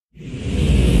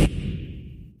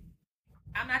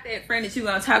I'm not that friend that you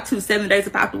gonna talk to 7 days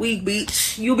about the week,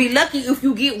 bitch. You'll be lucky if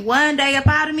you get 1 day up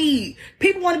out of me.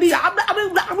 People want to be all up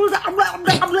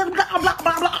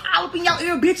in your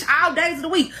ear, bitch, all days of the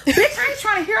week. Bitch, I ain't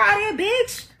trying to hear all that,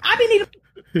 bitch. I be needing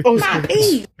my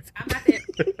peace. I'm not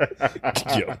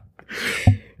that. Yo.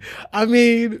 I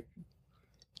mean,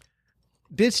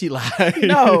 did she lie?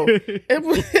 No, it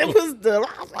was the.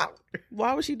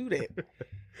 Why would she do that?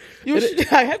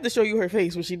 I have to show you her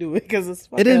face when she do it because it's.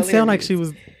 It didn't sound like she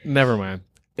was. Never mind.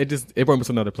 It brought me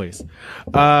to another place.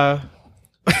 But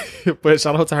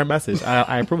shout out to her message.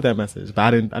 I approved that message, but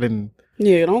I didn't.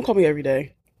 Yeah, don't call me every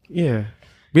day. Yeah,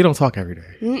 we don't talk every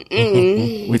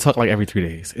day. We talk like every 3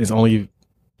 days. It's only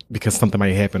because something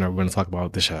might happen or we're going to talk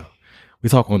about the show. We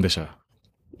talk on the show.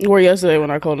 Or yesterday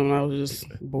when I called him, I was just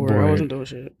bored. I wasn't doing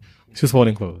shit. She was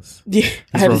folding clothes. Yeah,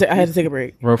 I had to take a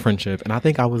break. Real friendship, and I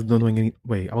think I was doing any.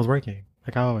 Wait, I was working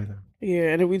like I always am. Yeah,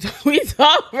 and then we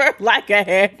talked for like a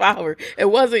half hour. It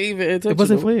wasn't even intentional. It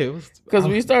wasn't for you. Because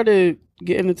we started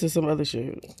getting into some other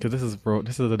shit. Because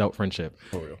this is adult friendship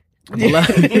for real. Yeah.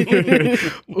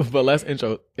 But let's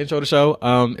intro the show.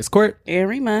 It's Court and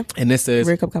Rima, and this is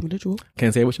Wake Up Confidential.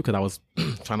 Can't say it with you because I was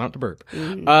trying not to burp.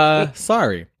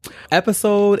 Sorry,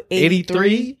 episode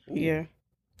 83. Yeah,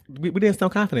 we didn't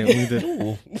sound confident when we did.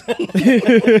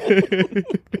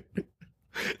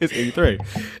 It's 83.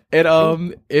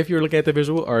 And if you're looking at the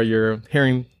visual or you're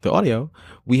hearing the audio,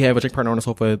 we have a drink partner on the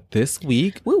sofa this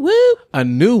week. Woo woo, a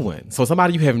new one. So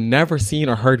somebody you have never seen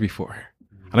or heard before.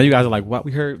 I know you guys are like, what?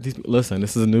 We heard these. Listen,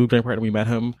 this is a new drink partner. We met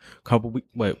him a couple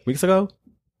weeks ago?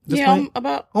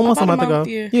 About almost about a month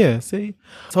ago. Yeah, see.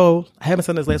 So I haven't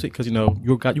said this last week because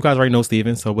you guys already know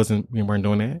Steven, so we weren't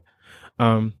doing that.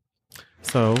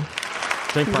 So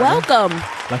drink partner. Welcome.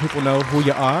 Let people know who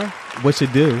you are, what you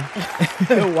do,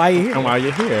 why you here, and why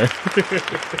you're here.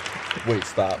 Wait,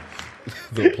 stop.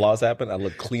 The applause happened. I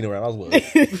looked clean around. I was like,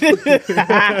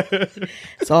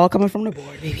 it's all coming from the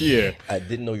board, baby. Yeah. I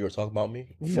didn't know you were talking about me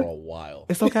for a while.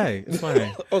 It's okay. It's fine.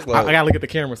 I was like, I gotta look at the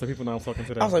camera so people know I'm talking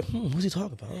to them. I was like, who's he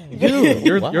talking about?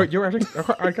 You're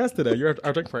our guest today. You're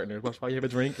our drink partner. That's why you have a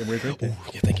drink and we're drinking.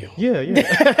 Ooh, yeah, thank you. Yeah.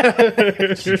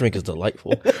 This drink is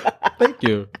delightful. Thank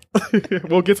you.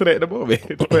 We'll get to that in a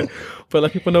moment. But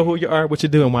let people know who you are, what you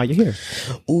do, and why you're here.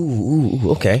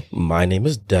 Ooh, okay. My name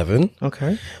is Devin.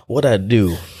 Okay. What I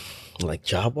do, like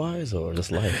job wise or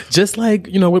just life? Just like,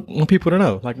 when people don't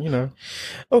know,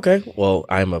 Okay. Well,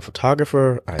 I'm a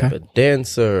photographer. I am a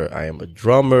dancer. I am a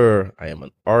drummer. I am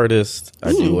an artist.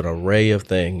 I do an array of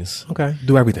things. Okay.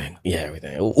 Do everything. Yeah,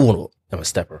 everything. Ooh, I'm a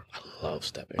stepper. I love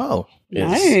stepping. Oh,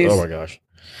 nice. Oh my gosh.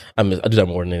 I do that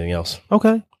more than anything else.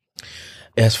 Okay.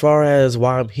 As far as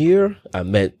why I'm here, I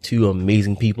met two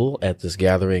amazing people at this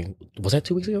gathering. Was that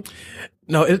 2 weeks ago?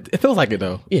 No, it feels like it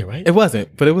though. Yeah, right? It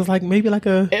wasn't, but it was like maybe like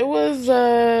a... It was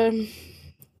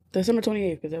December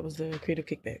 28th because that was the creative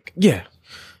kickback. Yeah.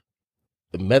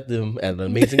 Met them at an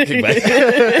amazing kickback.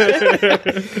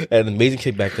 At an amazing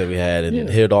kickback that we had and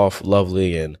hit it off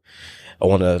lovely, and I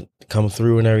want to come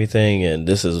through and everything, and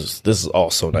this is all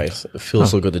so nice. It feels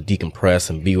so good to decompress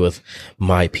and be with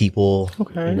my people.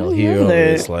 Okay. Here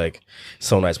it's like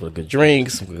so nice with good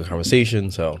drinks, some good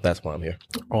conversation. So that's why I'm here.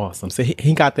 Awesome. So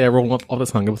he got that rolling off the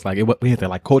tongue. It was like we had that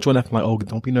like cultural enough, like, oh,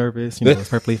 don't be nervous. It's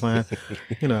perfectly fine.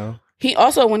 He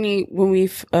also when we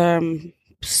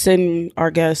send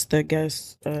our guests the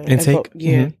guest intake.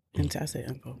 Info, I said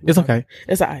info. It's okay.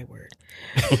 It's an I word.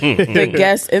 The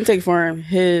guest intake form,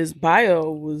 his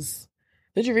bio was.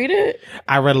 Did you read it?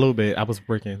 I read a little bit. I was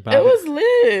working. But it was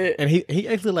lit, and he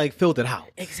actually like filled it out.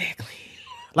 Exactly.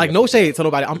 Like no shade to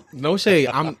nobody. No shade.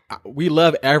 We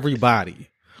love everybody,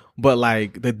 but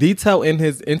like the detail in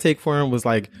his intake form was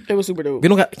like it was super dope. She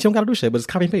don't got to do shit, but just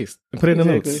copy and paste and put it in the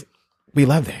notes. We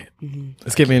love that. Mm-hmm.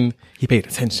 It's giving. He paid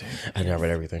attention. I never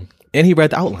read everything, and he read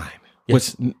the outline,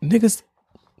 which niggas.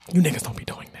 You niggas don't be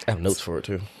doing that. I have notes for it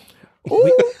too.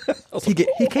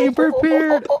 He came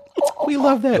prepared. We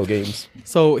love that. No games.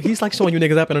 So he's like showing you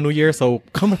niggas up in the new year. So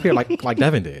come prepared like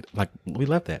Devin did. Like we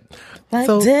love that. Like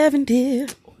Devin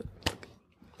did.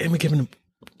 And we're giving him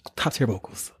top tier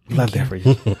vocals. We love that for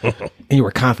you. And you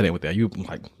were confident with that. You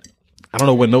like, I don't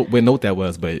know what note that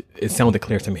was, but it sounded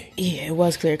clear to me. Yeah, it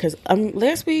was clear because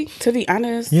last week, to be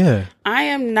honest, I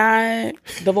am not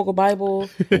the vocal Bible.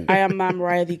 I am not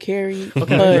Mariah the Carey.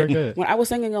 Okay, but when I was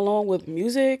singing along with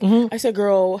music, I said,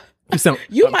 "Girl,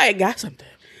 you might have got something.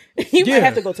 You might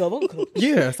have to go to a vocal coach."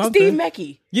 Yeah, Steve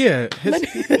Mackey. Yeah, let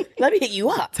me hit you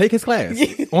up. Take his class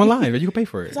online, but you can pay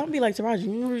for it. So I'm gonna be like Taraji.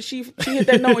 You remember she hit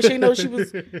that note and she knows she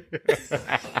was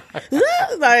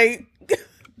like.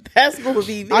 That's gonna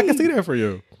be me. I can see that for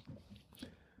you.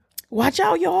 Watch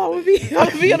out, y'all. We'll be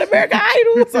on American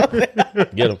Idol or something.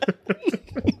 Get him.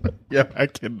 Yeah, I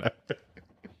cannot.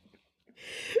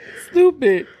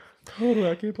 Stupid. Hold on,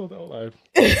 I can't pull that live.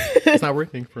 It's not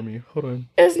working for me. Hold on.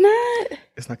 It's not.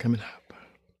 It's not coming up.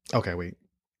 Okay, wait.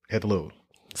 Had to load.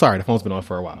 Sorry, the phone's been on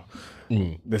for a while.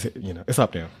 This, it's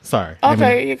up now. Sorry.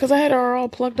 Okay, because I had her all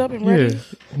plugged up and ready.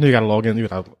 Yeah. You gotta log in. You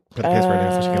gotta put the password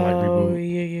in so she can like reboot. Oh,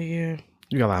 yeah.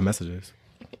 You got a lot of messages.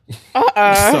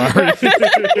 Sorry.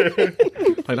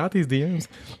 Like, not these DMs.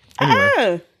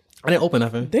 Anyway, I didn't open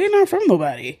nothing. They're not from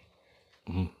nobody.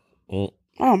 Oh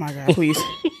my God, please.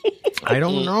 I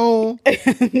don't know.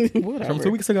 Whatever. From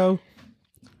 2 weeks ago.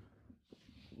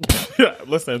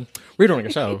 Listen, we're doing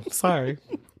a show. Sorry.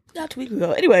 Not 2 weeks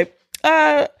ago. Anyway,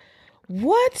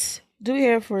 what do we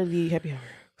have for the happy hour?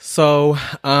 So,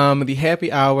 the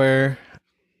happy hour,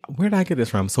 where did I get this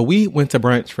from? So we went to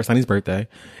brunch for Sunny's birthday,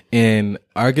 and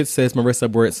Argit says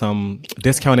Marissa brought some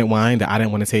discounted wine that I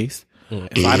didn't want to taste. So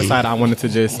I decided I wanted to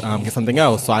just get something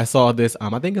else. So I saw this,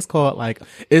 I think it's called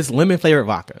it's lemon flavored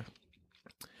vodka.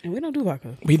 And we don't do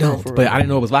vodka. We don't, but I didn't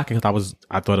know it was vodka because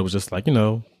I thought it was just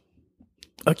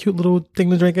a cute little thing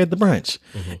to drink at the brunch.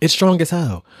 It's strong as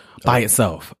hell by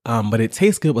itself, but it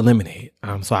tastes good with lemonade.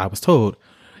 So I was told,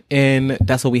 and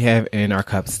that's what we have in our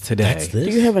cups today. That's this?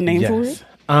 Do you have a name for it?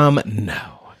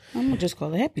 No. I'm gonna just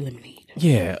call it Happy Lemonade.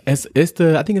 Yeah, I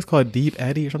think it's called Deep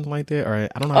Eddy or something like that, or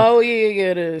I don't know. Oh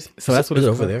yeah, it is. So that's what it's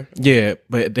over called. there. Yeah,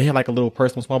 but they have a little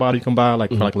personal small bottle you can buy for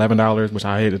 $11, which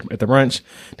I had at the brunch.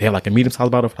 They have a medium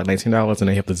sized bottle for $19, and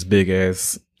they have this big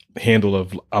ass handle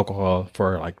of alcohol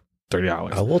for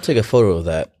 $30. I will take a photo of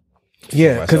that.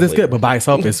 Yeah, because it's good, but by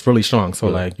itself it's really strong.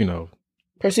 So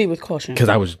Proceed with caution. because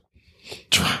I was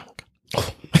drunk.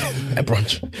 At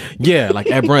brunch. Yeah,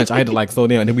 at brunch, I had to slow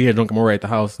down. And then we had drunk more at the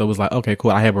house. So it was okay,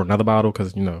 cool. I have another bottle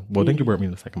because, well, then you brought me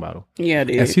the second bottle. Yeah,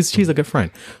 dude. And she's a good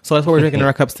friend. So that's what we're drinking in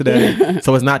our cups today.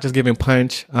 So it's not just giving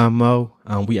punch, Mo.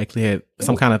 We actually had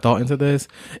some kind of thought into this.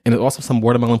 And there's also some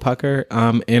watermelon pucker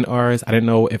in ours. I didn't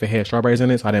know if it had strawberries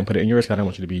in it, so I didn't put it in yours because I didn't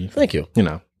want you to be, Thank you.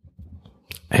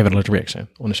 have an allergic reaction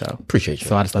on the show. Appreciate you.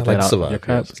 So I just left that out in your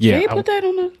cups. Can Yeah. you put that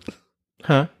on the...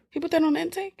 Huh? He put that on the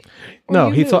intake? Or No,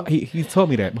 you he told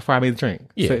me that before I made the drink.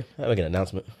 Yeah. So, I make an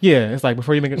announcement. yeah, it's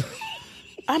before you make it.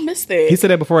 I missed that. He said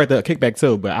that before at the kickback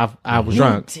too, but I was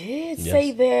drunk. did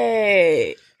say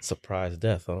that. Surprise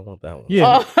death. I don't want that one.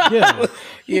 Yeah, yeah,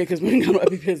 Yeah, because we ain't got no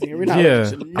EpiPen here. We're not yeah.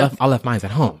 allergic to I nothing. left mine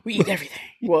at home. We eat everything.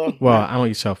 Well, I don't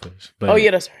eat shellfish. But oh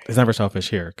yeah, that's right. it's never shellfish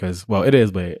here because, it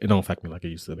is, but it don't affect me like it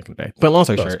used to back in the day. But long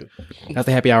story short, that's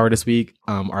the happy hour this week.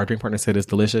 Our drink partner said it's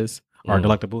delicious or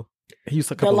delectable. He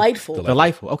used a couple Delightful.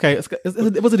 delightful. Okay,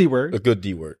 it was a D word. A good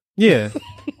D word. Yeah,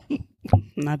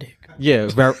 Not dick. yeah,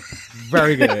 very,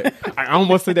 very good. I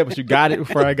almost said that, but you got it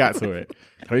before I got to it.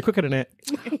 Are you quicker than that?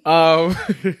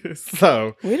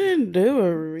 So We didn't do a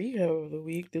recap of the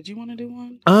week. Did you want to do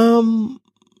one?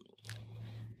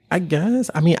 I guess.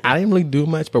 I mean, I didn't really do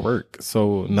much but work,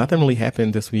 so nothing really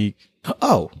happened this week.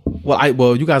 Oh,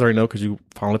 well, you guys already know because you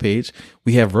follow the page.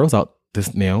 We have Rose out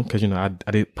this now because I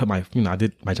did put my I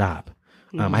did my job.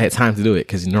 I had time to do it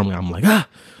because normally I'm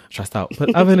stressed out.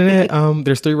 But other than that,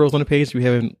 there's 3 rows on the page. We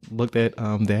haven't looked at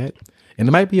that, and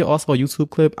it might be also a YouTube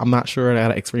clip. I'm not sure. I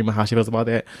gotta explain how she feels about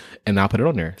that, and I'll put it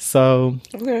on there. So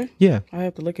Okay. yeah, I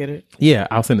have to look at it. yeah,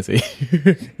 I'll send it to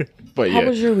you. But How yeah,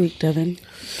 was your week, Devin?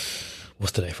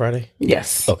 What's today? Friday?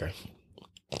 Yes. Okay.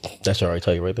 That should already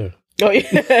tell you right there. Oh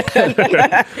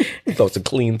yeah. So it's a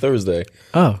clean Thursday.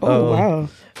 oh, Wow.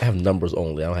 I have numbers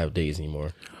only. I don't have days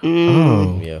anymore.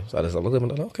 oh, Yeah. So I look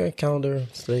at it, okay, calendar.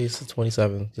 Today's the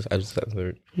 27th. I just set the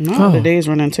 3rd No, the days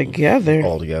running together.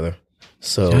 all together.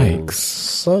 So Yikes.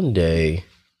 Sunday,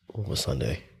 what was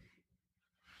Sunday?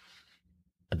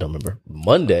 I don't remember.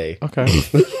 Monday, okay.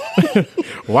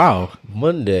 Wow.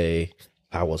 Monday,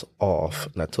 I was off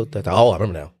and I took that. Oh, I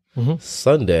remember now.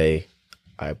 Sunday,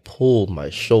 I pulled my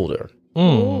shoulder.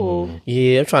 Ooh.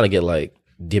 Yeah, I'm trying to get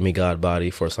demigod body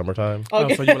for summertime.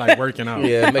 Oh, so you were working out?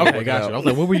 Yeah, make it okay, work got out. you. I was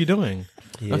like, what were you doing?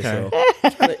 Yeah, Okay.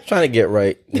 so trying to get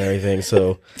right and everything.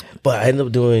 So, but I ended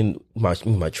up doing my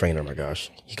trainer. My gosh,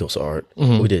 he goes hard.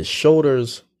 We did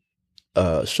shoulders,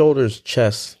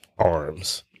 chest,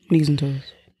 arms. Knees and toes.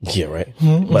 Yeah, right.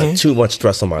 But too much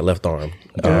stress on my left arm.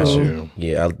 Got you.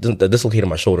 Yeah, I dislocated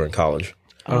my shoulder in college.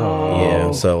 Oh.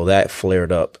 Yeah, so that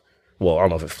flared up. Well, I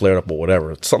don't know if it flared up or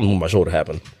whatever. Something with my shoulder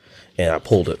happened, and I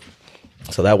pulled it.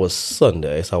 So that was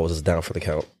Sunday. So I was just down for the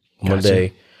count.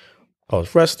 Monday, I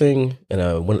was resting, and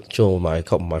I went to chill with a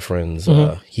couple of my friends.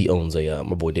 He owns my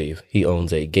boy Dave. He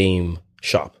owns a game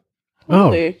shop. Oh,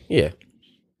 Really? Yeah,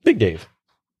 Big Dave.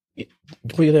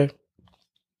 Were you there?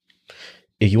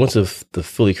 If you went to the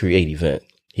Philly Create event,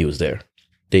 He was there.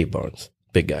 Dave Barnes,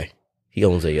 big guy. He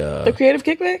owns a The Creative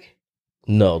Kickback.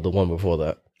 No, the one before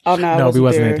that. Oh no, we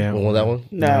wasn't there. at that one. That one?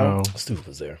 No. Steve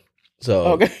was there. So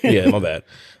Okay. yeah, my bad.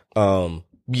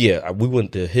 Yeah, we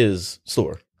went to his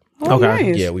store. Oh,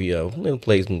 Okay. nice. Yeah, we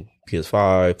played some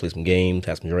PS5, played some games,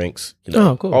 had some drinks. You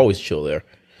know, Cool. Always chill there.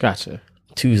 Gotcha.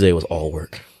 Tuesday was all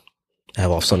work. I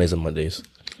have off Sundays and Mondays.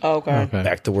 Okay.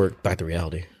 Back to work, back to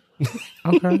reality.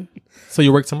 Okay. So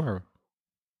you work tomorrow?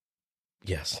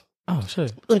 Yes. Oh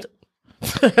shit.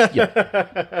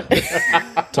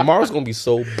 Tomorrow's gonna be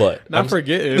so butt. I'm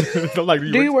forgetting. I'm like,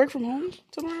 Do you work from home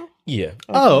tomorrow? Yeah.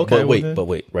 Oh, okay. But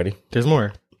wait. Ready? There's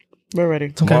more. We're ready.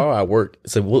 Tomorrow I work.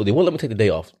 So they won't let me take the day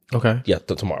off. Okay. Yeah,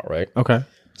 tomorrow, right? Okay.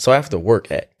 So I have to work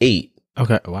at 8.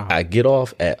 Okay. Wow. I get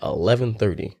off at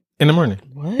 11:30 In the morning.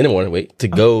 What? in the morning. Wait to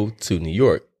go to New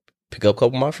York, pick up a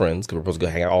couple of my friends because we're supposed to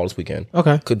go hang out all this weekend.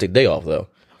 Okay. Couldn't take the day off though,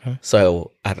 Okay.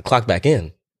 so I had to clock back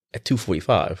in at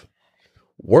 2:45.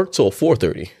 Work till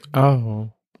 4:30,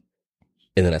 Oh.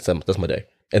 and then that's my day.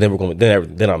 And then we're going.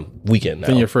 Then I'm weekend now.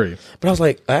 Then you're free. But I was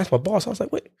like, I asked my boss. I was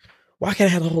like, wait, why can't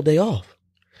I have the whole day off?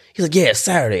 He's like, yeah, it's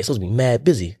Saturday. It's supposed to be mad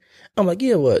busy. I'm like,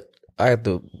 yeah, what? I have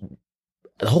to.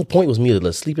 The whole point was me to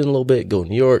let sleep in a little bit, go to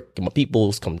New York, get my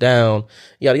peoples, come down,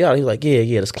 yada yada. He's like,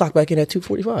 yeah, let's clock back in at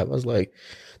 2:45. I was like,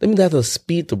 that means I have to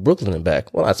speed to Brooklyn and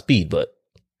back. Well, not speed, but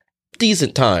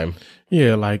decent time.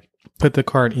 Yeah, like put the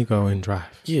car in eco and drive.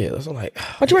 Yeah, that's what I'm like.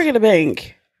 But you work at a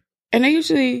bank, and they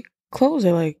usually close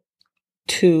at like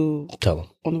 2 Tell him.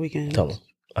 on the weekend. Tell him.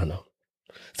 I know.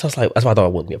 So it's like that's why I thought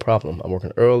it wouldn't be a problem. I'm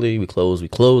working early. We close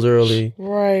early.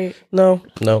 Right. No.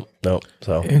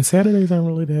 So And Saturdays aren't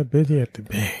really that busy at the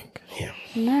bank. yeah,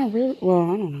 Not really. Well,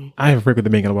 I don't know. I haven't worked with the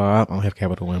bank in a while. I don't have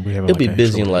Capital One. We have it'll be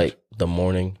busy in like the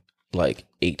morning, like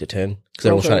 8 to 10, because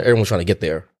everyone's trying to get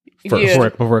there first. Yeah.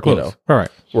 before it close. You know. All right.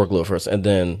 Work a little first, and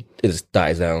then it just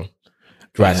dies down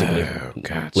drastically. Oh,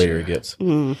 gotcha. Later it gets.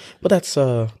 Mm. But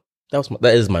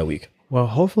that is my week. Well,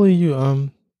 hopefully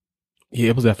you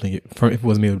yeah, it was definitely if it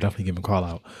was me, it would definitely give him a call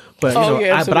out. But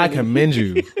yeah, but I absolutely. commend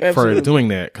you for Absolutely. doing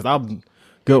that because I'm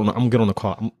good. I'm good on the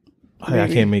call. I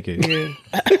can't make it. Yeah.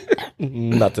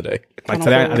 Not today. Like I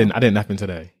today, don't I didn't nothing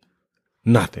today.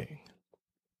 Nothing.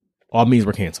 All meetings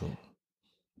were canceled.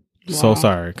 So Wow.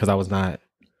 sorry because I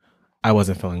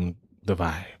wasn't feeling the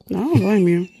vibe. I don't blame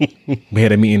you. We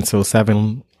had a meeting till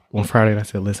 7 on Friday, and I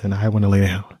said, "Listen, I want to lay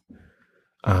down.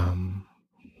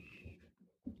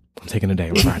 I'm taking a day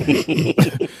on Friday.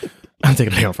 I'm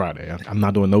taking a day on Friday. I'm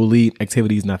not doing no lead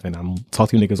activities, nothing. I'm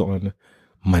talking to you niggas on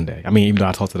Monday. I mean, even though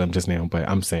I talked to them just now, but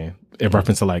I'm saying in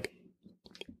reference to like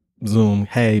Zoom,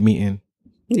 hey, meeting.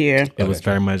 Yeah. It was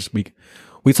very much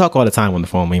we talk all the time on the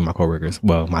phone. Me and my coworkers,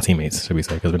 well, my teammates, should we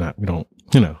say, because we don't,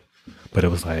 you know. But it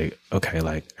was like, okay,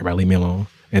 like everybody leave me alone.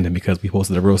 And then because we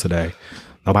posted the rules today,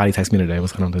 nobody texted me today. It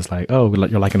was kind of just like, oh,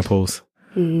 you're liking the post.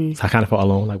 Mm-hmm. So I kind of felt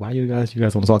alone. Like, why you guys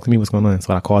want to talk to me? What's going on?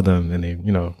 So I called them, and they,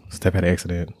 Steph had an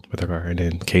accident with her car, and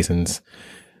then Kaysen's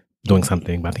doing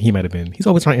something. But I think he might have been. He's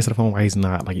always trying to answer the phone while he's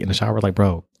not like in the shower. Like,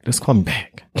 bro, just call me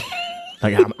back.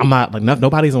 Like, I'm not like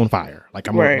nobody's on fire. Like,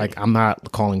 I'm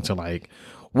not calling to like,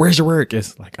 where's your work?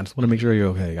 It's like I just want to make sure you're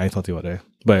okay. I ain't talked to you all day,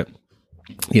 but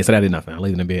yeah, so I did nothing. I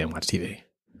laid in the bed and watched TV.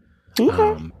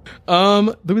 Okay.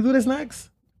 Do we do this next?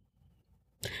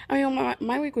 I mean,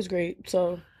 my week was great,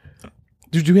 so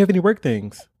Did you have any work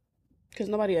things? because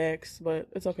nobody asked, but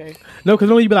it's okay. No, because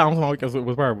you be like, my week was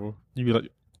horrible. You be like,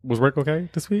 was work okay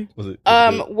this week? Was it?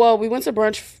 Well, we went to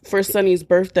brunch for Sunny's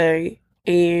birthday,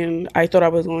 and I thought I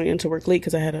was going into work late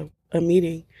because I had a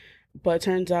meeting, but it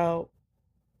turns out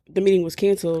the meeting was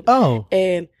canceled. Oh,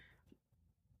 And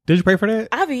did you pray for that?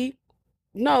 Avi,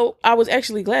 no, I was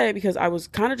actually glad because I was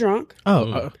kind of drunk.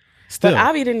 Oh, still, But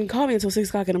Avi didn't call me until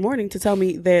 6:00 in the morning to tell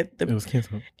me that it was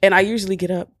canceled. and I usually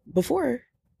get up before,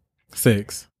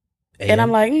 6. and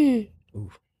I'm like,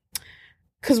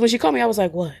 because when she called me, I was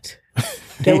like, what?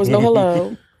 There was no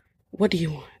hello. What do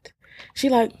you want? She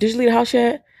like, did you leave the house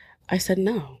yet? I said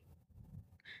no.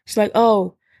 She's like,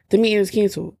 oh, the meeting is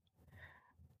canceled.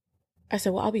 I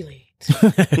said, well, I'll be late.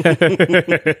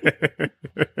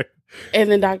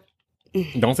 And then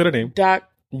Don't say the name. Doc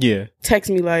Yeah. text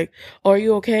me like, oh, are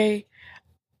you okay?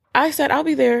 I said, I'll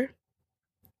be there.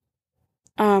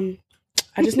 I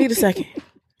just need a second.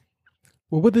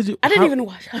 Well, what did you? I didn't even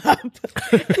watch up.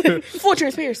 Full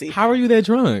transparency. How are you that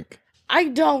drunk? I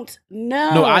don't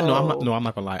know. No, I know. I'm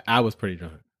not gonna lie. I was pretty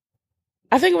drunk.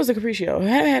 I think it was a Capriccio. I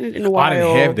haven't had it in a Oh, while. I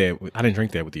didn't have that. I didn't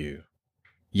drink that with you.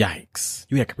 Yikes!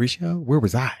 You had Capriccio? Where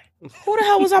was I? Who the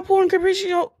hell was I pouring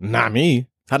Capriccio? Not me.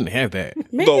 I didn't have that.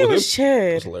 Maybe it was That's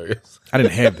Chad. hilarious. I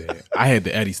didn't have that. I had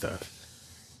the Eddie stuff.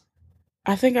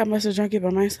 I think I must have drunk it by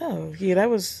myself. Yeah, that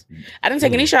was. I didn't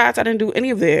take any shots. I didn't do any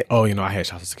of that. Oh, I had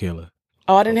shots of tequila.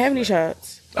 Oh, I didn't have any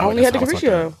shots. I only had the that's how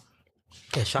I was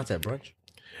Capriccio. Yeah, shots at brunch.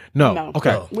 No.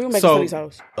 Okay. Oh. We were making So- Sunny's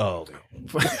house. Oh, okay.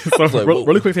 So Like, whoa.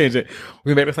 really quick tangent.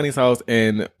 We made it Sunny's house,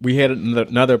 and we had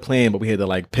another plan, but we had to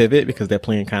like pivot because that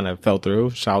plan kind of fell through.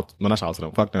 Not shout out to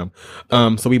them. Fuck them.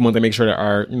 So we wanted to make sure that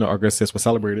our good sis was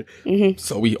celebrated. Mm-hmm.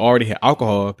 So we already had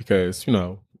alcohol because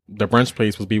the brunch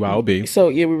place was BYOB. So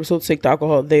yeah, we were supposed to take the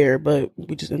alcohol there, but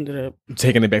we just ended up.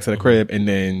 Taking it back to the crib, and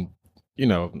then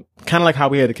kind of like how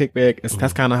we had a kickback.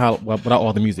 That's kind of how without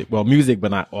all the music. Well, music, but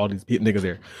not all these niggas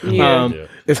there. Yeah. Yeah.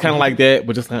 It's kind of like that,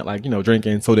 but just not like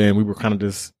drinking. So then we were kind of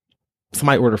just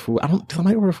somebody order food. Did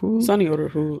somebody order food? Sunny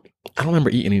ordered food. I don't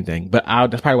remember eating anything, but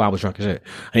that's probably why I was drunk as shit.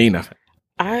 I ain't nothing.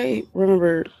 I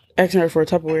remember asking her for a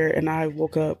Tupperware, and I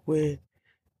woke up with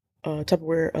a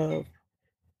Tupperware of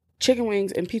chicken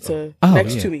wings and pizza Oh,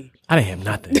 next yeah. to me. I didn't have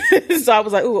nothing. So I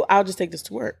was like, "Ooh, I'll just take this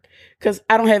to work because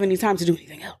I don't have any time to do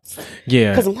anything else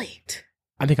Yeah, because I'm late."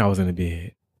 I think I was in the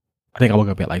bed. I think I woke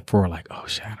up at like 4. Like, oh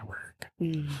shit, I gotta work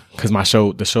Mm. because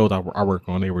the shows I work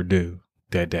on, they were due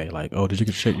that day. Like, oh, did you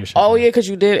get your shit? Oh yeah, because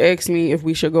you did ask me if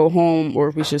we should go home or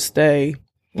if we should stay,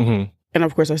 Mm-hmm. and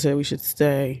of course I said we should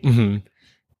stay. Mm-hmm.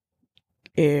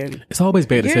 And It's always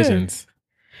bad Yeah. decisions.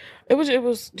 it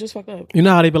was just fucked up. You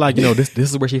know how they be like, this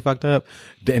is where she fucked up,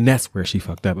 and that's where she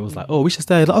fucked up. It was like, oh, we should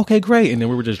stay. Like, okay, great. And then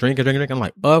we were just drinking. I'm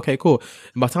like, oh, okay, cool.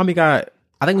 And by the time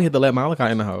I think we had to let Malika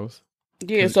in the house.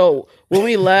 Yeah, so when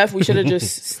we left, we should have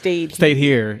just stayed. Stayed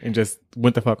here and just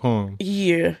went the fuck home.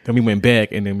 Yeah, Then we went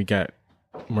back and then we got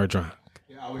more drunk.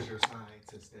 Yeah, I was your sign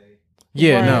to stay.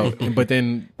 Yeah, Right. no, but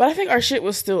then but I think our shit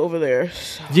was still over there.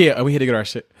 So. yeah, we had to get our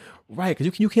shit right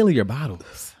because you can't leave your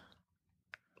bottles.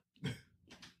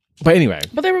 But anyway,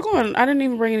 But they were gone. I didn't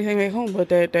even bring anything back home but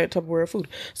that Tupperware of food.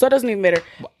 So it doesn't even matter.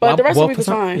 But the rest of the week was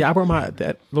fine. Yeah, I brought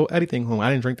that little Eddie thing home.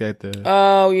 I didn't drink that.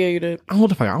 Oh yeah, you did. I don't know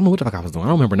what the fuck I was doing. I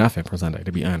don't remember nothing from Sunday,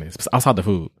 to be honest. Outside the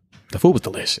food was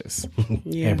delicious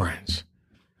Yeah, and brunch.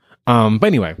 But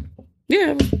anyway,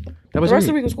 yeah. that The was rest of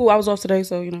your the week was cool. I was off today,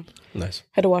 so Nice.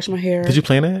 had to wash my hair. Did you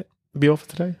plan that to be off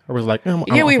today, or was it like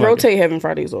Yeah, we rotate having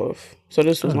Fridays off. So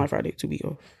this was my Friday to be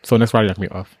off. So next Friday I can be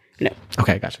off. No,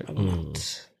 Okay, gotcha.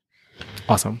 it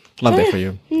Awesome, love that for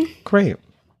you. Great.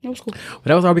 was cool. But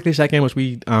that was our weekly check-in, which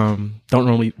we don't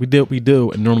normally we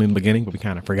do normally in the beginning, but we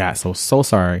kind of forgot. So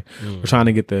sorry. We're trying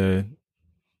to get the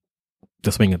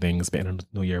swing of things, but in the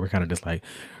new year, we're kind of just like,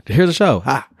 here's the show,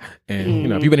 ha!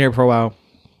 And if you've been here for a while,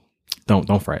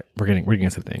 don't fret. We're getting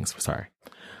into things. We're sorry.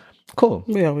 Cool.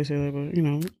 We always say that,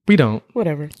 but We don't.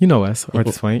 whatever. You know us at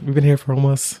this point. We've been here for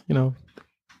almost a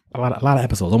lot of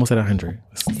episodes, almost at 100.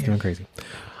 It's going crazy.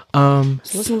 So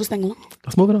let's move this thing along.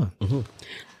 Let's move it on.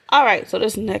 All right. So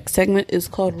this next segment is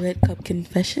called Red Cup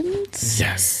Confessions.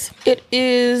 Yes. It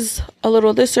is a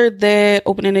little this or that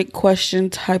open-ended question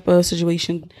type of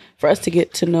situation for us to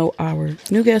get to know our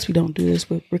new guests. We don't do this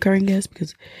with recurring guests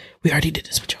because we already did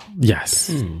this with y'all.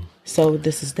 Yes. So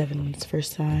this is Devin's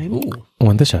first time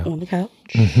On the show. on the couch.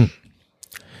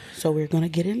 So we're gonna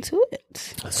get into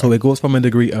it. So it goes from a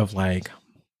degree of like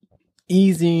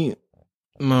easy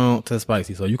to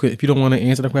spicy. So you could, if you don't want to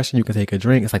answer the question, you can take a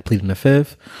drink. It's like pleading the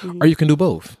fifth, or you can do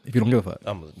both if you don't give a fuck.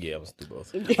 I'm gonna do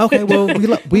both. Okay, well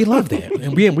we love that,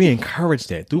 and we encourage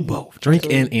that. Do both, drink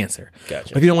and answer. Gotcha.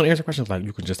 But if you don't want to answer questions, like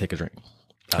you can just take a drink.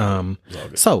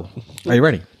 So are you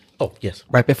ready? Oh yes.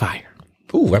 Rapid fire.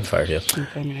 Ooh, rapid fire. Yes. Okay,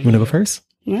 I mean, You want to go first?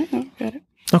 yeah, got it.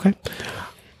 Okay.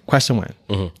 Question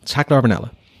one: chocolate or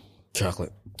vanilla?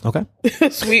 Chocolate. Okay.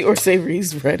 Sweet or savory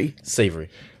is ready. Savory.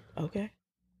 Okay.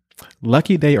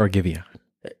 Lucky Day or Giveon?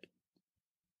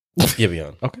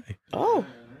 Giveon. Okay. Oh,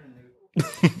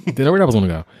 Did know where that was going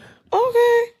to go?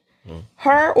 okay.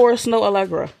 Her or Snow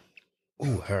Allegra?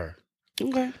 Ooh, her.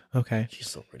 Okay. Okay. She's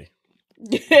so pretty.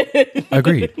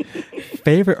 Agreed.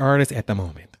 Favorite artist at the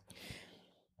moment?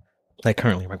 Like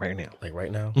currently, like right now. Like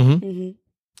right now.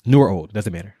 New or old?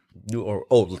 Doesn't matter. New or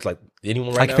looks like anyone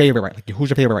right Like now. favorite, right? Like who's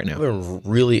your favorite right I've now? been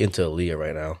really into Aaliyah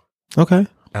right now. Okay.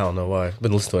 I don't know why.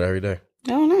 Been listening to it every day.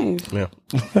 Oh, nice. Yeah.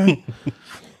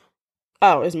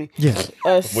 Oh, it's me.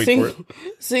 Yeah. Single,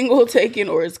 single taken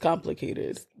or it's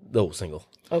complicated. No, single.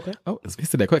 Okay. Oh, he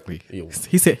said that quickly. Ew.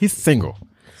 He said he's single.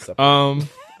 Yo,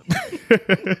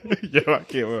 I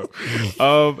can't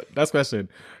wait. Next question.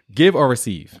 Give or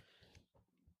receive?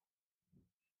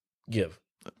 Give.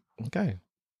 Okay.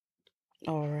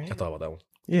 All right. I thought about that one.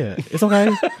 Yeah, it's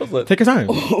okay. Take your time.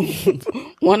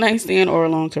 One night stand or a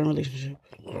long term relationship?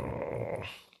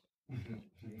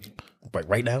 Like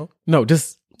right now? No,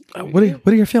 just what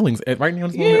are your feelings right now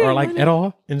in this moment, Yeah, or like right at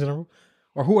all in general,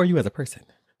 or who are you as a person?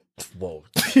 Whoa.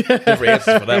 Different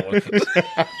answers for that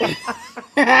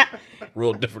one.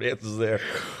 Real different answers there.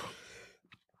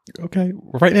 Okay,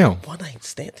 right now. One night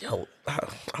stand. Yo, I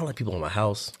don't like people in my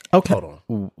house. Okay. Hold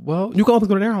on. Well, you can always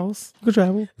go to their house. You can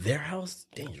travel. Their house?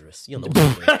 Dangerous. You don't know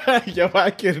what Yo, I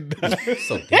can.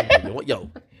 so dangerous. Yo.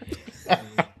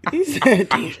 He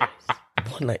said,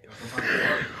 One night.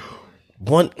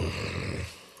 One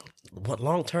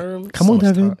long term. Come on,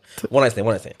 Devin. One night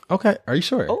stand. Okay, are you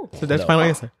sure? Oh. So that's No. final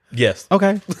answer. Yes.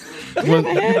 Okay. You haven't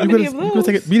had many of gonna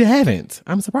take it? We haven't.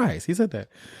 I'm surprised. He said that.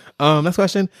 Next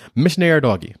question. Missionary or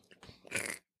doggy?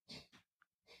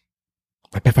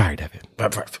 Rapid fire, Devin.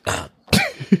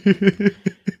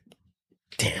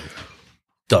 Damn.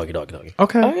 Doggy. Okay.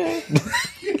 okay.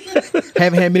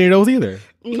 Haven't had many of those either.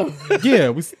 No. Yeah,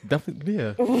 we definitely,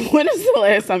 yeah. When is the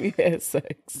last time you had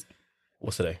sex?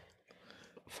 What's today?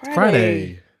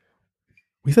 Friday.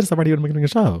 We said it's already going to make a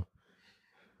show.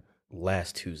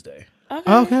 Last Tuesday.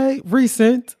 Okay,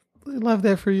 recent. We love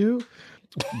that for you.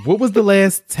 What was the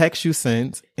last text you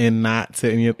sent and not to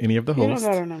any of the You don't hosts?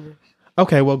 got our number.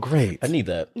 Okay, well, great. I need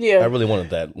that. Yeah. I really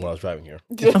wanted that when I was driving here.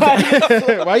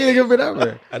 Why you didn't give it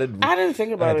over? I didn't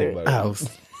think about it. Oh,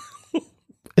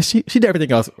 she did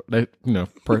everything else,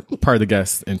 part of the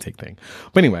guest intake thing.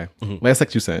 But anyway, last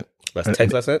text you sent. Last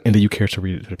text I sent? And do you care to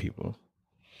read it to the people?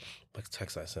 Last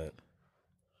text I sent.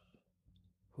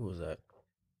 Who was that?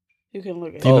 You can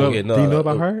look at Do you, it. know, yeah, no, do you know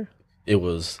about her? It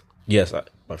was, yes,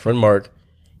 my friend Mark,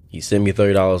 he sent me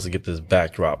 $30 to get this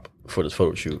backdrop for this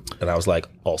photo shoot. And I was like,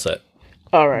 all set.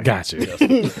 All right. Got you.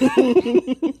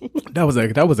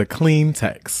 That was a clean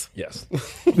text. Yes.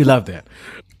 We love that.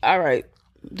 All right.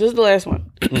 This is the last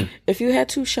one. If you had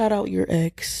to shout out your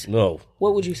ex, No.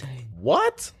 what would you say?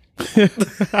 What?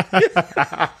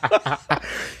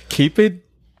 Keep it.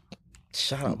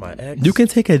 Shout out my ex. You can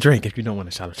take a drink if you don't want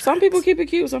to shout out. Some people keep it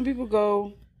cute. Some people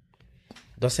go,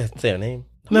 Do I say her name?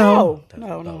 No,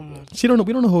 no. she don't know.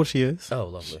 We don't know who she is. Oh,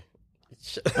 lovely.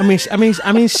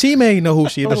 I mean, she may know who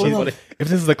she is. Oh, if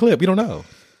this is a clip, we don't know.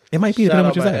 It might be Shout depending on out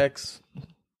what you my say. ex.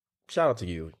 Shout out to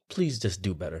you. Please just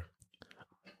do better.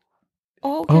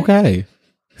 Oh, Okay,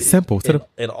 simple. To the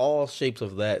In all shapes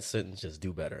of that sentence, just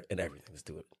do better. And everything, just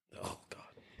do it. Oh, God.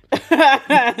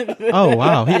 oh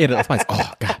wow, he ate it twice.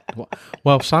 Oh god.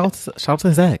 Well, shout out to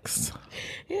his ex.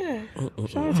 Yeah.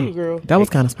 Shout out to you, girl. That was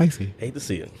kind of spicy. Hate to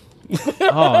see it.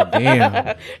 Oh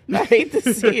damn. I hate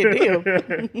to see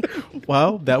it. Damn.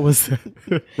 Well, that was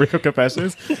real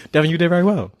confessions. Devin, you did very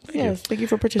well. Yes. Thank you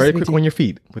for Very participating. quick on your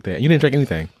feet with that. You didn't drink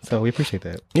anything, so we appreciate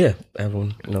that. Yeah.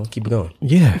 Everyone, keep it going.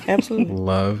 Yeah, Absolutely.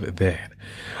 love that.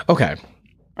 Okay,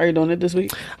 Are you doing it this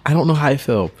week? I don't know how I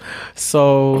feel.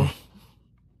 So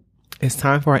it's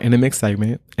time for our intermix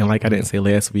segment, and like I didn't say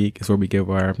last week, is where we give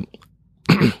our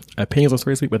opinions on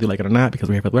stories this week, whether you like it or not, because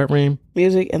we're here for the wet room.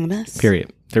 Music and the mess.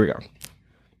 Period. There we go.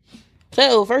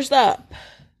 So, first up,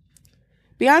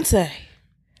 Beyonce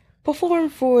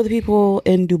performed for the people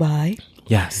in Dubai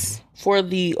Yes. for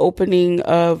the opening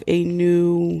of a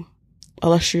new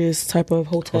illustrious type of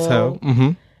hotel.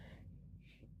 Mm-hmm.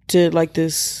 Did like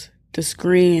this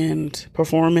grand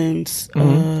performance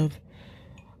of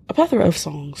a plethora of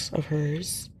songs of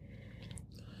hers.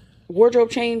 Wardrobe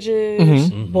changes,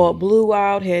 bought blue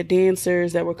out, had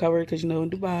dancers that were covered because, in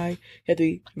Dubai, had to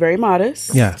be very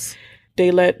modest. Yes. They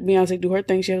let Beyonce do her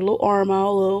thing. She had a little arm out,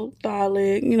 a little thigh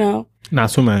leg, Not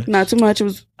too much. not too much. It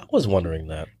was, I was wondering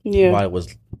that. yeah. Why it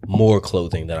was more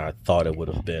clothing than I thought it would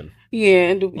have been. Yeah,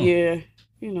 and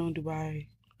Dubai.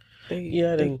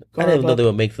 Yeah, I didn't know they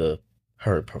would make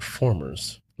her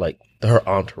performers, like her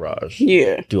entourage,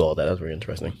 Yeah, do all that. That's very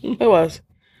interesting. it was.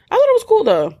 I thought it was cool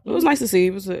though. It was nice to see.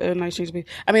 It was a nice change of pace.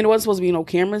 I mean, it wasn't supposed to be no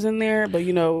cameras in there, but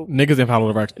Niggas didn't follow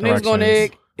the directions. niggas going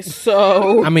egg.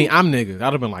 So I mean, I'm niggas.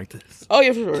 I'd have been like this. oh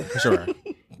yeah, for sure. For sure.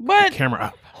 But Camera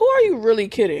up. who are you really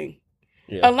kidding?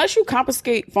 Yeah. Unless you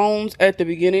confiscate phones at the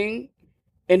beginning,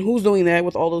 and who's doing that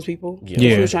with all those people?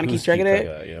 Yeah. Who's trying to keep track of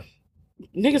that? Yeah.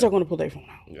 Niggas are going to pull their phone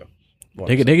out. Yeah.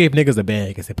 They gave niggas a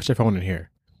bag and said, put your phone in here.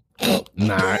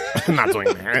 Nah, I'm not doing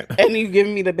that. And you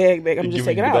giving me the bag back. I'm just Give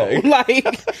taking me it the out.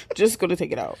 Like, just going to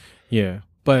take it out. Yeah.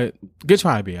 But good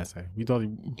try, Beyonce. We thought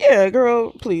Yeah,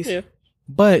 girl, please. Yeah.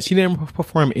 But she didn't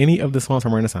perform any of the songs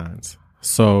from Renaissance.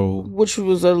 So Which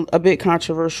was a bit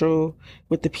controversial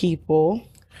with the people.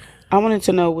 I wanted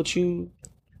to know what you,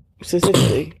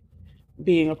 specifically,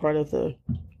 being a part of the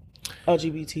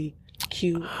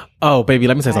LGBTQ. oh baby,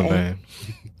 let me say something.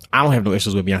 I don't have no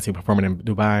issues with Beyonce performing in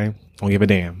Dubai. Don't give a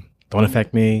damn. Don't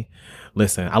affect me.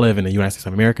 Listen, I live in the United States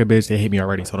of America, bitch. They hate me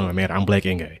already, so it don't matter. I'm black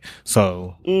and gay.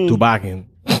 So Dubai can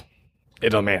it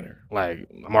don't matter. Like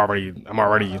I'm already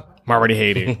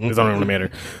hating. It don't even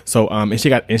matter. So and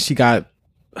she got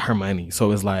her money.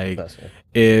 So it's like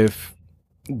if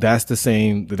that's the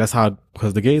same. That's how,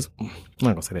 because the gays. I'm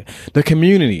not gonna say that. The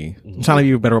community. I'm trying to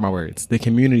be better with my words. The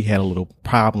community had a little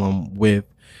problem with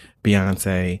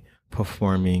Beyonce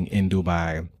performing in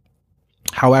Dubai.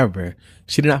 However,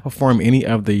 she did not perform any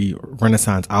of the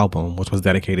Renaissance album, which was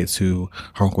dedicated to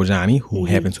her Uncle Johnny, who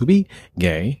happened to be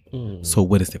gay. So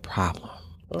what is the problem?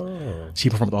 She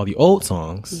performed all the old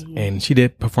songs, and she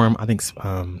did perform, I think,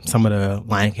 some of the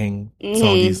Lion King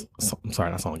songs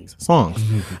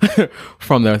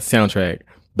from the soundtrack.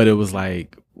 But it was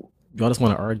like, y'all just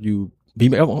want to argue.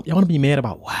 Y'all want to be mad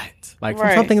about what? Like,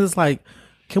 from something that's like,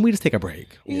 can we just take a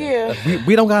break? Yeah.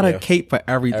 We don't got to cape for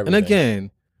everything. And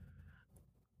again,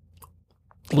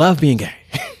 love being gay.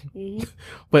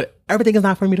 But everything is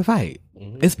not for me to fight.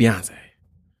 It's Beyonce.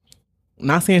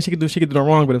 Not saying she could do no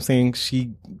wrong, but I'm saying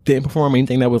she didn't perform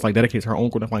anything that was like dedicated to her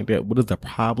uncle, nothing like that. What is the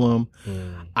problem?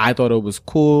 I thought it was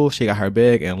cool. She got her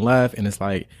bag and left, and it's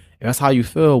like, if that's how you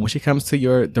feel when she comes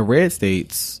to the red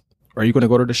states, are you going to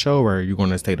go to the show or are you going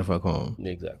to stay the fuck home?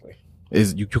 Exactly.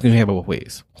 You can have it both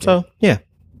ways. So yeah,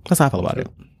 that's how I feel about it.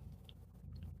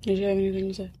 Did you have anything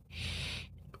to say?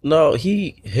 No,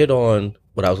 he hit on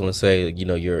what I was going to say. You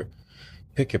know,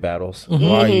 pick your battles.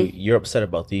 Why you're upset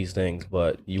about these things,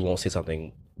 but you won't say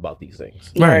something about these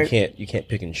things. Right. You can't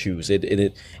pick and choose.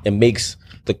 It makes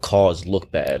the cause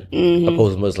look bad.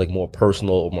 Opposed to it's like more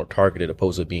personal or more targeted,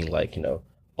 opposed to being like, you know,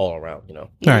 all around, you know.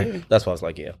 Right. That's why I was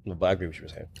like, yeah. But I agree with what you were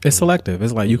saying. It's selective.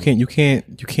 It's like you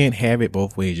can't have it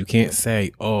both ways. You can't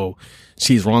say, oh,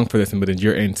 she's wrong for this, but then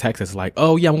you're in Texas, like,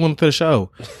 oh yeah, I'm going to the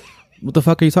show. What the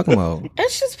fuck are you talking about?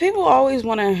 It's just people always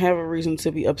want to have a reason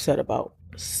to be upset about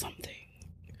something.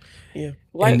 Yeah.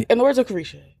 Like, in the words of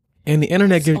Carisha. And the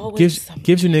internet gives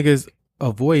you niggas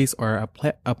a voice or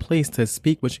a place to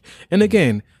speak. And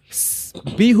again,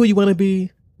 be who you want to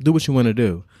be, do what you want to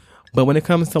do. But when it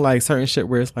comes to like certain shit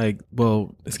where it's like,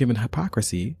 well, it's giving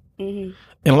hypocrisy. And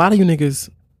a lot of you niggas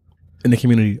in the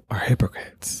community are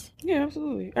hypocrites. Yeah,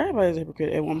 absolutely. Everybody's a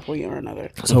hypocrite at one point or another.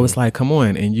 So it's like, come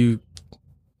on. And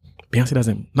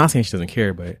Beyonce not saying she doesn't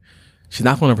care, but she's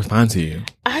not going to respond to you.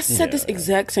 I said this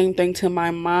exact same thing to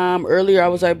my mom earlier. I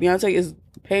was like, Beyonce is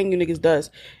paying you niggas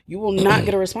dust. You will not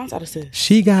get a response out of sis.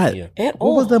 She got, at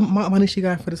all. What was the money she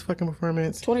got for this fucking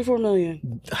performance? $24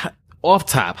 million. Off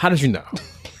top. How did you know?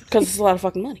 Because it's a lot of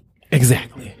fucking money.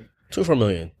 Exactly. $2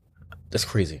 million. That's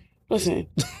crazy. Listen,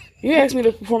 you asked me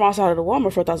to perform outside of the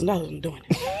Walmart for $1,000. I'm doing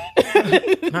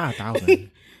it. Not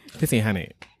 1,000.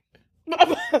 1,500.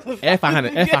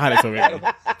 F500 to me.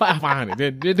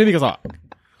 500. The niggas are.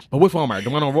 But which Walmart? The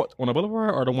one on the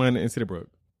Boulevard or the one in City Brook?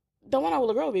 The one at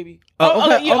Willow Grove, baby.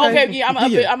 Okay. I'm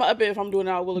gonna up it if I'm doing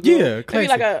it at Willow Grove. Yeah, maybe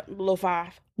like a little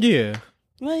 5. Yeah.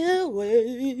 Yo,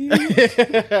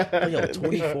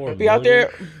 24 Be out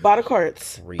there by the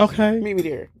carts. Crazy. Okay. Meet me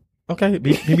there. Okay.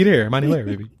 Be there. Money later,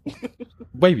 baby.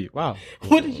 Baby. Wow.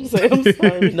 What did you say? I'm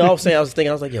sorry. No, I was thinking,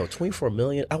 I was like, yo, 24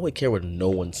 million? I wouldn't care what no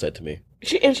one said to me.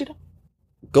 She don't.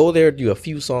 Go there, do a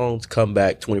few songs, come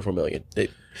back, 24 million.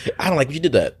 I don't like what you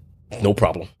did that. No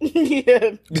problem.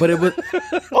 Yeah. But it was.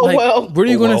 Oh, like, well. What are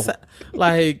you going to say?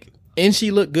 Like, and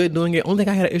she looked good doing it. Only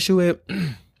thing I had an issue with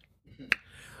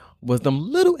was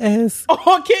them little ass.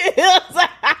 Okay.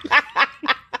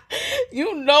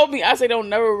 You know me. I say don't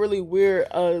never really wear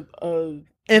a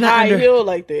high heel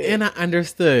like that. And I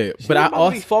understood. She but I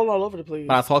also be falling all over the place.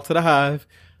 But I talked to the Hive.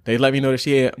 They let me know that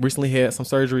she had recently had some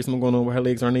surgery, something going on with her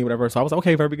legs or her knee, whatever. So I was like,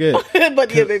 okay, very good.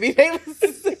 But yeah, baby,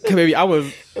 Baby, it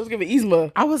was giving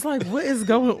Yzma. I was like, what is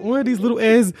going on? These little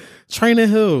ass training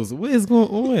hills. What is going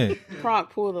on?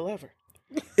 Kronk pulled the lever.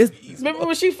 Remember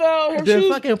when she fell? Her the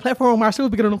shoes? fucking platform, my shoes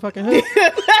be getting on the fucking hill.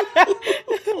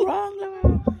 Wrong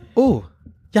lever. Oh,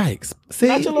 yikes! See,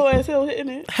 Not your little ass hill hitting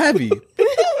it. Heavy.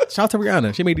 Shout out to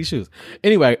Rihanna. She made these shoes.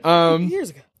 Anyway,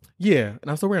 years ago. Yeah, and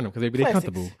I'm still wearing them because they're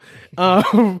comfortable.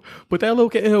 But that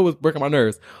little kid hill was breaking my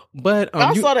nerves. But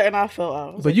I saw that and I fell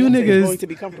out. But like, you niggas going to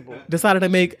be comfortable. Decided to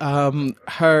make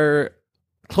her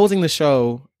closing the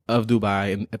show of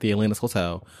Dubai at the Atlantis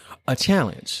Hotel a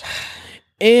challenge.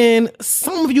 And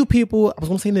some of you people, I was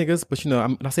going to say niggas, but you know,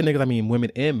 when I say niggas, I mean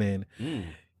women and men.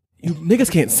 You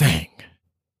niggas can't sing.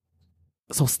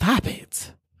 So stop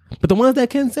it. But the ones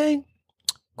that can sing,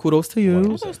 kudos to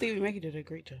you. I thought Stevie Mackey did a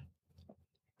great job.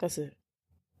 That's it.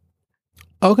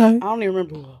 Okay. I don't even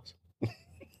remember who else.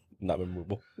 Not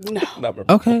memorable. No. Not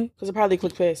memorable. Okay. Because I probably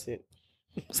clicked past it.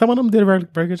 Some of them did a very,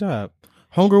 very good job.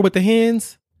 Homegirl with the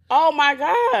hands. Oh my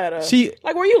God.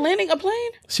 Were you landing a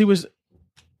plane? She was.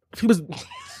 What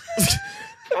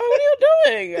are you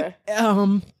doing?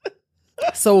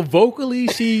 So vocally,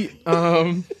 she What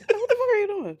the fuck are you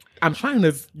doing? I'm trying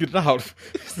to get it out.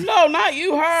 No, not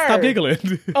you. Her. Stop giggling.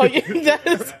 Oh, yeah,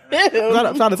 that's him.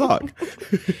 I'm trying to talk.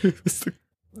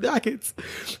 Dockets.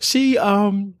 She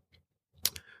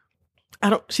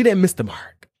she didn't miss the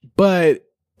mark, but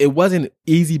it wasn't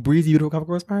easy breezy to recover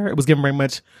girl's part. It was giving very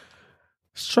much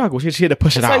struggle. She had to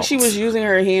push it It's out. like she was using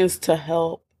her hands to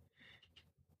help.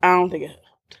 I don't think it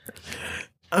helped.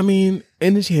 I mean,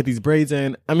 and then she had these braids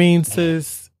in. I mean,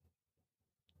 sis,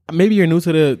 maybe you're new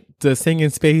to the singing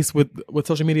space with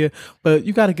social media, but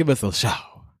you got to give us a show.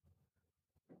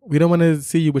 We don't want to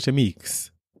see you with your meeks.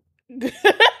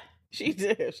 She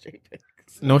did have straight pics.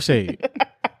 No shade.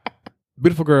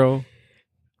 Beautiful girl.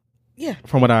 Yeah.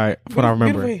 From what I remember.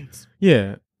 Beautiful hands,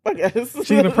 Yeah. I guess.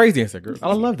 She's even praise dancer, girl.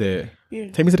 I loved it.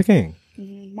 Yeah. Take me to the king.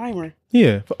 Mimer.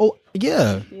 Yeah. Oh,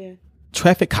 yeah. Yeah.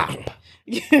 Traffic cop.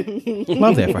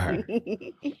 Love that for her.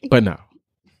 But no.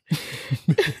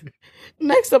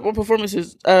 Next up on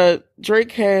performances,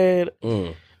 Drake had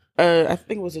I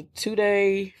think it was a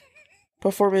 2-day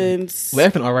performance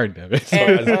Laughing already, Devin.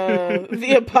 at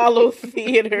the Apollo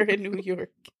Theater in New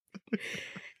York.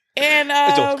 And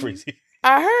That joke's crazy.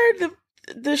 I heard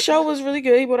the show was really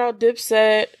good. He put out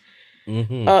Dipset.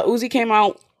 Uzi came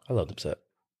out, I love Dipset.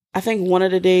 I think, one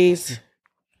of the days.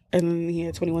 And then he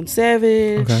had 21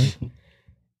 Savage. Okay.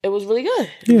 It was really good.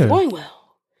 It was going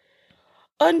well.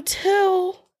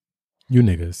 Until... You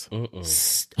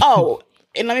niggas. Oh,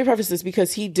 and let me preface this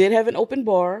because he did have an open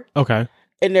bar. Okay.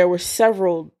 And there were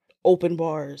several open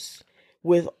bars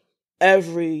with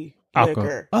every Alcohol.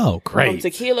 liquor. Oh, great. From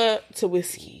tequila to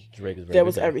whiskey. Drake is very There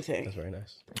was good. everything. That's very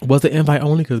nice. Was the invite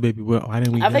only? Because, baby, well, why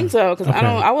didn't we I go? think so, because Okay.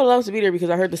 I would love to be there because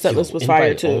I heard the set list was fire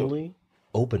Invite too. Only,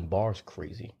 open bars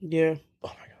crazy. Yeah. Oh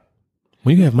my god.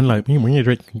 When you have money like when you're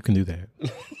Drake, you can do that.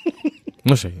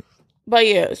 No shade. But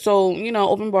yeah, so,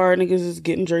 open bar niggas is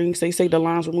getting drinks. They say the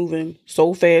lines were moving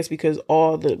so fast because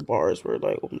all the bars were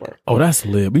like open bar. Oh, that's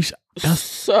lit. That's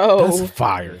So,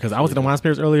 fire. Because I was at the wine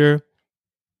spirits earlier.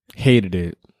 Hated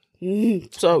it.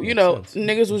 so Makes sense.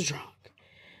 niggas was drunk.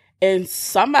 And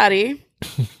somebody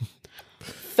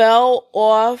fell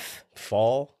off.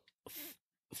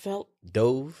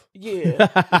 Dove.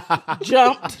 Yeah.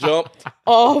 Jumped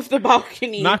off the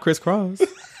balcony. Not crisscross.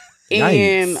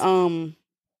 And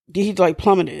he like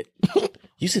plummeted.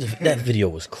 You see that video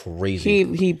was crazy.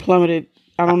 He plummeted.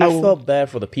 I don't know. I felt bad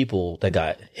for the people that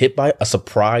got hit by a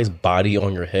surprise body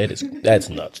on your head. That's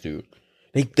nuts, dude.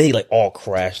 They like all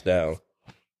crashed down.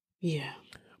 Yeah.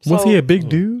 Was he a big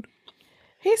dude?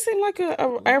 He seemed like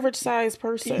a average sized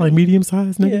person. Like medium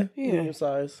sized nigga? Yeah. Medium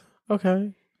size.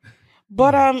 Okay.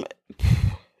 But it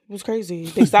was crazy.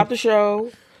 They stopped the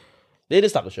show. They did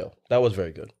stop the show. That was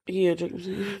very good. Yeah, Drake was,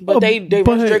 but they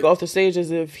rushed Drake off the stage as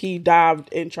if he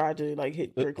dived and tried to like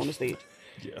hit Drake on the stage.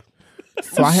 Yeah.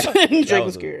 So Drake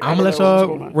was scared. I'm gonna let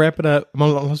y'all wrap it up. I'm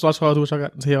gonna let y'all do what y'all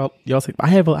got to y'all say. I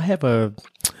have a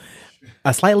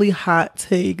slightly hot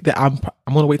take that I'm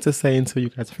gonna wait to say until you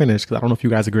guys finish because I don't know if you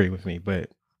guys agree with me, but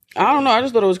I don't know. I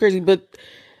just thought it was crazy. But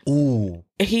Ooh.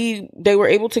 they were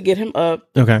able to get him up.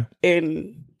 Okay.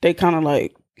 And they kind of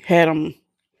like had him,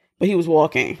 but he was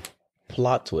walking.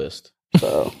 Plot twist.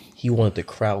 So He wanted to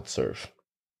crowd surf.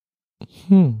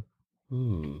 No.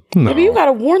 maybe you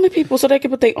gotta warn the people so they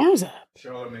can put their arms up.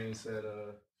 Charlamagne said,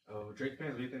 Drake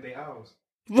fans, do you think they owls?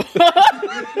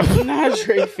 Not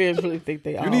Drake fans really think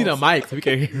they You need a mic so we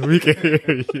can hear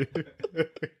you.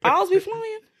 owls be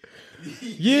flying.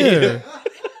 Yeah.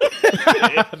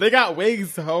 They got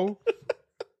wings, ho.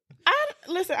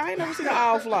 Listen, I ain't never seen an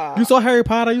owl fly. You saw Harry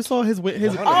Potter. You saw his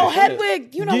Oh,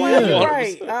 Hedwig. You know what? Yeah. You're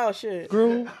right. Oh, shit.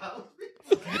 girl.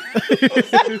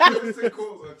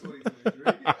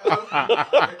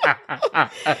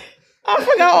 I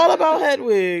forgot all about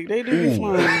Hedwig. They do be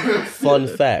flying. Fun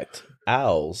fact.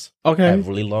 Owls Okay. have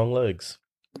really long legs.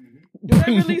 Do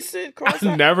they really sit cross?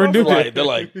 I never knew that.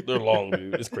 They're long,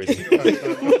 dude. It's crazy.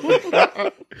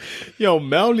 Yo,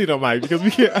 Mel need a mic because we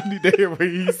can't. I need to hear what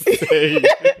he's saying.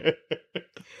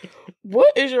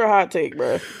 What is your hot take,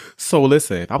 bro? So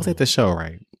listen, I was at the show,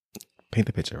 right? Paint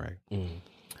the picture, right?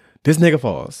 This nigga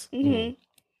falls. Mm-hmm.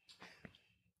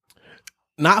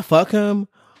 Not fuck him,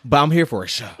 but I'm here for a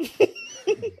show.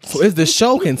 So is the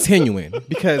show continuing?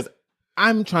 Because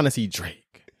I'm trying to see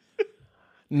Drake.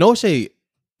 No shade.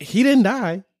 He didn't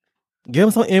die.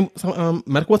 Give him some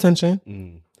medical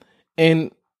attention.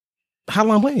 And how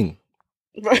long I'm waiting?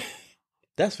 Right.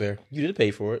 That's fair. You did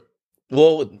pay for it.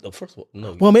 Well, first of all,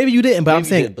 no. Well, maybe you didn't, but Maybe I'm you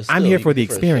saying did, but I'm still, here you for the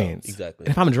prefer a show. experience. Exactly.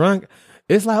 And if I'm drunk,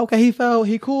 it's like, okay, he fell,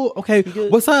 he cool. Okay,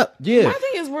 good. what's up? Yeah. My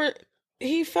thing is,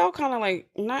 he felt kind of like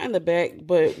not in the back,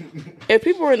 but if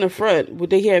people were in the front, would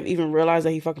they have even realized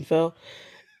that he fucking fell?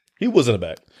 He was in the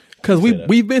back. Because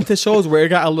we've been to shows where it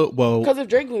got a little Because if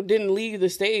Drake didn't leave the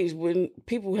stage, wouldn't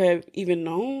people have even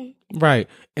known? right.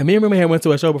 And me and Remy had went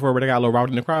to a show before where they got a little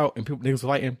rowdy in the crowd and people niggas was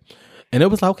fighting, and it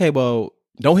was like, okay, well,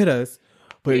 don't hit us,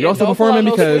 but you're also don't pull out performing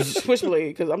no because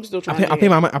switchblade. Because I'm still trying. I pay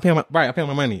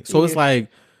my money. So it's like,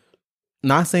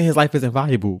 not saying his life isn't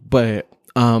valuable, but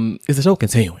is the show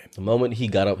continuing? The moment he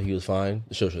got up, he was fine.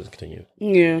 The show should continue.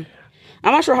 Yeah,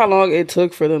 I'm not sure how long it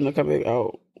took for them to come back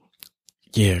out.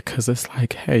 Yeah, because it's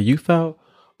like, hey, you felt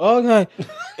okay.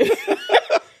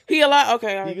 He a lot.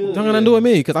 Okay, all right. Don't got nothing to do with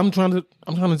me because I'm trying to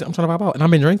vibe out, and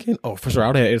I've been drinking. Oh, for sure, I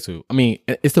would have had attitude. I mean,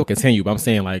 it still continue, but I'm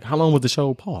saying like, how long was the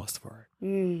show paused for?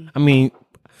 I mean,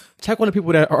 check on the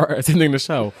people that are attending the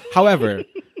show. However,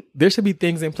 there should be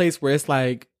things in place where it's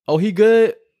like, oh, he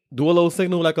good. Do a little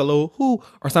signal, like a little whoo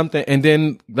or something, and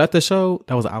then let the show.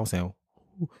 That was an owl sound.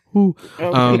 Whoo.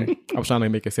 Okay. I was trying to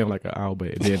make it sound like an owl, but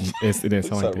it didn't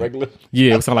sound like that. regular.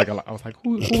 Yeah, it sounded like I was like,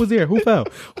 who was there? Who fell?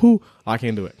 Who? I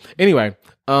can't do it. Anyway,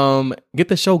 get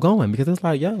the show going because it's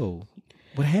like, yo,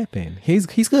 what happened? He's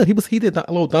good. He did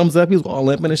a little thumbs up. He was all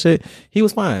limping and shit. He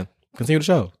was fine. Continue the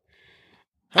show.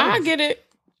 I get it,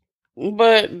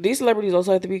 but these celebrities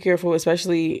also have to be careful,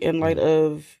 especially in light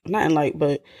of not in light,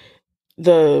 but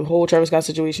the whole Travis Scott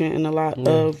situation and a lot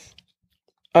of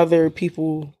other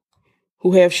people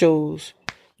who have shows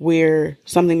where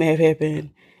something may have happened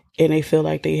and they feel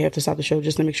like they have to stop the show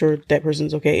just to make sure that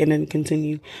person's okay and then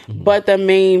continue. Mm-hmm. But the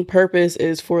main purpose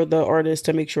is for the artist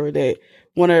to make sure that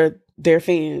one of their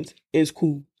fans is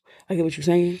cool. I get what you're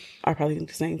saying. I probably think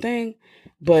the same thing,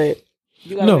 but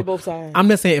you gotta play both sides. I'm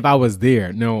just saying if I was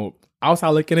there, no, outside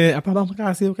looking at it, I probably, oh my God,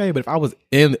 I see okay. But if I was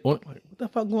in, like, what the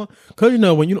fuck going on? Because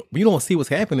when you don't see what's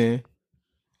happening,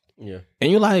 yeah,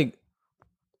 and you're like,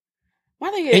 my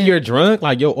thing and is, you're drunk,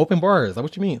 like, yo, open bars. Like,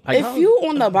 what you mean? Like, if you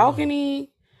on the balcony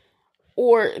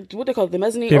or what they call it, the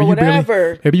mezzanine maybe or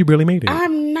whatever, maybe you barely made it.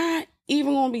 I'm not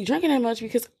even gonna be drinking that much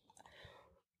because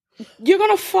you're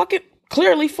gonna fucking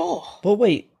clearly fall. But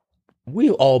wait,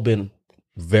 we've all been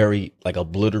very like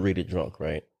obliterated drunk,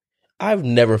 right? I've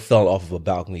never fell off of a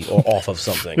balcony or off of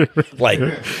something like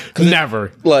never.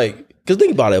 Because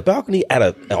think about it, a balcony at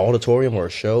an auditorium or a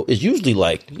show is usually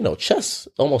like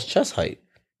almost chest height.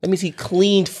 That means he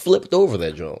flipped over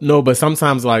that joint. No, but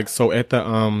sometimes like so at the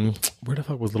where the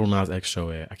fuck was Lil Nas X show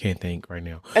at? I can't think right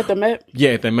now. At the Met?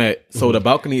 Yeah, at the Met. So the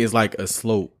balcony is like a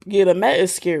slope. Yeah, the Met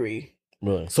is scary.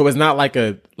 Really? So it's not like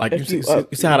you see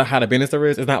how the banister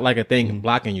is? It's not like a thing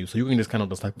blocking you. So you can just kind of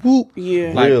just like whoop.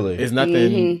 Yeah. Like, really? It's nothing.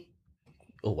 Mm-hmm.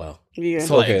 Oh wow. Yeah.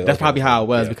 So that's probably how it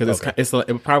was because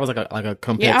it probably was like a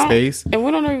compact space. And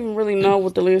we don't even really know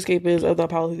what the landscape is of the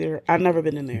Apollo Theater. I've never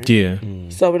been in there. Yeah.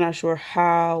 So we're not sure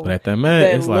how but at the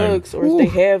Met, it's looks like, or if they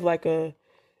have like a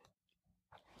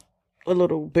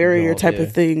little barrier type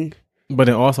of thing. But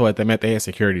then also at the Met they had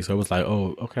security, so it was like,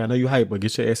 oh, okay, I know you hype, but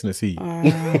get your ass in the seat. And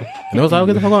it was like,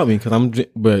 get the fuck out of me because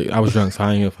but I was drunk, so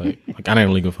I ain't give a fuck. Like I didn't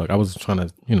really give a fuck. I was trying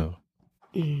to,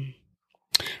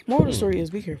 Moral of the story is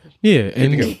be careful. Yeah,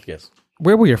 and yes.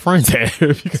 Where were your friends at?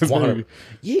 Because wait.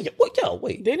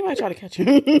 Did anybody try to catch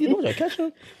him? You know what? Catch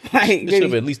him? Like, There should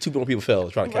have been at least 2 more people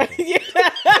fell trying to catch him.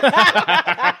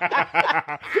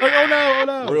 like, oh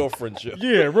no. Real friendship.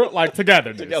 Yeah, real, like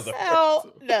together.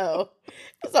 Hell no.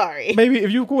 Sorry. Maybe if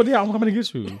you cool, yeah, I'm coming to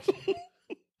get you.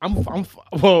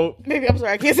 Well, Maybe I'm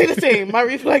sorry. I can't say the same. My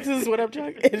reflexes when I'm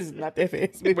drunk, it is not that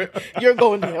fast. Maybe you're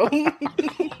going down.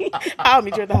 I'll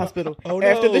meet you at the hospital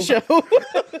after the show.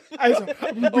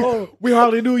 we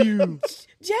hardly knew you.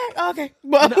 Jack, okay.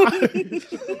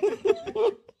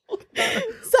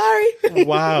 Sorry.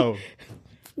 Wow.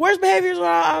 Worst behaviors,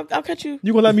 I'll cut you.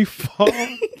 You gonna let me fall?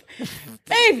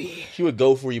 Baby. She would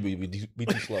go for you, but you'd be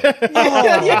too slow.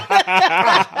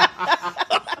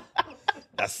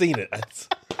 I seen it.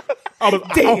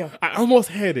 I almost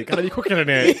had it. Gotta be quicker than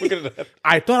that.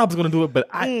 I thought I was gonna do it, but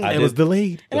it was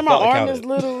delayed. And then my arm is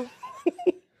little.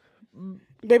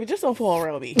 Baby, just don't fall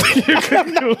around me.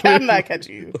 I'm not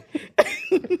catching you.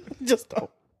 Just don't.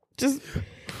 Just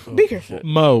be careful.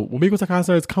 Mo, when we go to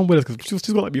concerts, come with us because she's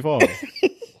gonna let me fall.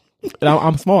 And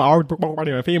I'm small. I already broke my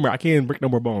body on femur. I can't break no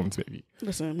more bones, baby.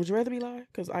 Listen, would you rather be live?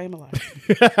 Because I am alive.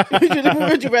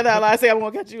 Would you rather I lie, say I'm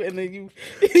gonna catch you, and then you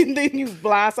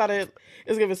blindsided?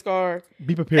 It's gonna be a scar.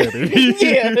 Be prepared, baby.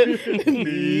 Yeah.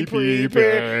 Be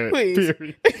prepared, please.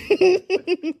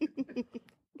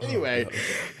 Anyway,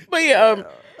 but yeah.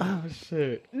 Oh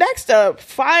shit. Next up,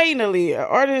 finally, an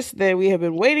artist that we have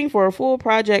been waiting for a full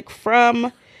project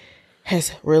from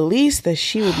has released that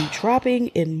she will be dropping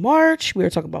in March. We were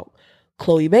talking about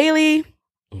Chloe Bailey.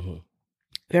 Mm-hmm.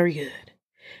 Very good.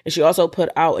 And she also put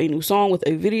out a new song with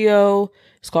a video.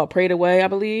 It's called Prayed Away, I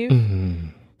believe.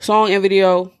 Song and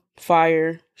video,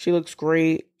 fire. She looks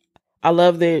great. I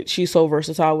love that she's so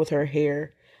versatile with her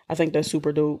hair. I think that's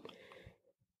super dope.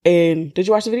 And did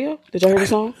you watch the video? Did y'all hear the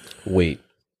song? Wait,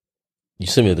 you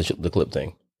sent me the clip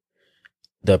thing.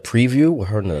 The preview with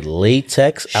her in a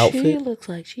latex outfit. She looks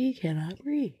like she cannot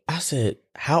breathe. I said,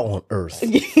 how on earth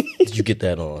did you get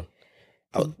that on?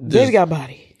 Baby got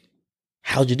body.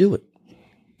 How'd you do it?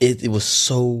 It was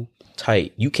so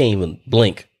tight. You can't even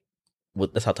blink.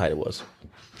 That's how tight it was.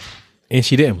 And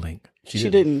she didn't blink. She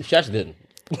didn't. She actually didn't.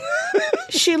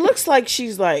 She looks like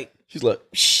she's like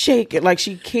shaking, like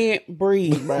she can't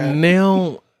breathe, bro.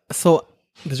 Now, so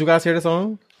did you guys hear the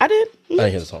song? I did. I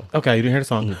didn't hear the song. Okay, you didn't hear the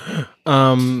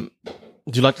song.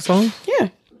 Did you like the song? Yeah,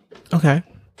 Okay.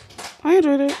 I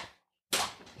enjoyed it.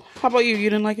 How about you? You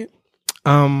didn't like it?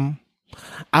 I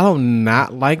don't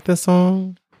not like the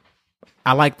song.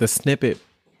 I like the snippet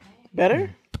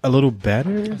Better? a little better.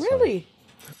 Really?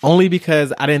 Only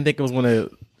because I didn't think it was gonna.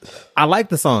 I like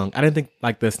the song. I didn't think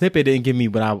like the snippet didn't give me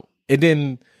what it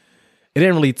didn't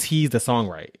really tease the song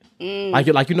right.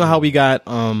 Like you know how we got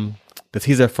the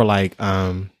teaser for like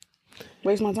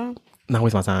Waste my time? not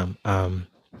waste my time.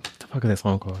 The fuck is that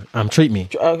song called? Treat Me.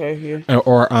 Okay, yeah.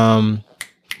 Or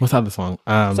what's the other song?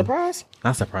 Surprise?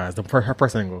 Not Surprise. Her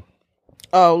first single.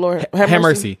 Oh, Lord. Have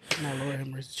Mercy. No, Lord have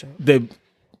mercy, child.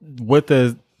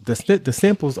 The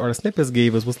samples or the snippets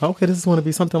gave us was like, okay, this is going to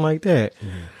be something like that.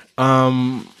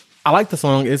 I like the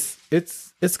song.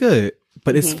 It's good,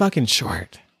 but it's fucking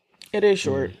short. It is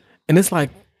short. And it's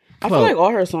like, I feel like all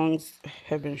her songs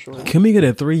have been short. can we get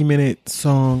a 3-minute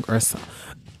song or something?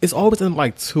 It's always in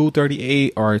like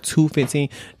 2:38 or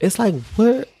 2:15. It's like,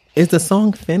 what is the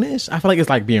song finished? I feel like it's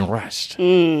like being rushed.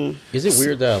 Is it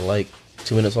weird that I like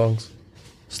 2-minute songs?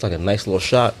 It's like a nice little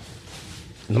shot.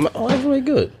 And I'm like, oh, that's really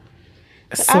good.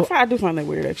 So I do find that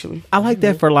weird, actually. I like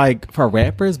that for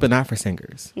rappers, but not for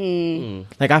singers.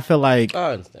 Like I feel like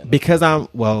I understand. because I'm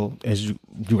as you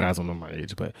guys don't know my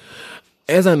age, but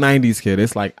as a '90s kid,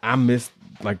 it's like I missed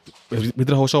like we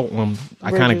did a whole show on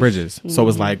iconic bridges. So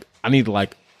it's like I need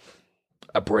like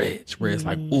a bridge where it's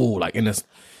like ooh, like in this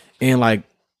and like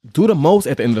do the most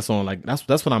at the end of the song. Like that's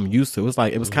what I'm used to. It's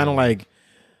like it was kind of like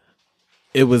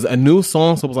it was a new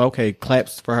song, so it was like okay,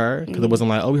 claps for her because it wasn't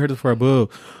like oh we heard this for a boo.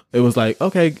 It was like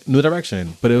okay, new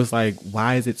direction, but it was like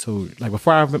why is it so like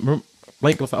before I remember,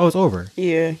 like it was like oh it's over.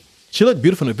 Yeah. She looked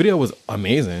beautiful. The video was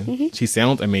amazing. She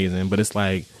sounds amazing, but it's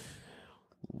like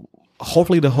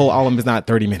hopefully the whole album is not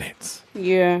 30 minutes.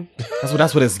 Yeah.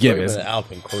 That's what it's giving. The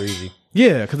album crazy.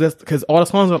 Yeah, because all the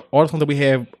songs that we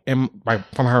have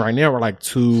from her right now are like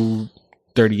 2:38,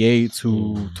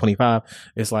 2:25.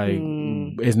 It's like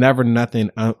it's never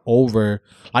nothing over.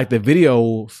 Like the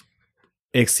videos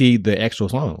exceed the actual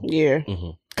song. Yeah.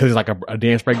 Because it's like a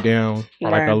dance breakdown or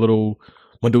like a little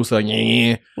Medusa.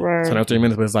 Yeah. Right. So now 3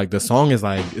 minutes, but it's like the song is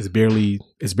like it's barely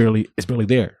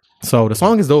there. So the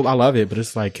song is dope. I love it, but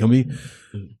it's like can we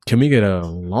get a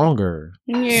longer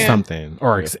something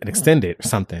or an extended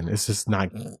something? It's just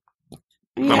not.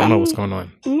 I don't know what's going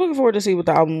on. I'm looking forward to see what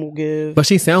the album will give. But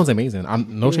she sounds amazing.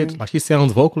 I'm no shade. Like she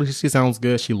sounds vocally, she sounds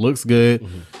good. She looks good.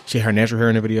 She had her natural hair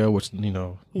in the video, which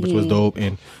was dope.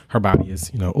 And her body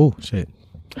is oh shit,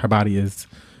 her body is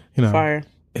Fire.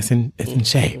 It's in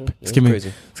shape. It's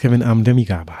crazy. giving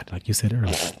demigod body, like you said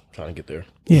earlier. Trying to get there.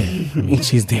 Yeah, I mean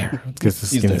she's there because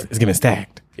it's giving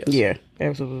stacked. Yes. Yeah,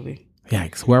 absolutely. Yeah,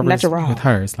 because whoever's Natural. with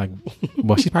her, it's like,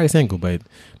 well, she's probably single, but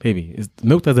baby,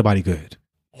 milk does the body good.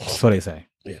 That's what they say.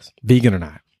 Yes. Vegan or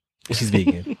not, she's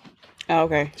vegan. Oh,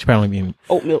 okay. She's probably being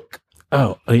Oat milk.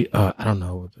 I don't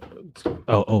know.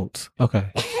 Oh, oats.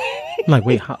 Okay. I'm like,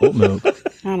 wait, oat milk?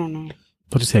 I don't know.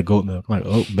 What you said, goat milk? I'm like,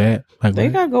 oat bad. Like, They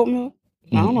what? got goat milk.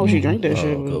 I don't know if she drink that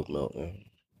shit. Oh, but- goat milk. Yeah.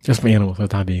 Just for animals.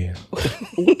 That's not vegan.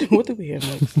 what do we have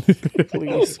next?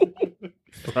 Please.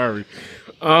 Sorry.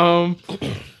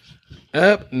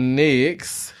 Up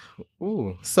next.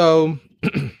 Ooh. So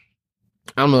I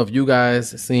don't know if you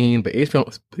guys seen, but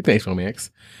HBO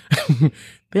Max,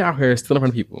 they're out here stealing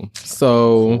from people.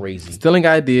 So Crazy. stealing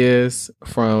ideas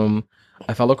from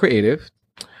a fellow creative.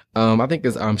 I think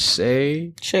it's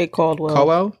Shay Caldwell.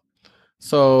 Caldwell.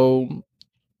 So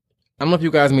I don't know if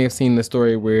you guys may have seen the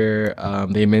story where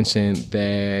they mentioned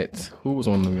that who was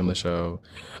on the show?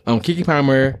 Keke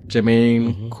Palmer,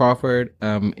 Jermaine Crawford,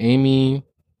 Amy.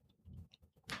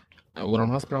 I don't know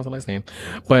how to pronounce the last name,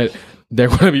 but they're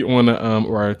going to be on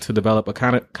or to develop a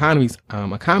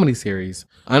comedy series,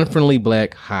 Unfriendly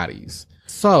Black Hotties.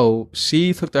 So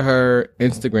she took to her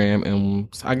Instagram and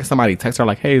I guess somebody texted her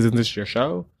like, "Hey, isn't this your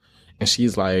show?" And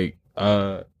she's like,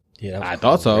 Yeah, that was I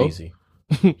thought so. crazy.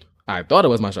 I thought it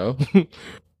was my show.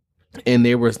 And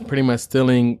they were pretty much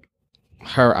stealing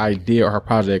her idea or her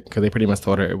project because they pretty much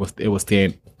told her it was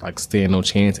stand no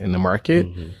chance in the market,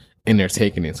 and they're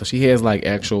taking it. So she has like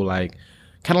actual like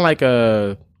kind of like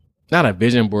a not a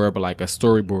vision board but like a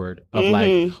storyboard of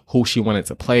like who she wanted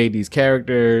to play these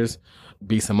characters.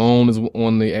 B. Simone is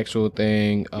on the actual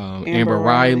thing. Amber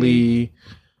Riley.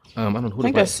 I don't know who. I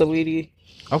think that's Saweetie.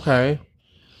 Okay.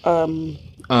 Young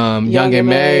and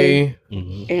May.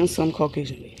 And some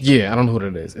Caucasian lady. Yeah, I don't know who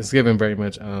that is. It's given very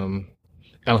much Ellen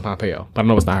Pompeo, but I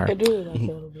know it's not I her. do like that a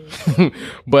little bit.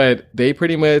 But they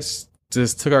pretty much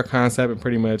just took our concept and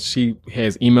pretty much she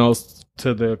has emails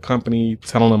to the company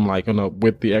telling them like,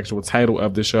 with the actual title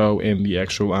of the show and the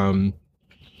actual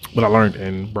what I learned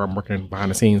and where I'm working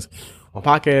behind the scenes on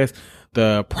podcast,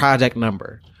 the project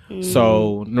number.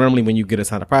 So normally when you get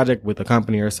assigned a project with a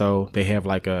company or so, they have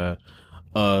like the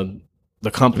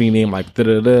company name like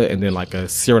da-da-da and then like a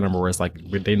serial number where it's like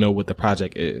they know what the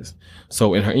project is.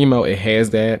 So in her email it has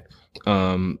that.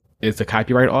 It's the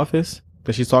copyright office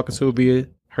that she's talking to via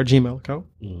her Gmail account.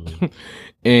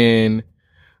 And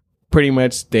pretty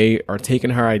much they are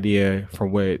taking her idea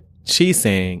from what she's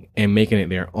saying and making it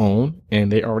their own,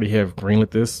 and they already have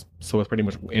greenlit this, so it's pretty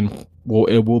much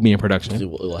it will be in production. It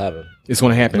will happen. It's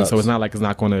going to happen. Nuts. So it's not like it's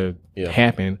not going to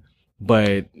happen,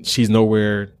 but she's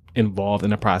nowhere involved in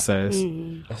the process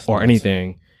or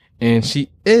anything. And she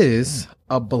is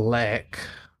a black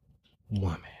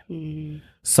woman.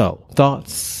 So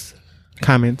thoughts,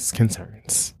 comments,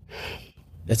 concerns.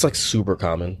 It's like super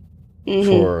common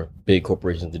for big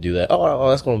corporations to do that. Oh,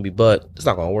 that's going to be, but it's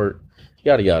not going to work.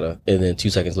 Yada yada. And then 2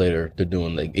 seconds later, they're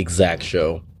doing the exact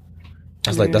show.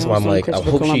 That's why I'm like, I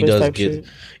hope she does get.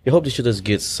 I hope she does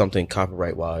get something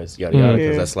copyright wise. Yada yada,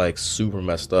 because that's like super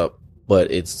messed up.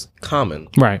 But it's common,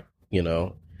 right?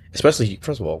 Especially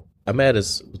first of all, I'm mad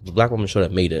as the black woman show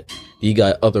that made it. You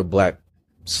got other black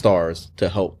stars to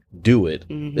help do it.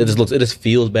 It just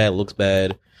feels bad, looks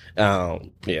bad.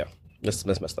 Yeah, that's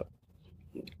messed up.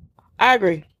 I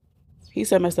agree. He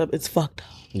said messed up. It's fucked up.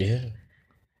 Yeah.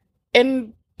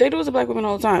 And they do it to black women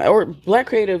all the time, or black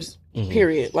creatives.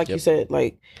 Period. Like you said,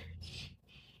 like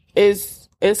it's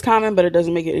common, but it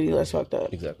doesn't make it any less fucked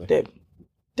up. Exactly.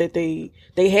 That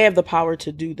they have the power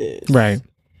to do this, right?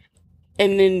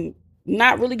 And then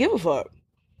not really give a fuck.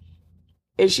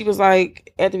 And she was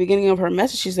like, at the beginning of her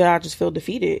message, she said, "I just feel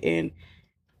defeated," and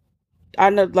I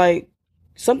know like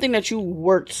something that you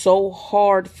worked so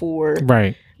hard for,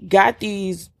 right? Got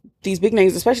these big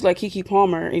names, especially like Keke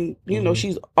Palmer, and you know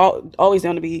she's always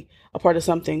down to be a part of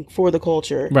something for the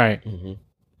culture, right?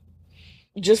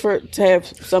 Just to have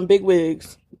some big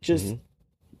wigs just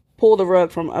pull the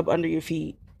rug from up under your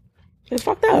feet, it's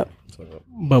fucked up.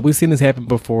 But we've seen this happen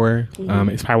before.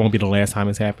 It probably won't be the last time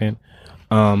it's happened.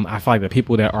 I feel like the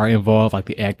people that are involved, like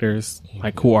the actors,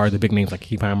 like who are the big names, like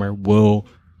Keke Palmer, will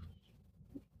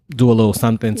do a little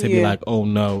something to be like, oh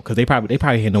no, because they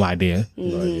probably had no idea.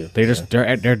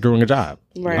 They're doing a job,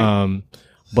 right?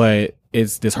 But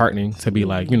it's disheartening to be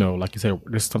like, like you said,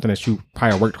 this is something that you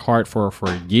probably worked hard for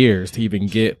years to even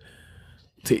get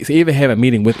to even have a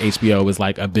meeting with HBO is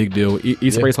like a big deal.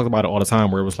 Issa Rae talks about it all the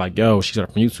time, where it was like, yo, she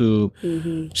started from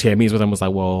YouTube. She had meetings with them. Was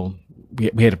like, well,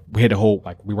 we had the whole,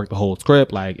 like, we worked the whole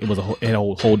script, like it had a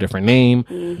whole different name.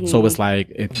 So it's like,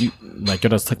 if you like, you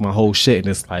just took my whole shit and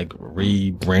just like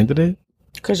rebranded it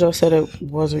because y'all said it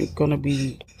wasn't gonna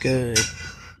be good.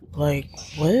 Like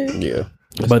what? Yeah.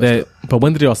 But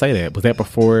when did y'all say that? Was that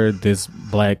before this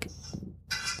black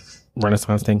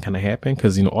Renaissance thing kind of happened?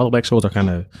 Because all the black shows are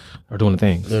doing the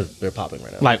thing. They're popping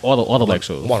right now. Like all the black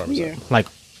shows. 100%. Like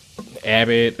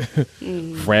Abbott,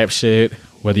 Rap Shit.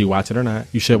 Whether you watch it or not,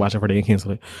 you should watch it before they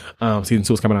cancel it. Season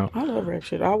 2 is coming out. I love Rap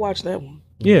Shit. I'll watch that one.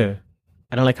 Yeah.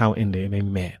 I don't like how it ended. It made me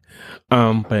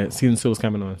mad. But season 2 is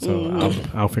coming on, so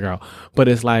I'll figure out. But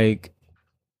it's like,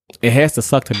 it has to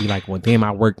suck to be like, well, damn,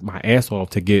 I worked my ass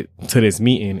off to get to this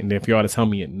meeting, and if y'all to tell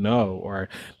me no, or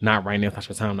not right now, it's not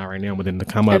your time, not right now, but then to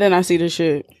come up, and then I see this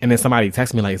shit, and then somebody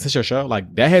texts me like, is this your show?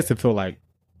 Like, that has to feel like,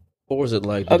 or was it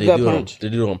like, did they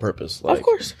do it on purpose? Like, of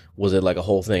course. Was it like a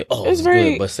whole thing? Oh, it's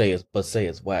very good, but say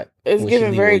it's whack. It's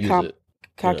giving very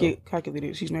calculated.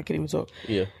 Excuse me, I can't even talk.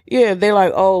 Yeah. They're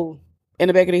like, oh, in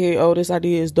the back of the head, oh, this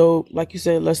idea is dope. Like you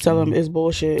said, let's tell them it's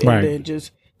bullshit, and then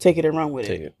just take it and run with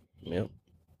it. Yeah.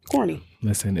 Corny.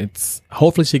 Listen, it's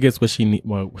hopefully she gets what she need.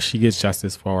 Well, she gets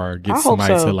justice for her. Get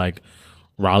somebody to like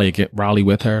rally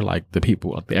with her, like the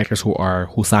people, the actors who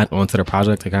signed on to the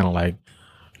project to kind of like,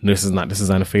 this is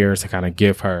unfair, to kind of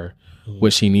give her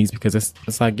what she needs, because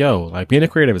it's like, yo, like being a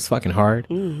creative is fucking hard.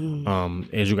 Mm-hmm.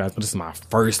 As you guys know, this is my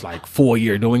first like full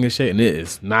year doing this shit, and it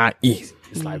is not easy.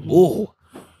 It's like, ooh,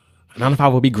 9 to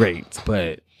 5 would be great,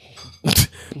 but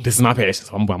this is my passion.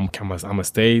 So I'm gonna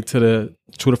stay to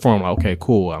the form. Like, okay,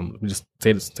 cool. I'm just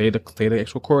stay the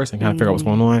actual course and kind of figure out what's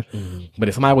going on. But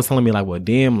if somebody was telling me like, well,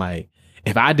 damn, like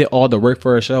if I did all the work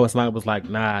for a show and somebody was like,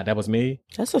 nah, that was me,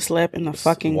 That's a slap in the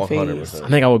fucking 100%. face. I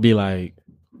think I would be like,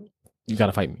 you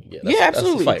gotta fight me. Yeah,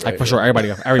 absolutely. That's the fight, Like right? for sure, everybody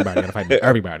gotta fight me.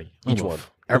 Everybody, Each one.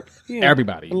 Yeah.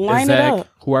 everybody. Line it Zach, up.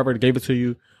 whoever gave it to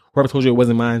you, whoever told you it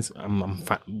wasn't mine, I'm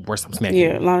worse. I'm smacking.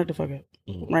 Yeah, you. line it the fuck up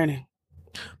right now.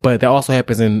 But that also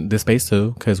happens in this space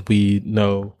too, because we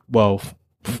know. Well,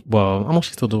 I don't know if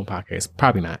she's still doing podcasts.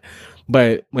 Probably not.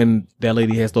 But when that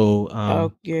lady has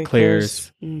the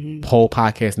Claire's Mm-hmm. whole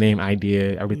podcast name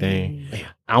idea, everything,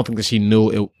 I don't think that she knew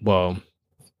it. Well,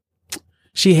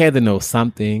 she had to know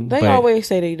something. They but always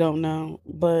say they don't know,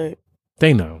 but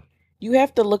they know you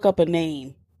have to look up a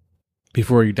name.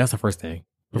 before you. That's the first thing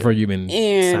before you even.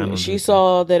 sign on And to she this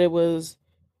saw that it was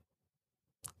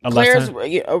thing. Last Claire's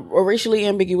time? a racially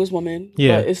ambiguous woman,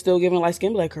 Yeah. but it's still giving light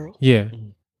skin black girl. Yeah.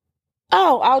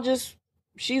 Oh,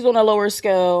 she's on a lower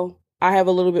scale. I have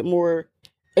a little bit more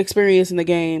experience in the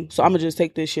game, so I'm gonna just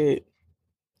take this shit.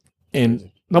 And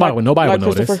nobody would like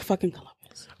notice. Christopher fucking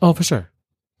Columbus. Oh, for sure.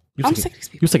 I'm sick of these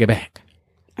people. You take it back.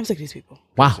 I'm sick of these people.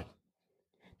 Wow.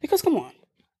 Because come on,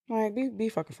 like be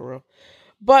fucking for real.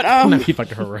 But I'm not keep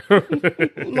fucking her.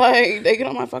 like they get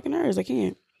on my fucking nerves. I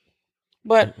can't.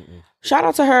 But shout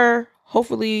out to her.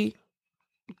 Hopefully,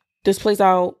 this plays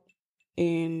out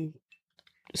and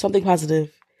something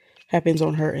positive happens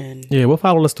on her end. Yeah, we'll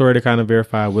follow the story to kind of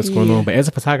verify what's going Yeah. on. But as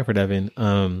a photographer, Devin,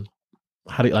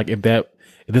 how do you, like if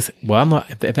I'm not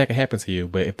if that could happen to you,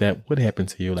 but if that would happen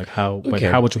to you, like how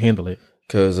how would you handle it?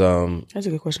 Because That's a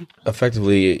good question.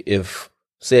 effectively, if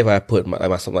I put my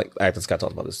something like Actor Scott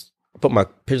talked about this, I put my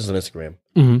pictures on Instagram,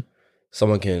 Mm-hmm.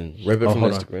 someone can rip it from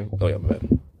hold on. Instagram. Oh yeah, my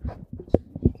bad.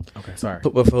 Okay, sorry.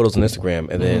 Put my photos on Instagram,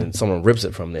 and then someone rips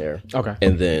it from there, Okay.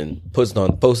 and then puts it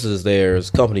on, posts it as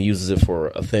theirs. Company uses it for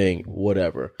a thing,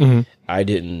 whatever. Mhm. I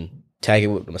didn't tag it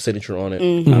with my signature on it.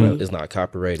 Mhm. I don't- It's not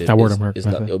copyrighted. Not It's watermark, not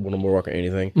nothing. watermark or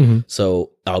anything. Mhm.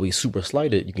 So I'll be super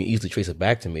slighted. You can easily trace it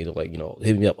back to me to like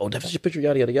hit me up. Oh, that's your picture,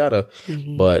 yada yada yada.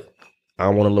 Mhm. But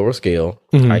I'm on a lower scale.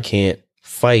 Mhm. I can't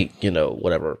fight.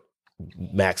 Whatever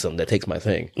Maxim that takes my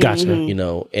thing. Gotcha.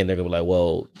 Mhm. And they're gonna be like,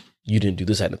 well, you didn't do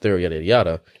this, that, and the third, yada, yada,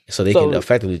 yada. So they So- can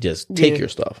effectively just take Yeah. your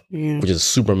stuff, Yeah. which is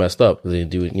super messed up because they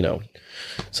didn't do it,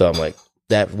 So I'm like,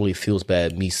 that really feels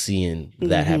bad, me seeing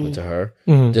that happen to her.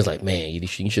 Mhm. Just like, man, you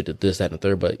should have this, that, and the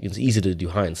third, but it's easy to do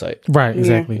hindsight, Right.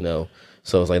 Exactly.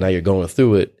 So it's like now you're going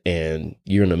through it and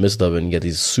you're in the midst of it and you get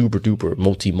these super duper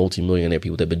multi-millionaire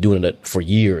people that have been doing it for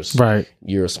years. Right.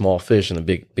 You're a small fish in a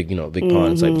big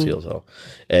pond type of deal. So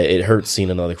it hurts seeing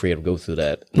another creative go through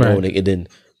that. Right. Knowing it didn't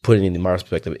put it in my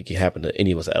perspective, it can happen to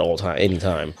any of us at all time,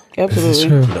 anytime. That's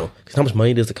Absolutely. true. Because how much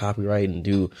money does the copyright and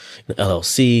do an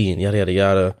LLC and yada yada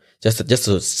yada, just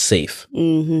to safe,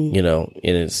 Mm-hmm.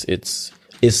 and it's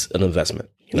an investment.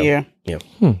 Yeah.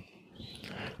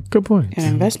 Good point. An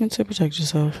investment to protect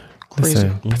yourself. Crazy.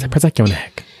 Listen, protect your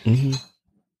neck. Mm-hmm.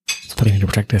 So what do you need to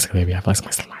protect this? Baby, I feel like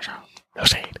somebody's stealing my show. No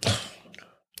shade.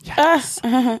 Yes.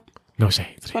 No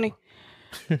shade. It's funny.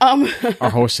 Our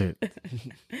whole shit.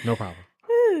 No problem.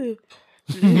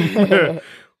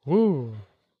 Woo.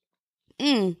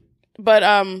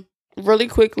 But really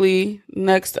quickly,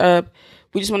 next up,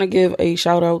 we just want to give a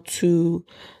shout out to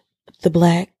the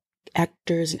Black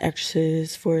actors and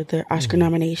actresses for their Oscar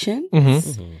nomination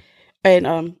Mm-hmm.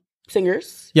 and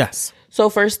singers. Yes. So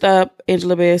first up,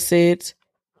 Angela Bassett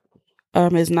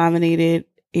is nominated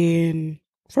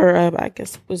for I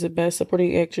guess was it Best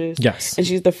Supporting Actress. Yes. And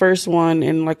she's the first one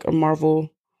in like a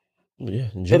Marvel. Yeah,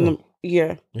 in In general. the,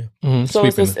 yeah. Mm-hmm. So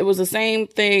it was the same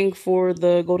thing for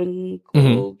the Golden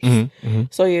Globes. Mm-hmm.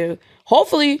 So yeah,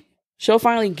 hopefully she'll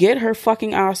finally get her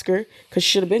fucking Oscar because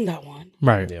she should have been got one.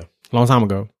 Right. Yeah. Long time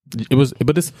ago. It was,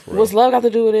 but this. What's Love got to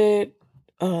do with it?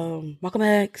 Malcolm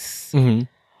X, Mm-hmm.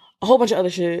 a whole bunch of other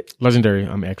shit. Legendary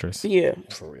actress. Yeah,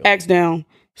 For real. Axe down.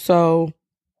 So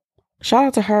shout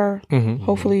out to her. Mm-hmm.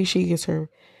 Hopefully she gets her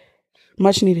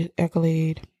much needed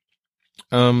accolade.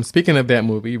 Speaking of that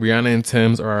movie, Rihanna and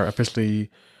Tim's are officially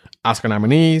Oscar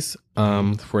nominees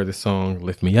for the song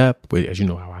 "Lift Me Up." But as you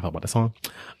know how I felt about the song,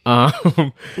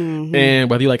 Mhm. and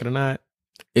whether you like it or not,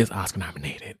 it's Oscar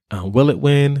nominated. Will it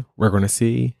win? We're going to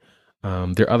see.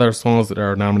 There are other songs that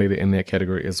are nominated in that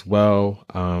category as well.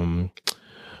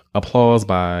 Applause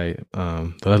by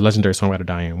the legendary songwriter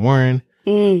Diane Warren.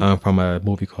 from a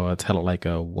movie called Tell It Like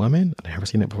a Woman. I've never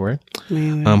seen it before.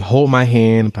 Man. Hold My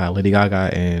Hand by Lady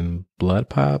Gaga and Blood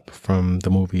Pop from the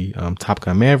movie Top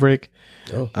Gun Maverick.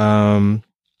 Oh.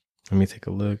 Let me take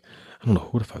a look. I don't know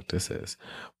who the fuck this is,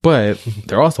 but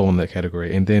they're also in that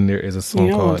category. And then there is a song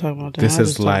Yeah, I wanna called talk about that. This I Is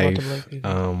just talk about the Life. black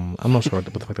people. I'm not sure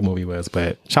what the fuck the movie was,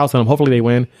 but shout out to them. Hopefully they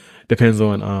win. Depends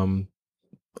on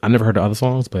I never heard the other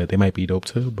songs, but they might be dope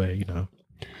too. But you know,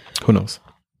 who knows?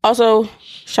 Also,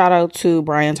 shout out to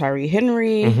Brian Tyree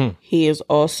Henry. Mhm. He is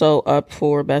also up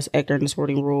for Best Actor in a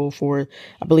Supporting Role for,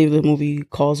 I believe, the movie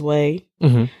Causeway.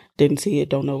 Mm-hmm. Didn't see it,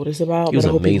 don't know what it's about. He was but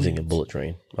I hope amazing in wins. Bullet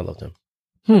Train. I loved him.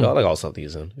 Hmm. I like all stuff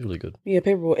he's in. He's really good. Yeah,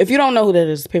 Paperboy. If you don't know who that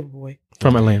is, Paperboy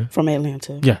From Atlanta. from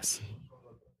Atlanta. Yes.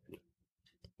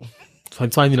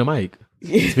 So I need a mic so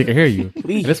we can hear you.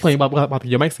 Please. And explain about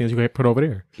your mic stands you can put over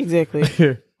there Exactly.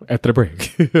 after the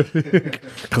break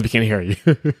because we can't hear you.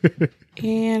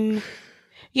 And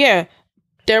yeah,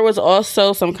 there was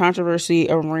also some controversy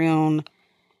around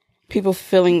people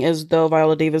feeling as though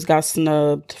Viola Davis got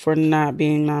snubbed for not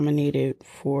being nominated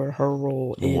for her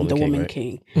role in The Woman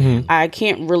King. Mhm. I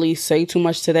can't really say too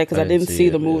much to that because I didn't see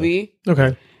the movie,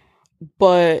 Okay.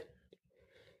 but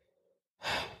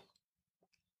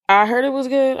I heard it was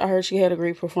good. I heard she had a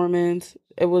great performance.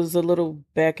 It was a little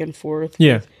back and forth.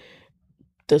 Yeah.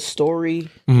 The story.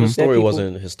 Mhm. The that story people-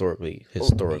 wasn't historically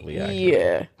accurate.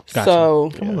 Yeah. Gotcha.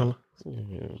 So Come on.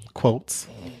 Quotes.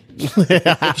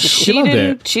 she love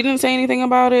didn't. She didn't say anything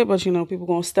about it, but you know, people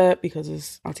gonna step because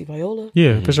it's Auntie Viola.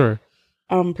 Yeah, for sure.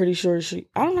 I'm pretty sure she.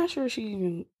 I'm not sure if she's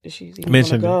even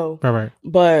Mentioned gonna it. go, Right.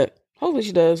 but hopefully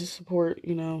she does support.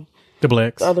 You know, The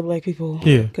blacks. the other black people.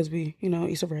 Yeah. because we, you know,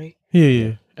 Issa Rae.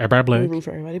 Yeah. Everybody We black. root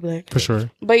for everybody black. For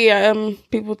sure. But yeah,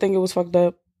 people think it was fucked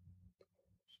up.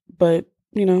 But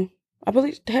you know, I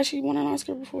believe has she won an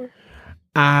Oscar before?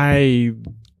 I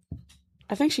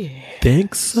I think she has.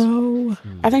 think so.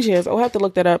 I think she has. I'll have to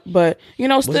look that up. But you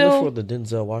know, Was it still, for the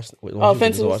Denzel Washington? Wait, Oh, Denzel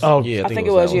Fences? Washington? Oh, yeah, I think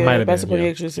it was. that one. Might Yeah, have Best been, Supporting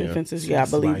yeah. Actress in Yeah. Fences. Yeah, I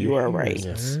believe you are right.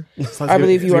 Yes. I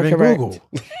believe you are correct. Google.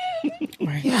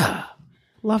 Right. Yeah.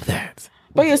 Love that.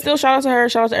 But yeah, still shout out to her.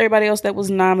 Shout out to everybody else that was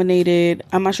nominated.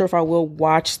 I'm not sure if I will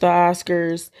watch the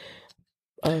Oscars,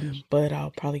 but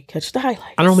I'll probably catch the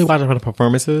highlights. I don't really watch it for the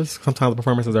performances. Sometimes the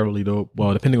performances are really dope.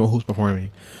 Well, depending on who's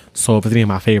performing. So if it's any of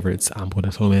my favorites, I'm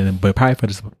putting some in. But probably for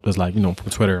just like, you know, from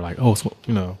Twitter, like, oh, so,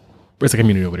 you know, it's a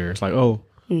community over there. It's like, oh,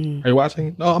 are you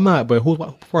watching? No, I'm not. But who's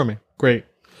performing? Great.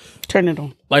 Turn it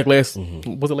on. Like was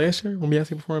it last year when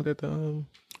Beyonce performed at the?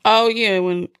 Oh yeah,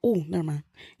 never mind.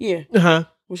 Yeah,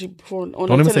 when she performed on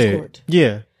Don't the even say tennis it. court.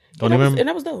 Yeah. Don't And even.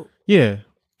 that was dope. Yeah.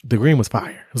 The green was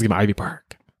fire. It was given Ivy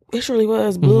Park. It surely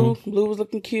was. Blue was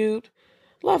looking cute.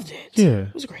 Loved it. Yeah.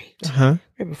 It was great. Huh.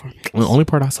 Great performance. The only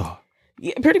part I saw.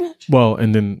 Yeah, pretty much. Well,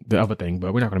 and then the other thing,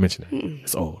 but we're not going to mention it.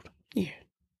 It's old. Yeah.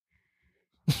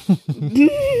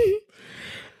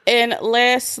 And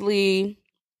lastly,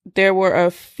 there were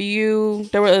an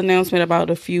announcement about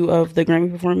a few of the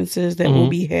Grammy performances that will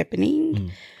be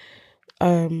happening.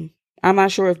 I'm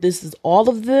not sure if this is all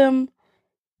of them,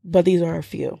 but these are a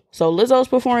few. So Lizzo's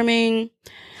performing,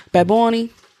 Bad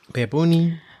Bunny,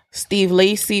 Steve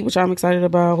Lacy, which I'm excited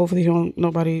about. Hopefully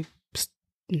nobody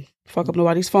fuck up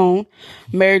nobody's phone.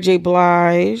 Mary J.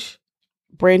 Blige,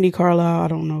 Brandy Carlisle, I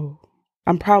don't know.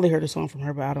 I'm probably heard a song from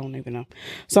her, but I don't even know.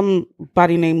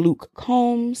 Somebody named Luke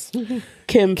Combs,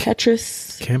 Kim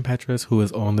Petras, who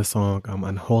is on the song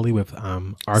Unholy with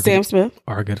Sam Smith,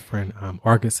 our good friend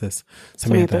Argus's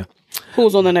Samantha.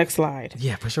 who's on the next slide.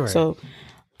 Yeah, for sure. So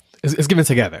it's given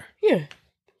together. yeah,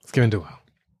 It's given duo.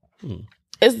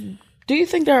 do you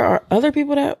think there are other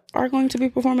people that are going to be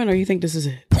performing, or you think this is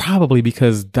it? Probably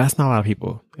because that's not a lot of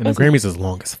people. And the Grammys is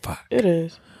long as fuck. It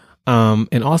is.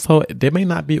 And also they may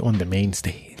not be on the main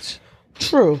stage.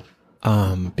 True.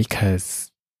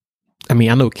 Because I mean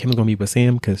I know Kim's gonna be with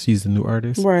Sam because she's the new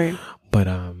artist. Right. But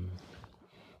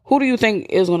who do you think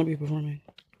is going to be performing?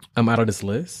 I'm out of this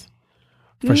list.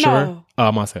 For sure. Oh,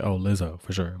 I'm gonna say Lizzo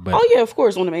for sure. But Oh yeah, of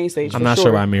course, on the main stage. I'm not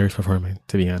sure why Mary's performing,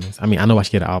 to be honest. I mean I know why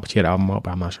she had an album. She had an album out,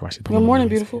 but I'm not sure why she's performing. You're more on than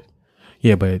the main beautiful. stage.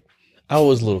 Yeah, but I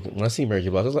was a little when I see Mary J.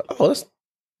 Blige, I was like, oh,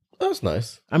 that's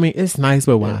nice. I mean it's nice,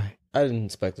 but why? I didn't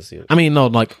expect to see it. I mean no,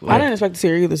 like I didn't expect to see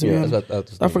her either. To be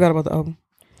honest. I forgot about the album.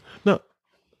 No,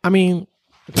 I mean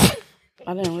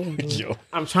I didn't listen to it.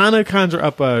 I'm trying to conjure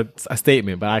up a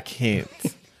statement, but I can't.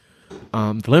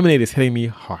 The Lemonade is hitting me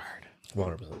hard.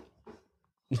 100%.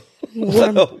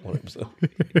 100%.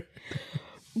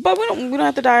 But we don't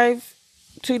have to dive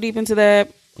too deep into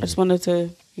that. I just wanted to,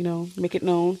 make it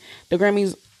known. The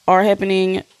Grammys are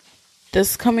happening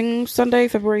this coming Sunday,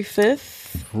 February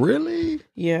 5th. Really?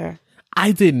 Yeah.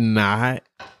 I did not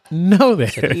know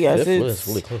that. Yes, It's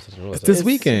really close. I didn't realize It's this that.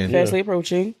 weekend. fastly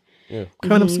approaching.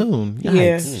 Coming up soon. Yeah.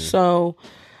 Yikes. So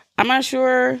I'm not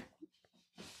sure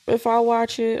if I'll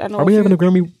watch it. I know. Are we having a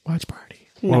Grammy watch party?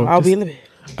 No, Or I'll be just- in the bed.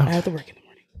 I have to work in the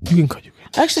morning. You can. You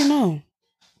can. Actually, no.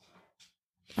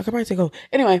 I could probably take over.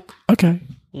 Anyway, Okay.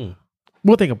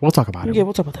 We'll talk about it. yeah,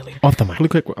 we'll talk about that later. Off the mic. Really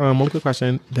quick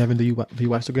question, Devin. Do you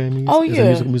watch the Grammys? Oh, As yeah.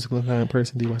 a musical kind of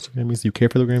person, do you watch the Grammys? Do you care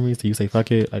for the Grammys? Do you say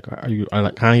fuck it? Like, are you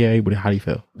like Kanye? But how do you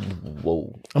feel?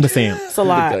 Whoa. I'm just saying. It's a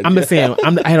lot. I'm just saying.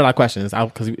 I had a lot of questions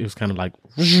because it was kind of like.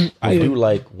 I do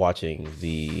like watching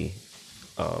the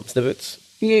snippets.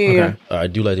 Yeah. Okay. I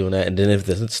do like doing that. And then if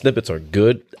the snippets are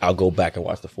good, I'll go back and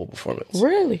watch the full performance.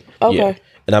 Really? Okay. Yeah.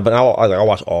 And I'll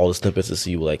watch all the snippets to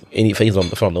see like any phase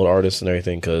if I know the artists and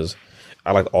everything because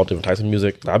I like all different types of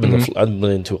music. I've been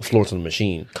into a Florence and the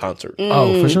Machine concert.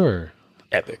 Oh, for sure.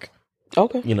 Epic.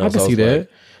 Okay. I can see it's that. like-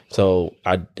 so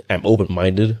I am open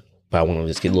minded, but I want to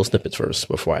just get little snippets first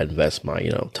before I invest my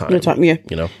time. Your time, yeah.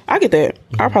 You know. I get that.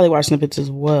 I'll probably watch snippets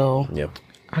as well. Yeah.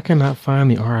 I cannot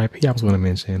find the RIP I was going to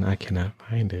mention. I cannot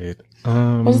find it.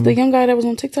 Was it the young guy that was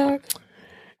on TikTok?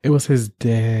 It was his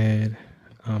dad.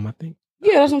 I think.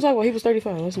 Yeah, that's what I'm talking about. He was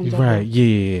 35. That's what I'm talking Right. about.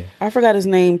 Yeah. I forgot his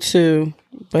name too,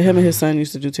 but him and his son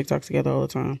used to do TikTok together all the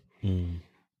time.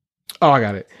 Oh, I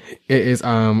got it. It is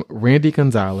Randy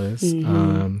Gonzalez. He's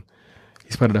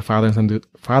part of the father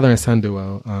and son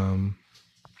duo.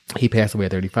 He passed away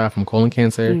at 35 from colon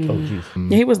cancer. Oh, geez.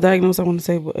 Yeah, he was diagnosed, I want to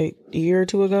say, a year or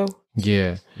two ago.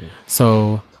 Yeah.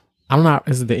 So I don't know.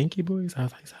 Is it the Inky Boys? How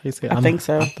you say it? I think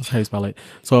so. That's how you spell it.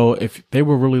 So if they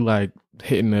were really like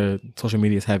hitting the social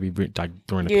medias heavy like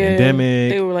during the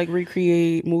pandemic, They were like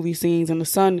recreate movie scenes, and the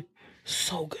son,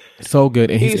 so good. so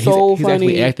good, and He's so he's actually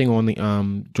funny. acting on the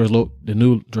the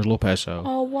new George Lopez show.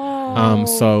 Oh wow.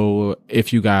 So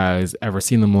if you guys ever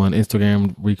seen them on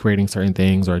Instagram recreating certain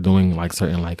things or doing like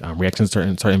certain like reactions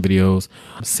to certain videos,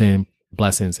 send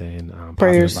blessings and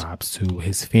Prayers. positive vibes to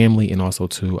his family and also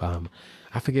to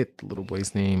I forget the little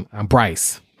boy's name,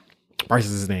 Bryce. Bryce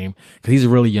is his name because he's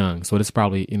really young. So this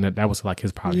probably that was like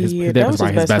his dad that was was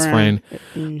probably his best friend.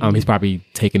 Mm-hmm. He's probably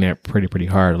taking that pretty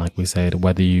hard, like we said,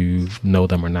 whether you know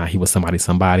them or not. He was somebody.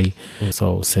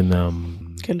 So send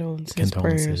them condolences,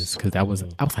 condolences prayers. because I was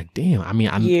like, damn. I mean,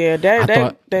 Yeah, I that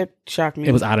thought that shocked me.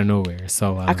 it was out of nowhere.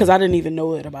 So because I didn't even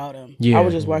know it about him. Yeah. I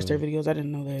would just watch their videos. I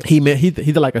didn't know that. he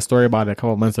did like a story about it a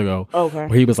couple of months ago. Okay.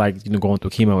 Where he was like, going through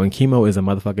chemo, and chemo is a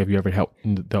motherfucker if you ever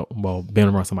been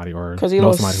around somebody or 'Cause he know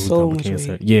lost somebody who's so dealt with much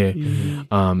cancer. weight. Yeah.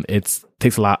 Mm-hmm. It's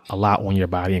takes a lot on your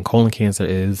body, and colon cancer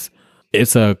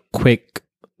it's a quick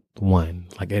one.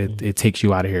 Like it takes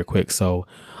you out of here quick. So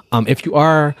if you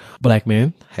are Black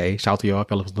men, hey, shout out to y'all if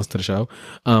y'all listen to the show,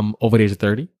 over the age of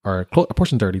 30 or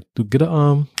approaching 30, do get a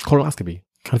colonoscopy.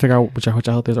 Kind of figure out what your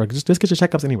health is, or just get your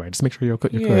checkups anyway. Just make sure you're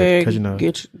good, because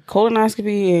get your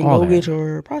colonoscopy and all go that. get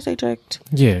your prostate checked.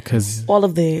 yeah, because All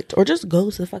of that, or just go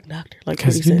to the fucking doctor, like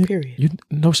Cody said. Period. you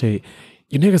no shade,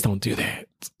 you niggas don't do that.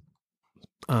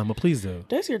 But please do.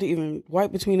 They're scared to even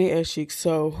wipe between their ass cheeks.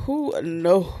 So who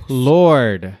knows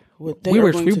Lord, what they we are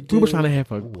were going to do? we were trying to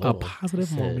have a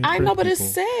positive moment. I for know, but people.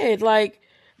 it's sad. Like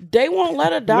they won't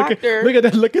let a doctor. Look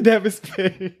at that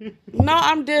face. No,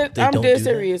 I'm dead. I'm don't dead do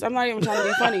serious. I'm not even trying to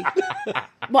be funny.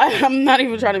 Like I'm not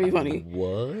even trying to be funny.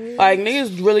 What? Like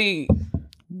niggas really,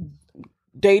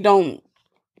 they don't.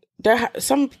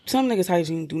 Some niggas'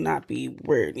 hygiene do not be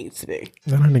where it needs to be,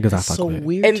 None of niggas I fuck So with.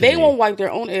 weird. and to they me. won't wipe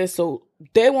their own ass, so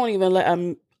they won't even let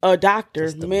a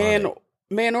doctor,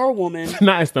 man or woman,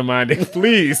 Not the mind.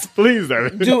 Please,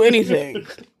 Devin. do anything.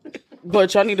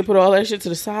 But y'all need to put all that shit to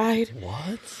the side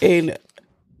What? and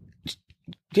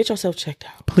get yourself checked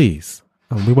out. Please,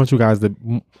 we want you guys to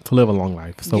live a long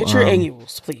life. So Get your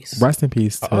annuals, please. rest in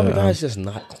peace. To, Are the guys just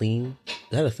not clean? Is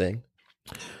that a thing?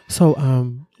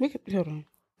 so We could hold on.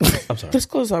 I'm sorry. Let's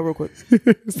close out real quick.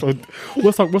 so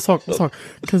we'll talk.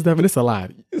 Because Devin, it's a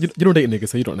lot. You don't date niggas,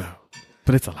 so you don't know.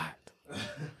 But it's a lot.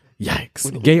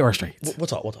 Yikes. Gay or straight?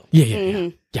 What's up? Yeah.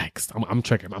 Yikes. I'm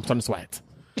triggered. I'm starting to sweat.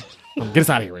 Get us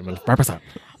out of here, Raymond. Wrap us up.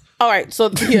 All right, so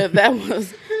yeah, that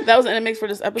was in the mix for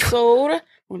this episode.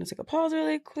 We're gonna take a pause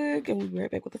really quick, and we'll be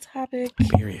right back with the topic.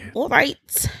 Period. All right,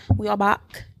 we are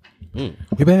back,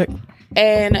 We back.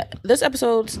 and this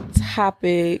episode's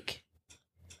topic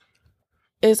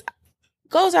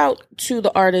goes out to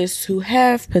the artists who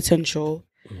have potential,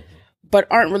 but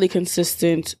aren't really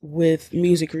consistent with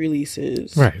music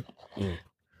releases, Right.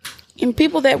 and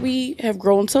people that we have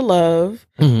grown to love,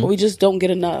 Mhm. but we just don't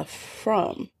get enough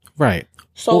from. Right.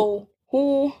 So,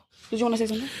 who did you want to say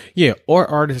something? Yeah. Or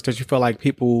artists that you feel like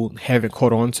people haven't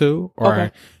caught on to or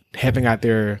Okay. haven't got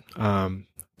their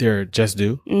their just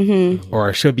due, Mm-hmm.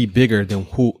 or should be bigger than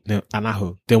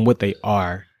than what they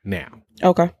are now.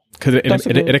 Okay. Because That's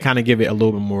a good- it'll kind of give it a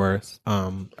little bit more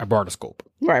a broader scope.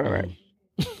 Right.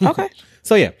 Okay.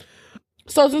 So yeah,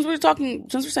 So since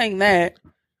we're saying that,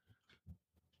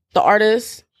 the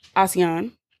artist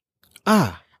ASEAN,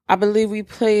 I believe we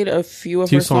played a few of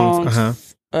Few her songs,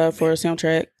 songs, for a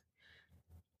soundtrack.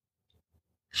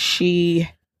 She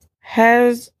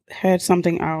has had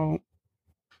something out.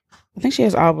 I think she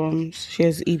has albums. She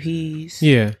has EPs.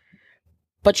 yeah.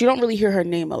 But you don't really hear her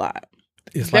name a lot.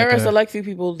 It's There like are select few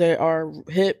people that are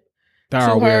hip, that are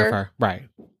to aware her. of her, right?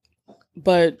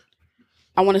 but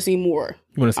I want to see more.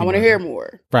 You want to see? I want to more. hear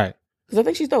more. Right. Because I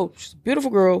think she's dope. She's a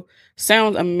beautiful girl.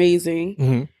 Sounds amazing.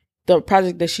 Mm-hmm. The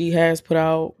project that she has put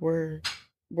out were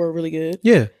really good.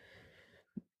 Yeah.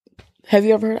 Have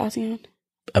you ever heard ASEAN?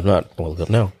 I'm not going to look up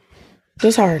now.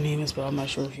 That's how her name is, but I'm not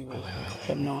sure if you would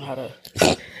have known how to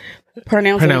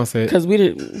pronounce it. it. Because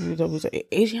we was it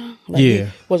Asian? Yeah.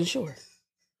 Wasn't sure.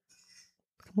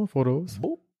 Come on, photos.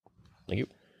 Boop. Thank you.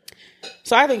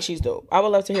 So I think she's dope. I would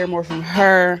love to hear more from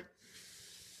her.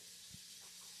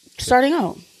 Starting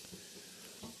out.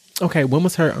 Okay, when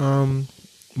was her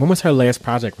last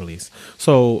project release?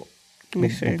 So Let me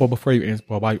see. before you answer,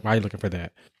 while you're looking for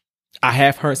that, I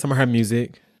have heard some of her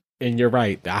music, and you're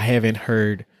right. I haven't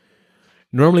heard.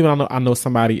 Normally, when I know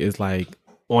somebody is like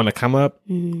on the come up,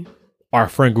 our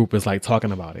friend group is like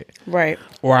talking about it, Right.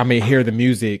 or I may hear the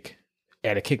music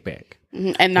at a kickback.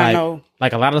 And I know.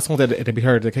 Like a lot of the songs that we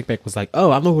heard at the kickback was like,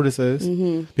 oh, I know who this is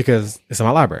because it's in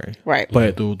my library. Right.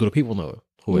 But do the people know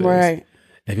who it is? Right.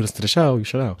 If you listen to the show, you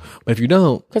should know. But if you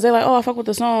don't, Because they're like, oh, I fuck with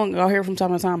the song. I'll hear it from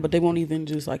time to time, but they won't even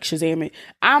just like Shazam it.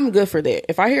 I'm good for that.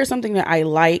 If I hear something that I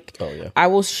like, I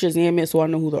will Shazam it so I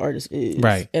know who the artist is.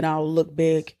 Right. And I'll look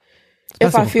big.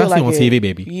 If I Especially- feel like especially on it. TV,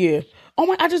 baby. Yeah. Oh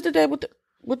my, I just did that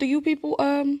with the you people,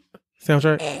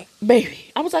 soundtrack.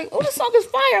 baby. I was like, oh, this song is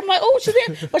fire. I'm like, oh,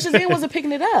 Shazam. But Shazam wasn't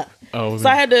picking it up. Oh, So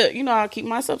I had to, I keep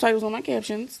my subtitles on my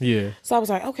captions. yeah. So I was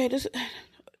like, okay, this.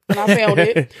 And I found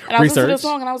it, and I listened to the Research.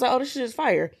 song, and I was like, oh, this shit is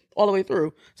fire all the way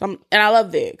through. And I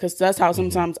love that because that's how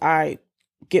sometimes I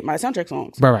get my soundtrack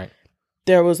songs. Right.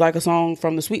 There was like a song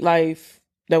from The Sweet Life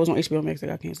that was on HBO Max that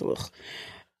got canceled. Ugh.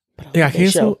 But I It got love that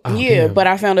canceled? show. Oh, Yeah, damn. but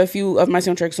I found a few of my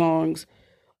soundtrack songs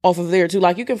off of there too.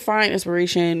 Like you can find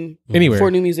inspiration Anywhere.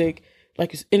 for new music,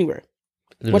 like anywhere,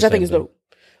 They're which the I think same is thing. dope.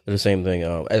 They're the same thing.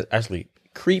 Actually,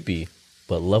 creepy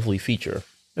but lovely feature.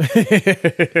 My,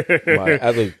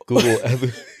 as a Google,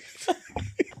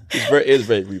 it's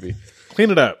very creepy. Clean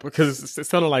it up because it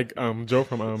sounded like Joe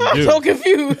from I'm You. so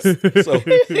confused. So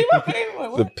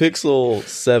What? the Pixel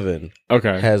 7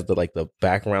 Okay. has the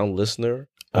background listener.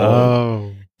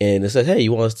 Oh. And it says, hey,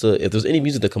 you want us to, if there's any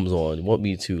music that comes on, you want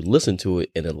me to listen to it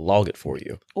and then log it for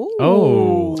you. Ooh.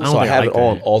 Oh. I don't So I think have like it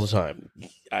on that. all the time.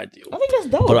 I do. I think that's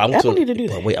dope. But I went Apple need to do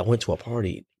but that. wait, I went to a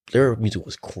party. Their music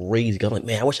was crazy. I'm like,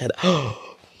 man, I wish I had.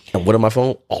 And what on my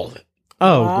phone? All of it.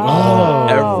 Oh. Wow.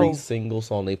 Oh. Every single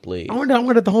song they played. I wonder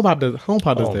if the HomePod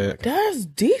does Oh, that. That's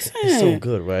decent. It's so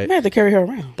good, I right? might have to carry her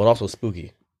around. But also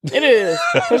spooky. It is.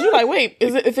 Because you're like, wait,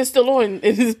 if it's still on,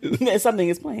 something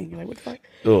is playing. You're like, what the fuck?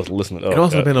 Oh, listen. It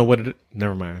also depends on what it.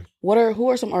 Never mind. Who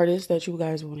are some artists that you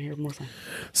guys want to hear more from?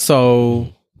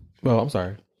 So, well, I'm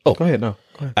sorry. Oh. Go ahead. No,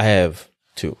 go ahead. I have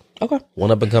two. Okay.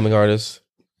 One up and coming artist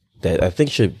that I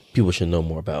think people should know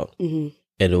more about. Mm-hmm.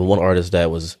 And then one artist that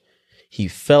he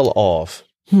fell off.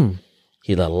 Hmm.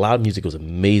 He had a lot of music. It was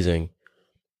amazing.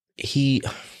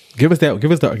 Give us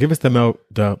the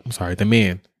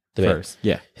man The man. first.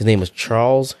 Yeah. His name is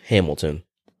Charles Hamilton.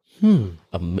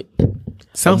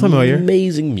 Sounds familiar.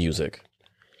 Amazing music.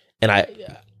 And I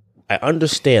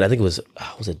understand. I think it was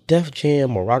it Def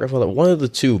Jam or Rockefeller, one of the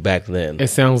two back then. It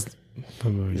sounds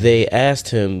familiar. They asked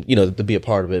him, to be a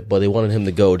part of it, but they wanted him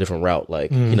to go a different route.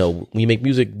 Like, when you make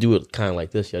music, do it kind of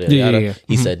like this. Yada, Yeah, yada. yeah.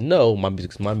 He said, no, my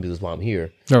music is why I'm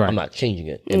here. All right. I'm not changing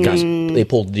it. And they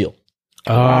pulled the deal.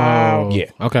 Oh,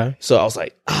 Yeah. Okay. So I was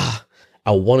like,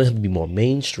 I wanted him to be more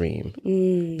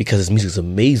mainstream because his music's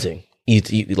amazing.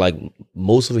 He like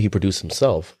most of it he produced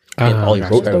himself, and all he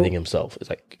gotcha. wrote everything himself.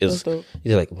 That's dope. He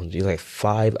did like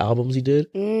 5 albums he did,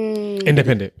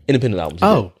 Independent. independent albums. he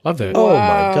did. Oh, love that. Oh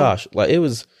Wow. my gosh! Like it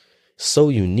was so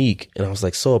unique, and I was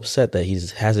like so upset that he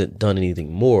just hasn't done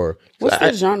anything more. What's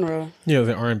the genre? Yeah,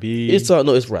 the R&B. It's no,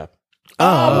 it's rap.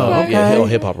 Oh, okay. Yeah,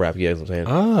 hip hop rap. Yeah, that's what I'm saying.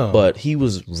 Oh. But he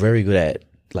was very good at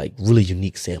like really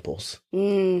unique samples,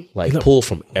 like pull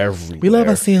from everywhere. We love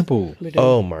a sample.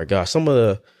 Oh my gosh!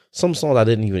 Some songs I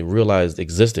didn't even realize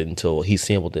existed until he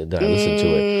sampled it. Then I listened to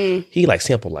it. He like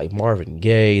sampled like Marvin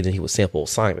Gaye. Then he would sample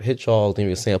Simon Hedgehog. Then he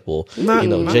would sample Jay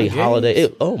Gaye. Holiday.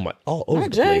 All over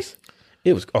Not the Jay. place.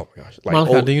 It was, oh my gosh. Like,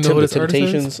 Monica, do you know who the this artist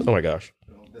is? Temptations. Oh my gosh.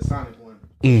 The Sonic one.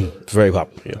 It's very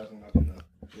popular.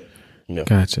 Yeah.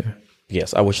 Gotcha.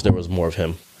 Yes, I wish there was more of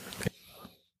him.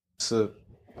 So,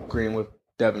 agreeing with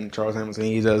Devin, Charles Hamilton,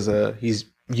 he does. He's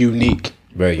unique.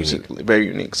 Very which unique. is very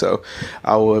unique. So,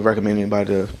 I would recommend anybody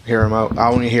to hear him out. I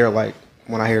only hear like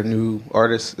when I hear new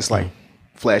artists, it's like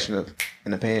flashing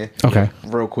in the pan. Okay.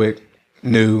 Real quick,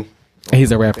 new.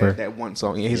 He's a rapper. That one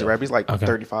song. Yeah, he's a rapper. He's like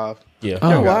 35. Yeah.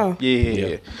 Oh, wow.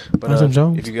 Yeah. But Awesome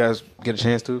Jones. if you guys get a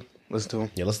chance to listen to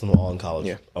him, Yeah, listen to them all in college.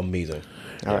 Yeah. Amazing.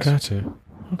 all right. Gotcha.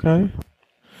 Okay.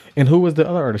 And who was the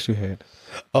other artist you had?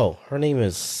 Oh, her name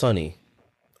is Sunny.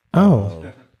 Oh.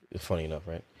 Funny enough,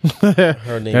 right?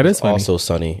 Her name That is is funny. also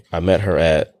Sunny. I met her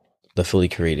at the Philly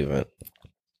Creative event.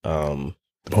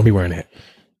 Don't be wearing that.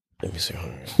 Let me see.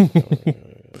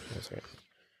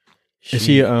 Is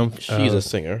she She's a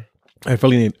singer. a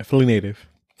Philly native?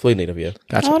 Philly native, yeah.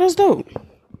 Gotcha. Oh, that's dope.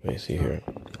 Let me see here.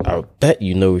 I bet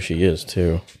you know who she is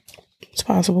too. It's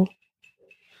possible.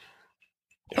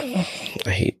 I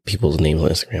hate people's names on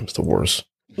Instagram. It's the worst.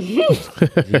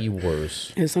 The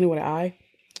worst. Is Sunny with an eye?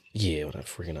 Yeah, with that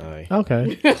freaking eye.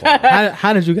 Okay.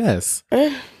 How did you guess?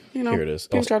 You know, Here it is.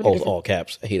 people try to be different. All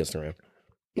caps. I hate Instagram.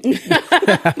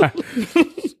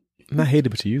 Not hated,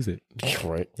 but you use it.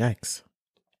 Right. Yikes.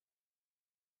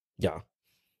 Yeah.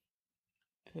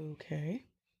 Okay.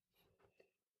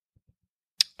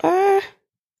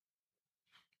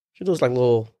 She does like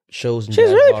little shows. And She's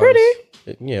jazz really bars.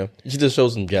 pretty. Yeah. She does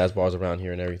shows in jazz bars around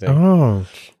here and everything. Oh.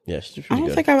 Yeah, she's I pretty don't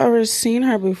good. think I've ever seen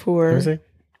her before. Let me see.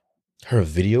 Her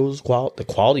videos, the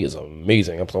quality is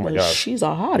amazing. Oh my gosh. She's a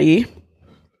hottie.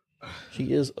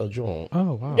 She is a joint.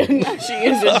 Oh wow. She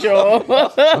is a Joel.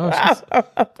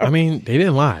 I mean, they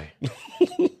didn't lie.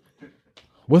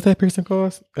 What's that piercing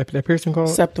called? That piercing called?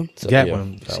 Septum. That yeah,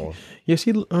 one. That one. Yeah,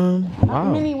 she How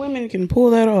wow. many women can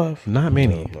pull that off? Not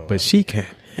many, No. but she can.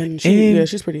 And she, And- yeah,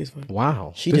 she's pretty as fuck.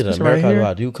 Wow. She This did an picture right America here? How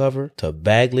I Do cover to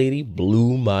Bag Lady,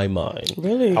 blew my mind.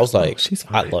 Really? I was like, she's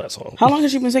I fine. love that song. How long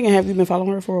has she been singing? Have you been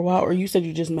following her for a while, or you said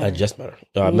you just met her? I just met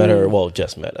her. I met her, well,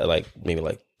 just met, maybe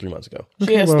 3 months ago.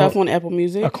 She has well, stuff on Apple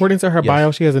Music. According to her Yes.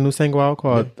 bio, she has a new single out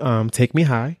called "Take Me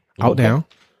High." Out Okay. now.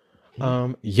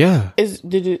 Yeah,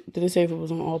 Did it say if it was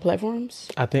on all platforms?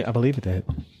 I believe it did.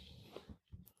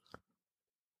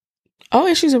 Oh,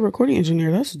 and she's a recording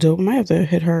engineer. That's dope. I might have to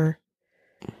hit her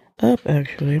up.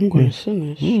 Actually, I'm going to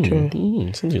send this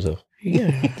to. Send yourself.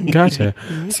 Yeah. Gotcha.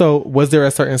 So, was there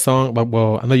a certain song?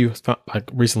 Well, I know you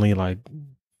recently, I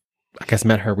guess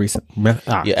met her recent.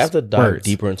 Yeah, after I dive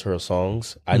deeper into her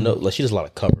songs, I know she does a lot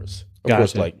of covers. Of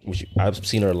course, Gotcha. I've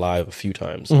seen her live a few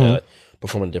times,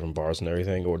 performing in different bars and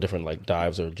everything, or different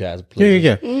dives or jazz places.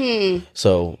 Yeah. Mm.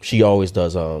 So she always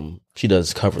does she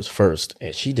does covers first,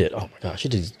 and she did. Oh my gosh, she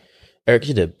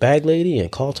did Bag Lady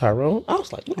and Call Tyrone. I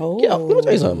was like, Oh. yeah, let me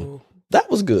tell you something. That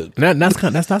was good. And that's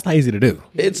not easy to do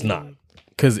It's not.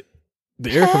 because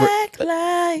the Erica. Act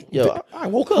like. Yo, I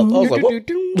woke up. I was like, what?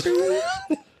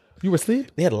 You were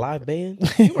asleep? They had a live band.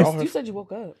 You said you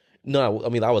woke up. No, I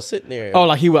mean I was sitting there.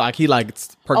 Oh, he perked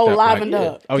Oh, up. livened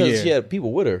up. Oh yeah. She had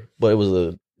people with her, but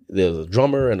there was a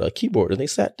drummer and a keyboard, and they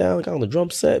sat down, got on the drum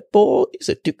set. Boy, he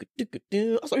said, "Duke, duke,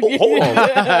 duke." I was like, "Oh, hold on."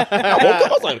 I woke up. I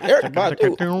was like, "Erica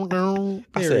Badu."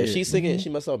 I said, "She's singing. She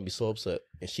must be so upset,"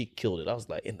 and she killed it. I was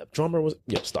like, and the drummer was,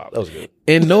 stop. That was good.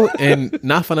 and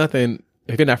not for nothing.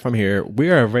 If you're not from here, we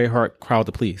are a very hard crowd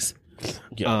to please.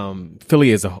 Yeah.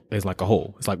 Philly is like a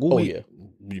whole. It's like, Oh yeah,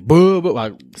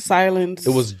 like, Silence. it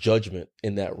was judgment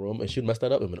in that room, and she'd messed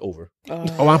that up and been over.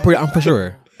 I'm for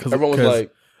sure. Everyone was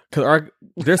like, because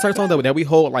there's certain songs that we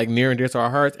hold like near and dear to our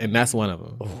hearts, and that's one of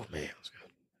them. "Oh man."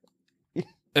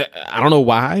 I don't know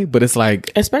why, but it's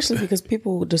like Especially because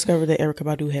people discovered that Erykah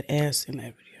Badu had ass in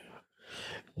that video.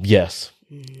 Yes,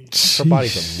 her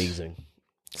body's amazing.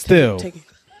 Still, Take it.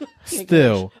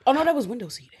 still, Oh no, that was window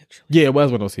seat actually. yeah, it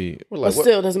was one of those. We're But like,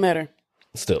 still, doesn't matter.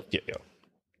 still, yeah.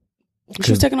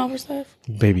 She was taking off her stuff.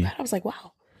 Baby, I was like,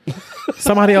 wow.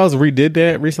 somebody else redid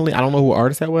that recently. I don't know who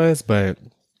artist that was, but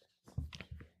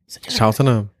shout out to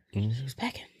them. She was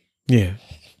packing. Yeah,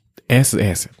 ass is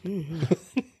acid.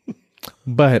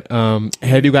 But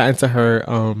have you got into her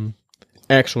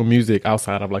actual music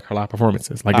outside of like her live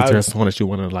performances? Like, is there a song that you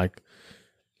want to like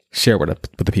share with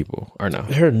the people or no?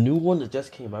 Her new one that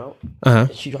just came out,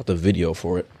 she dropped a video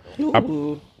for it.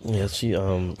 Yeah, she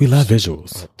We love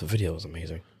visuals. the video is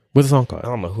amazing. What's the song I called?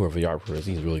 don't know who her videographer is.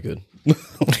 He's really good.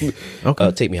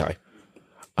 Okay. Take Me High.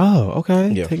 Oh, okay.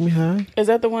 Yeah. Take Me High. Is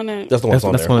that the one that? That's the one that's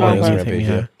on That's there. one on that there. Take Me page,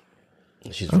 High.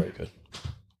 yeah. She's very good.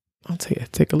 I'll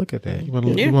take a look at that. You want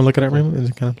to Yeah. look at that, Raymond, and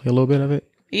just kind of play a little bit of it?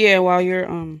 Yeah, while you're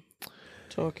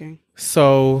talking.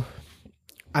 So,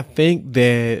 I think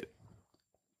that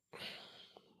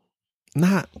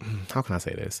not how can I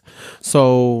say this?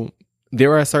 So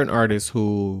there are certain artists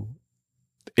who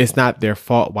it's not their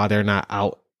fault why they're not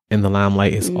out in the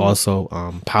limelight. It's also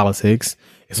politics.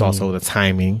 It's also the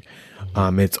timing.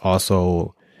 It's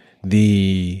also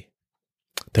the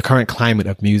current climate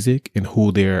of music and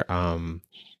who their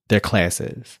class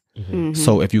is.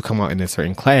 So if you come out in a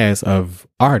certain class of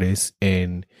artists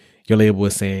and your label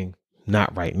is saying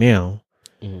not right now,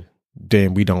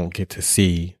 then we don't get to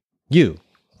see you.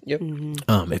 Yep.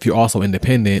 If you're also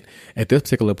independent at this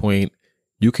particular point,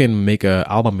 you can make an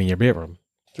album in your bedroom.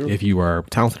 True. If you are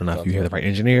talented enough, you have the right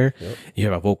engineer, you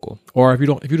have a vocal, or if you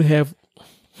don't have,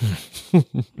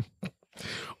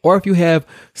 or if you have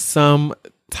some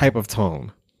type of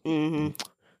tone,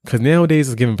 because nowadays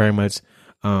it's given very much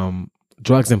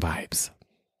drugs and vibes.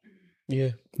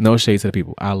 Yeah. No shade to the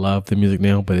people. I love the music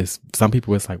now, but it's some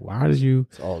people. It's like, why did you?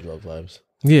 It's all drug vibes.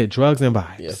 Yeah, drugs and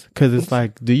vibes. Because it's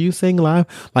like, do you sing live?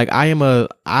 Like I love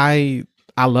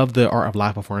the art of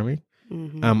live performing.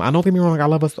 I don't get me wrong. I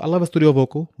love a studio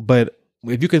vocal, but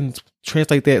if you can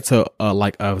translate that to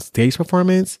like a stage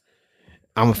performance,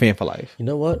 I'm a fan for life. You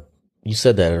know what? You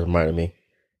said that, it reminded me.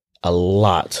 A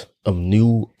lot of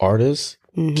new artists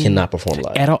cannot perform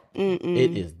live At all.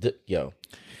 It is yo.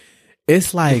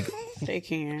 It's like They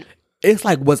can't. it's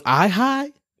like, was I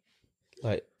high?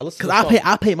 Like, Because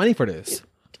I pay money for this.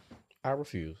 I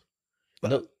refuse.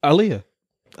 No, Aaliyah.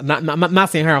 Not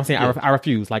saying her. I'm saying I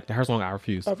refuse. Like her song, I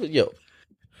refuse. yo.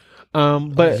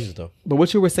 But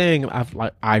what you were saying,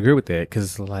 I agree with that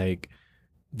because like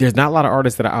there's not a lot of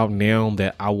artists that are out now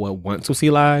that I would want to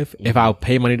see live. If I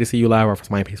pay money to see you live, or if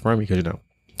somebody pays for me, because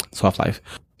soft life,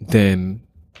 then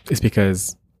it's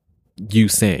because you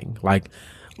sing. Like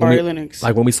Lennox.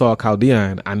 Like when we saw Kyle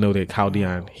Dion, I know that Kyle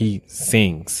Dion, he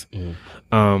sings.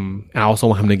 I also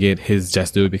want him to get his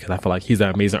just due because I feel like he's an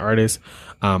amazing artist.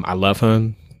 I love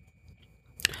him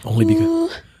only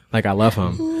because like I love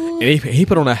him. And he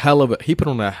put on a hell of a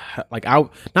like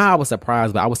I was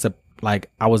surprised, but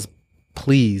I was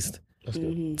pleased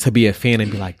to be a fan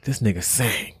and be like, this nigga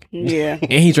sang. Yeah.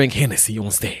 And he drank Hennessy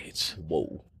on stage.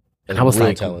 Whoa. And I was real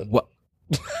like, talent. what?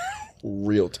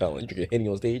 Real talent. Drinking Henny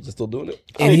on stage and still doing it.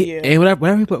 And and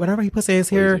whatever he puts in his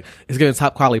hair is getting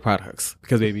top quality products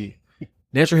because baby,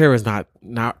 natural hair is not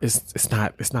it's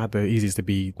not the easiest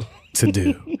to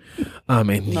do.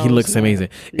 And he looks amazing.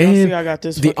 And I got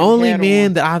this the fucking only hat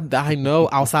man on. that I know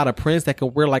outside of Prince that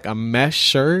can wear like a mesh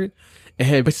shirt and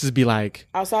have bitches be like,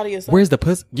 outside of yourself. where's the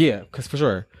pussy? Yeah, because for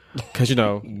sure. Because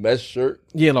mesh shirt.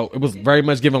 Yeah, no, it was very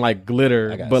much given like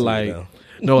glitter, but like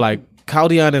no, like Kyle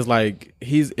Dion is like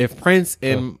if Prince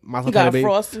and my he got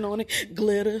frosting on it,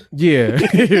 glitter. Yeah,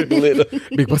 Glitter.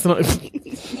 Big busting on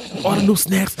all the new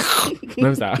snacks. Let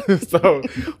me stop. So,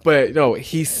 but no,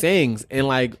 he sings and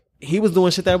like he was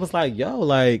doing shit that was like, yo,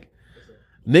 like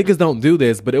niggas don't do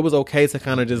this, but it was okay to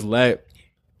kind of just let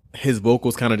his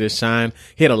vocals kind of just shine.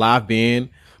 He had a live band.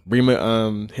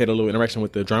 Rima had a little interaction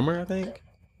with the drummer, I think.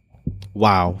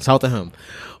 Wow, shout out to him.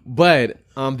 But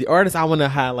the artist I want to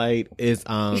highlight is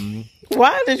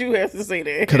Why did you have to say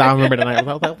that? because I remember the night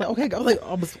I was like, okay,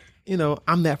 I was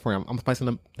I'm that for him. I'm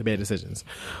spicing the bad decisions.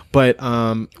 But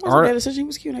bad decision. He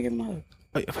was cute. I give him a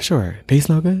hug. for sure. They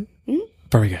smell good.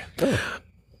 Very good.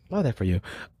 Love that for you,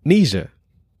 Nisha.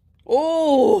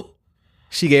 Oh,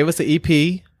 She gave us an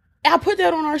EP. I put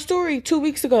that on our story 2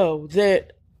 weeks ago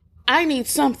that I need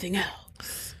something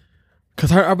else.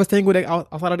 Because her other thing with it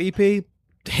outside of the EP,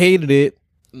 hated it.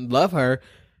 Love her.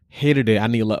 Hated it. I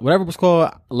need love. Whatever it was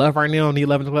called, Love Right Now, Need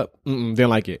Love in the Club. Didn't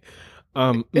like it.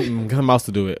 Got something else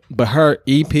to do it. But her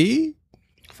EP,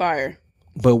 Fire.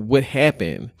 but what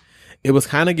happened? It was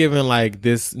kind of giving like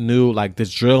this new, like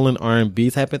this drill and R&B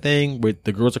type of thing, where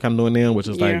the girls are kind of doing now, which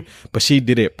is like, but she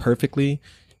did it perfectly.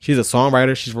 She's a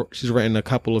songwriter. She's written a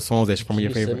couple of songs that's from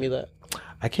your favorite. Send me that.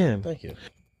 I can. Thank you.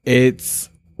 It's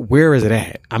where is it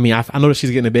at? I mean, I know that she's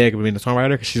getting a bag of being a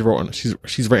songwriter because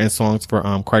she's written songs for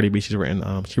Cardi B. She's written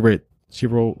she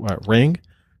wrote Ring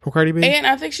from Cardi B. And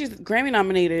I think she's Grammy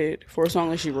nominated for a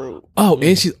song that she wrote. Oh,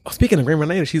 and she's speaking of Grammy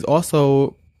nominated, she's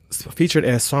also featured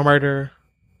as songwriter.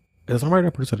 Is songwriter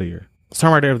or producer of the year?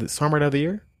 Songwriter of the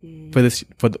year for this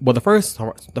the first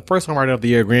songwriter of the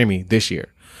year Grammy this year.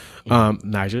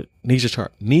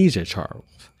 Nisha Charles.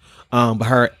 But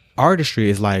her artistry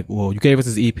is like, well, you gave us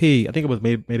this EP. I think it was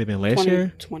may have been last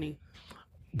year. 2020.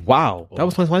 Wow, that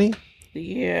was 2020.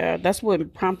 Yeah, that's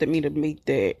what prompted me to make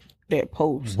that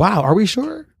post. Wow, are we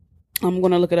sure? I'm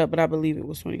gonna look it up, but I believe it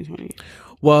was 2020.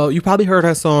 Well, you probably heard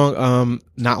her song.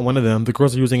 Not One of Them. The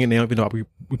girls are using it now. Even though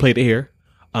we played it here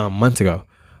months ago.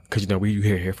 because you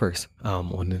hear it here first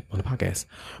on the podcast.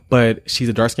 But she's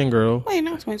a dark skinned girl. Wait,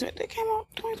 no, 2020. It came out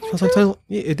 2022.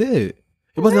 Yeah, it did.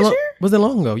 It Was wasn't that long. year? Wasn't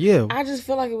long ago. Yeah, I just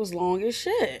feel like it was long as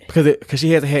shit. because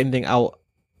she hasn't had anything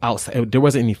outside. There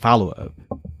wasn't any follow up.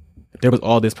 There was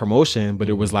all this promotion, but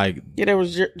it was like, Yeah, there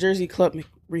was Jersey Club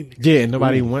remix. yeah,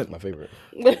 nobody went. My favorite.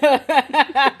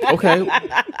 Okay,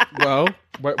 well,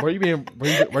 were you being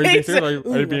serious?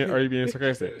 Or are you being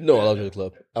sarcastic? No, I love Jersey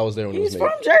Club. I was there when it was He's made.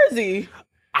 from Jersey.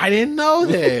 I didn't know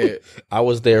that. I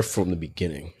was there from the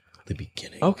beginning. The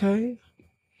beginning. Okay.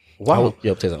 Wow.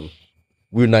 Yo, tell you something.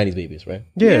 We were 90s babies, right?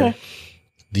 Yeah.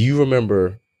 Do you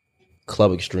remember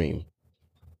Club Extreme? It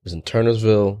was in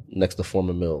Turnersville, next to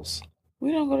Foreman Mills.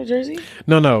 We don't go to Jersey.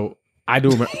 No. I do.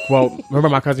 Remember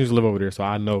my cousin used to live over there, so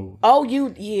I know. Oh,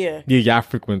 yeah. Yeah, I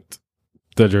frequent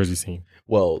the Jersey scene.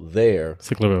 Well, there,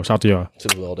 Sicklerville. Shout out to y'all.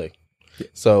 typically all day.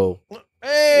 So,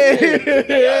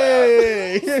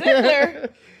 Sickler.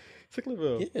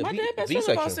 Sicklerville. yeah, My dad best V friend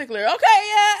section. about Sickler. Okay,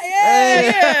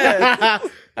 yeah.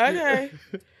 Okay.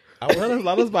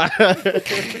 Let us buy.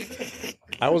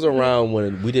 I was around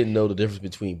when we didn't know the difference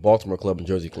between Baltimore Club and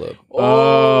Jersey Club.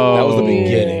 Oh, That was the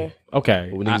beginning. Okay.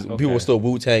 When people were still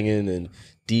Wu-Tanging and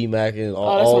D-Macking and all,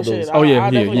 Oh, that's all my those. shit. Oh, yeah, I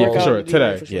definitely yeah, rock for out sure. with D-Mac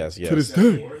Today. for sure. Yes, yes. To this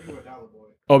day.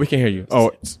 Oh, we can't hear you.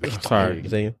 Oh, sorry. You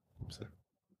saying?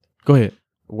 Go ahead.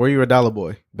 Were you a dollar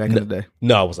boy back in the day?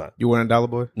 No, I was not. You weren't a dollar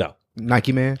boy? No.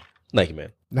 Nike man? Nike,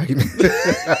 man. Nike man.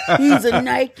 He's a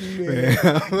Nike man.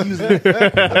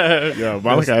 Yeah,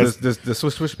 the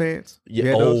swish pants? Yeah. You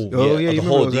had those? Oh, you yeah. The remember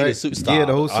whole those, Adidas right? suit style. Yeah,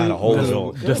 the whole I had a suit. whole The-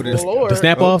 zone. Good the Lord.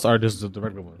 snap offs or just the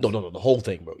regular ones? No, the whole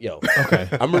thing, bro. Yo. Okay.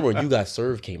 I remember when You Got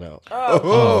Served came out.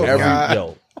 Oh, God.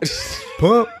 Yo.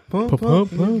 Pump.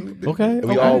 Okay. And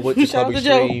we all went to Shout Club out to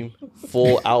Joe. Extreme,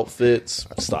 full outfits.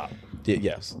 Stop.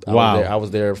 Yes. Wow. I was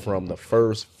there from the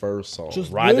first song.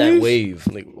 Ride That Wave.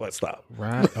 Like, what? Stop.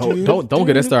 Right. Oh, don't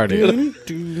get us started.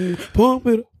 Pump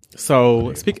it.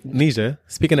 So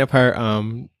speaking of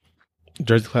her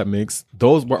Jersey Club mix,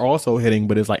 those were also hitting,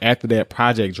 but it's like after that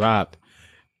project dropped,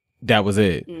 that was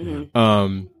it.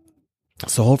 Mm-hmm.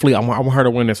 So hopefully I want her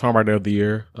to win the Songwriter of the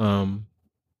Year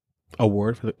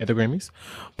award at the Grammys,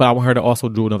 but I want her to also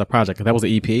do another project because that was an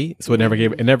EP. So it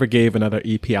never gave another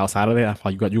EP outside of that. I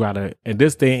thought you gotta in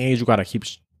this day and age you gotta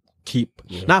keep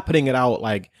not putting it out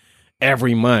like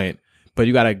every month, but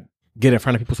you gotta get in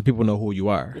front of people so people know who you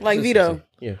are. Like Vito.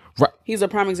 Yeah. Right. He's a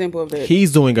prime example of that.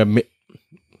 He's doing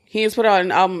He has put out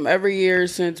an album every year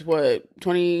since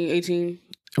 2018?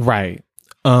 right.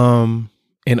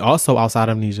 And also outside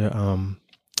of Amnesia,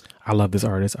 I love this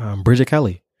artist, Bridget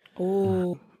Kelly.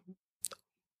 Oh.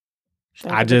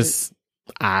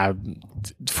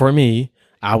 For me,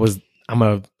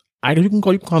 you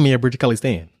can call me a Bridget Kelly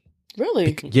stan.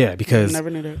 Really? Yeah, because Never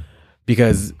knew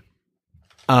that.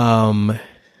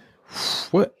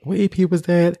 What EP was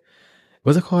that?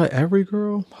 Was it called Every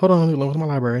Girl? Hold on, let me look at my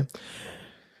library.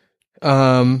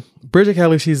 Bridget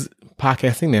Kelly, she's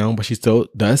podcasting now, but she still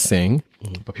does sing.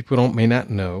 But people may not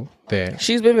know that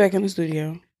She's been back in the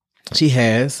studio. she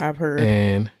has. I've heard.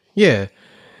 And yeah.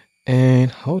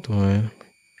 And hold on.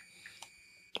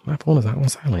 My phone is not on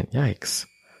silent. Yikes.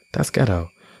 That's ghetto.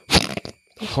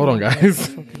 Hold on,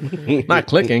 guys. Not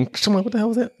clicking. I'm like, what the hell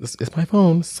was that? It's my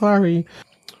phone. Sorry.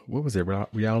 What was it?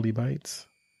 Reality Bites?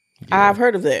 I've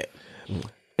heard of that.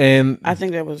 And I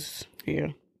think that was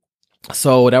here.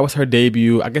 so that was her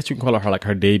debut. I guess you can call it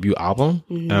her debut album.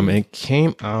 It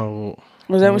came out.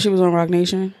 Was that when she was on Rock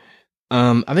Nation?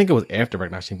 I think it was after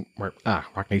Rock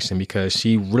Nation because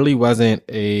she really wasn't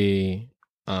a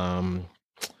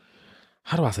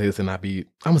how do I say this and not be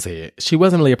I'm gonna say it. She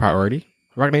wasn't really a priority,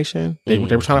 Rock Nation. They were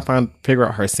trying to figure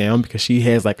out her sound because she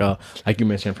has like you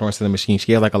mentioned, Florence and the Machine,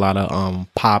 she has like a lot of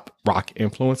pop rock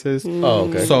influences. Oh,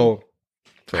 okay. So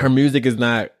her music is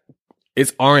not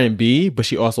it's R&B, but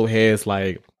she also has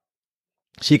like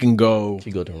she can go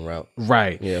She go different route.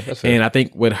 right. Yeah, that's fair. And I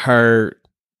think with her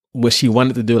what she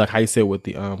wanted to do, like how you said with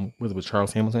the with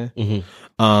Charles Hamilton,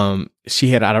 she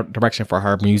had a direction for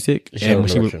her music. She had a And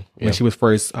direction, when she was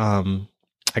first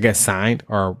I guess signed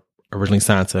or originally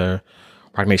signed to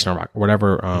Rock Nation or Rock,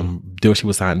 whatever deal she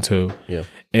was signed to. Yeah.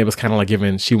 And it was kind of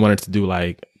like she wanted to do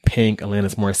like Pink,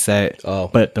 Alanis Morissette. Oh.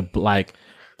 But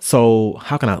so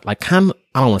how can I I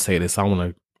don't want to say this, I don't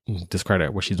want to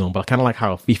discredit what she's doing, but kind of like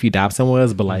how Fifi Dobson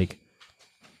was, but like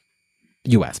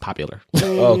U.S. popular.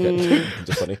 Oh, okay.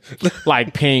 Just funny.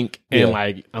 Like Pink and Yeah.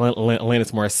 like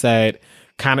Alanis Morissette,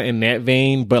 kind of in that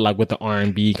vein, but like with the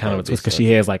R&B kind of a twist because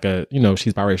she has like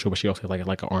she's biracial, but she also has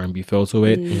like an R&B feel to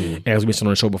it. And as we mentioned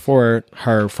on the show before,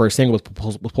 her first single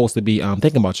was supposed to be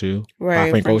 "Thinking About You" by Right,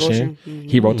 Frank Frank Ocean. Ocean.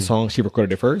 He wrote the song, she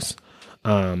recorded it first.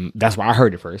 That's why I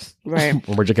heard it first. Right.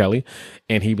 From Bridget Kelly.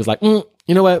 And he was like, you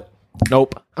know what?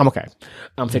 Nope. I'm okay.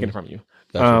 I'm taking it from you.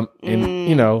 Gotcha. And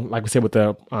you know, like we said with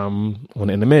the when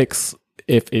in the mix,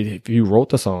 if you wrote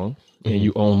the song and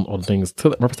you own all the things to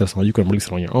reference that song, you can release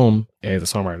it on your own as a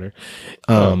songwriter.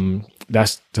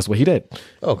 That's just what he did.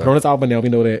 Okay. But on this album now we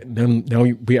know that now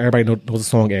everybody knows the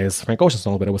song as Frank Ocean's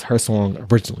song, but it was her song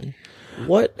originally.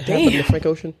 What happened to Frank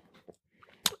Ocean?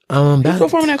 He's That,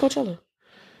 performing at Coachella.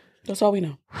 That's all we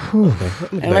know.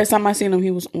 And last time I seen him,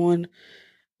 he was on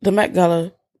the Met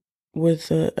Gala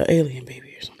with an alien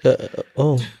baby or something.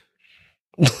 Oh,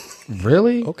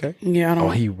 really? okay. Yeah, I don't. Oh,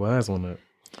 he was on it.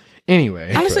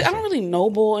 Anyway, Honestly, I don't really know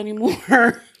Bull anymore.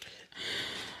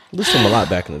 Listened to him a lot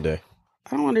back in the day.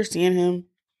 I don't understand him.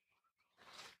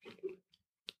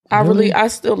 I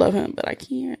still love him, but I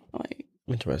can't. Like,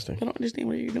 Interesting. I don't understand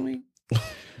what you're doing.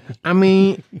 I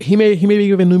mean, he may be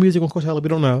giving new music on Coachella. We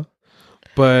don't know,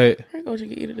 but Frank Ocean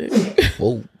can eat a dick.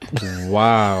 Whoa.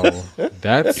 wow,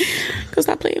 that's Cause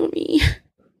stop playing with me,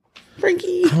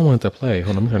 Frankie. I don't want it to play.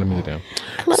 Hold on, let me turn the music down.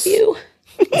 I love you.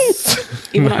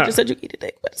 Even though I just said you eat a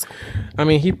dick, but it's cool. I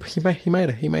mean, he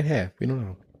might have. We don't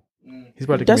know. He's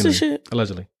about to That's the shit.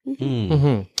 Allegedly.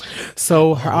 Mm.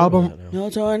 So her album, No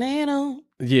tornado.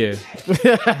 yeah.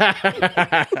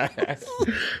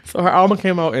 So her album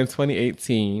came out in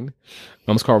 2018.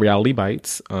 It's called Reality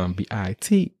Bites.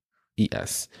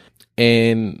 Bites.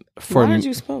 And for Why did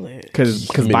you spell it? because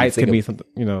Made me bites think can be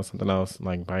of- something else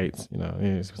like bites.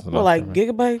 It's something Well, else. like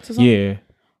gigabytes or something? yeah,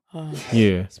 Uh,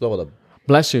 yeah. Spell with a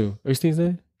Bless you. Are you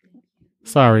sneezing?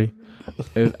 Sorry.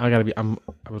 I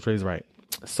was raised right.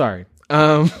 Sorry.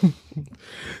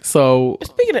 So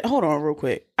Speaking of, hold on real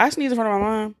quick. I sneezed in front of my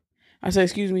mom. I said,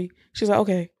 excuse me. She's like,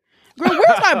 okay. Girl,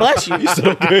 where's my bless you?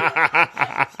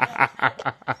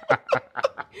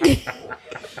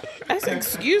 I said,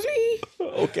 excuse me?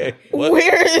 okay.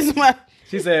 Where is my,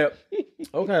 she said,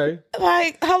 okay.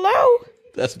 like, hello?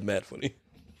 That's mad funny.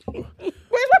 Where's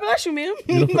my bless you, ma'am?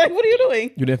 Like, what are you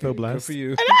doing? You didn't feel blessed? For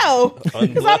you. I know.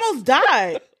 Because I almost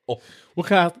died. What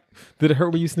kind did it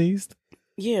hurt when you sneezed?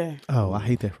 Yeah. Oh, I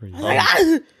hate that for you.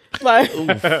 Like, like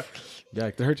Yeah,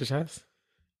 did it hurt your chest?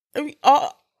 I mean,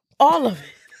 all of it.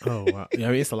 Oh, wow. Yeah,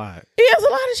 I mean, it's a lot. He has a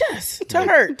lot of chest to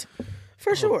hurt.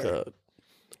 For sure. God.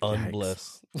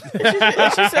 Unblessed. And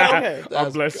she said, okay.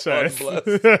 Unblessed chest.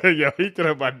 Yo, he could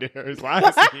have my nerves.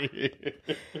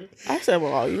 I said,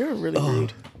 well, you're really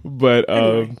rude. But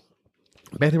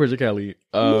back to Bridget Kelly.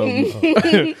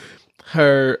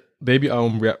 Her baby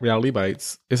Reality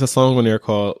Bites. It's a song on there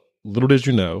called Little Did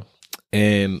You Know.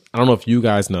 And I don't know if you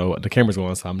guys know, the camera's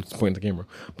going, so I'm just pointing at the camera.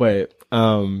 But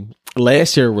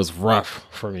last year was rough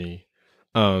for me.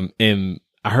 And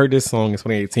I heard this song in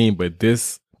 2018, but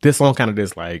this song kind of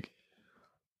just like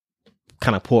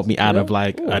kind of pulled me out of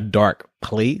like a dark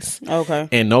place. Okay.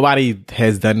 And nobody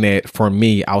has done that for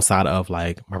me outside of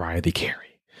like Mariah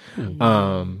Carey.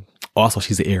 Also,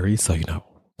 she's an Aries, so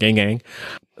gang gang.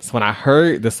 So when I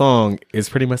heard the song, it's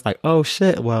pretty much like, oh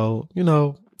shit, well,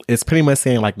 it's pretty much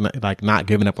saying like not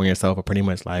giving up on yourself, or pretty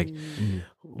much like,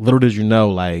 little did you know,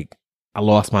 like I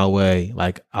lost my way,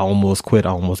 like I almost quit, I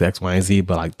almost X, Y, and Z,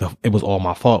 but like it was all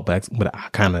my fault, but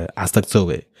I stuck to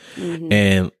it.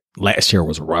 And last year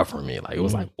was rough for me. Like it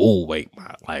was like, oh wait,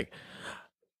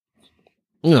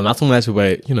 not so much,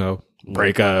 but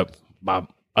break up. My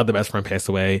other best friend passed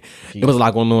away. It was a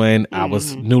lot going on. I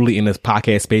was newly in this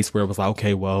podcast space where it was like,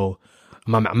 okay, well,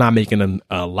 I'm not making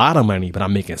a lot of money, but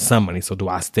I'm making some money. So do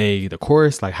I stay the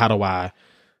course? Like,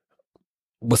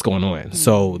 what's going on?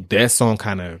 So that song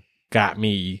kind of got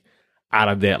me out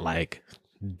of that like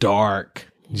dark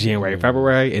January,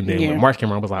 February. And then when March came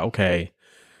around, I was like, okay.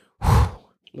 Oh,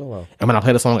 wow. And when I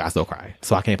play the song, I still cry.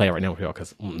 So I can't play it right now with y'all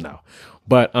because no.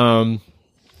 But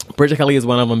Bridget Kelly is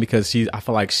one of them because I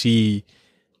feel like she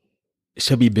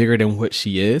should be bigger than what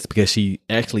she is because she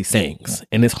actually sings.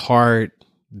 And it's hard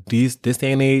this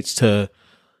day and age to,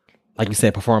 like you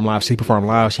said, perform live. She performed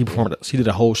live. She did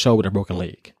a whole show with her broken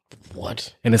leg.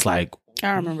 What? And it's like,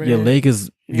 I remember your that. leg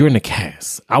is, you're in the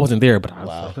cast. I wasn't there, but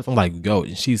Wow. I'm like, yo,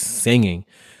 and she's singing.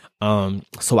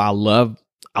 So I love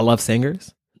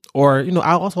singers. Or,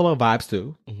 I also love vibes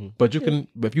too. But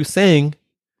if you sing,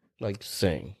 Like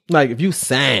sing. if you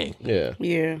sang, Yeah.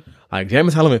 Yeah. like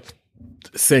Jasmine Telemann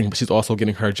sing, but she's also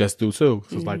getting her just due too.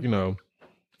 So it's like,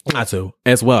 not to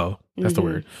as well. That's the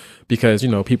word. Because,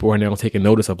 people are now taking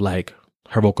notice of like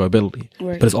her vocal ability.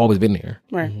 Right. But it's always been there.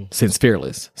 Right. Since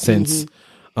Fearless. Since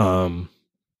Love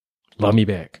Me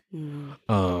Back. I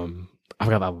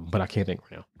forgot that one, but I can't think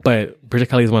right now. But Bridget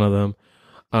Kelly is one of them.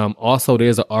 Also,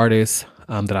 there's an artist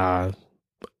that I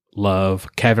love,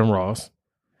 Kevin Ross.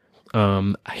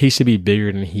 He should be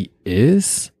bigger than he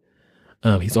is.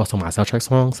 He's also my soundtrack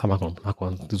song, so I'm not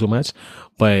going to do too much.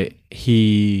 But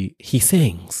he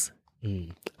sings.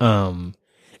 And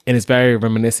it's very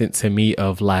reminiscent to me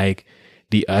of like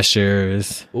the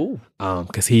Ushers. Ooh.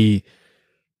 Because he.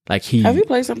 Have you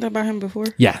played something about him before?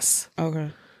 Yes.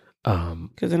 Okay.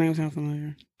 Because the name sounds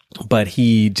familiar. But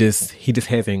he just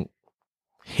hasn't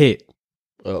hit.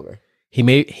 Okay.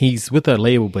 He's with a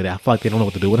label, but I feel like they don't know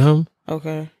what to do with him.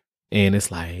 Okay. And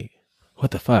it's like,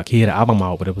 what the fuck? He had an album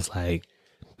out, but it was like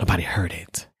nobody heard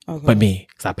it, Okay. but me,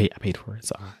 because I paid for it.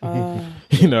 So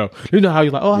you know how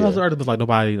you're like, oh, I love the artist, but like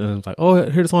nobody, and it's like, oh,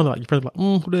 hear the song, like your friends are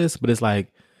like, who this? But it's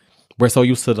like we're so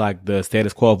used to like the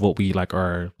status quo of what we like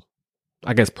are,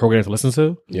 I guess, programmed to listen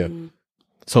to. Yeah.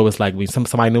 So it's like when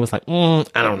somebody knew, it's like, I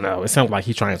don't know. It sounds like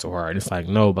he's trying so hard. It's like,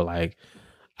 no, but like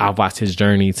I've watched his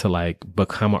journey to like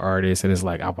become an artist, and it's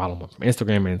like I follow him from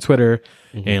Instagram and Twitter,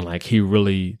 and like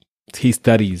he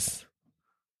studies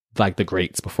like the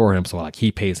greats before him. So like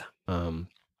he pays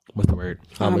what's the word?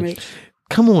 Homage.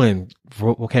 Come on,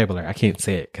 vocabulary. I can't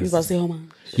say it You because about to say homage?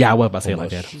 yeah, I was about to say it like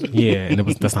that. Yeah, and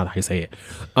that's not how you say it.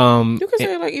 You can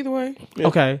say it like either way.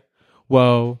 Okay,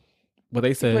 well, what they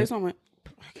Play said. something.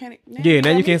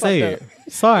 Now you can't say it.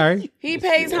 Sorry. He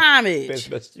pays homage.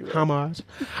 Homage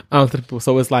to the people.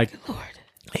 So it's like Lord.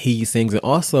 he sings, and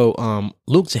also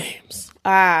Luke James.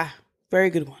 Very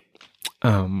good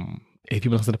one. If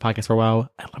you've been listening to the podcast for a while,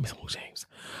 I love me some Luke James.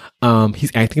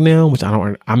 He's acting now, which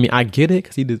I get it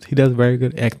because he does very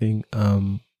good acting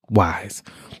wise.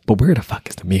 But where the fuck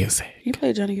is the music? He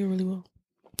played Johnny Gill really well.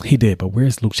 He did, but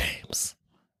where's Luke James?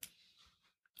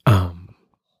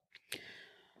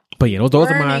 But yeah, those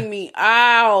are Burning me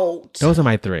out. Those are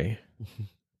my three.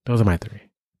 Those are my three.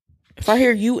 If I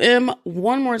hear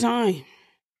one more time,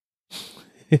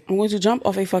 I'm going to jump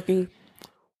off a fucking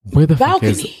Where the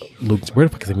balcony. fuck is Luke? Where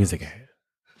the fuck is the music at?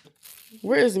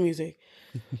 Where is the music?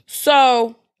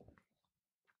 So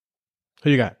Who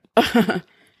you got?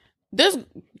 this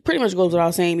pretty much goes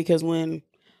without saying because when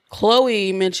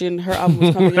Chloe mentioned her album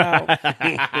was coming out,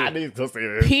 I need to say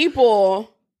this.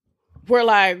 people were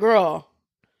like, girl,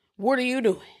 what are you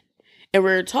doing? And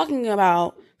we're talking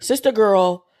about sister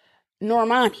girl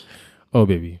Normani. Oh,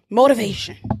 baby.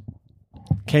 Motivation.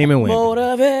 Came and went.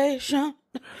 Motivation.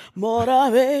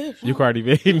 You Cardi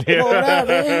B.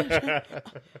 Motivation.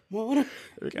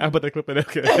 I put the clip in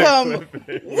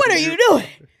there. What are you doing?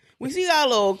 We see our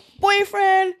little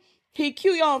boyfriend. He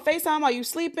cute y'all on FaceTime while you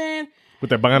sleeping. With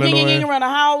that bonnet Ying on. around the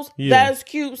house. Yeah. That is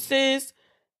cute, sis.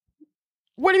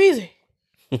 Where the music?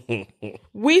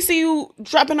 We see you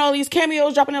dropping all these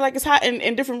cameos, dropping it like it's hot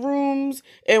in different rooms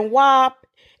and WAP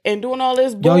and doing all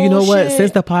this bullshit. Yo, you know what?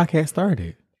 Since the podcast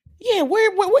started. Yeah,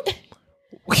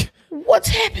 what's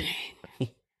happening?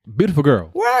 Beautiful girl.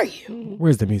 Where are you?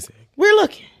 Where's the music? We're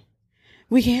looking.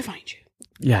 We can't find you.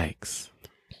 Yikes.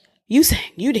 You sing,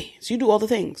 you dance, you do all the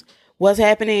things. What's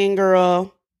happening,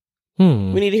 girl? We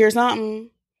need to hear something.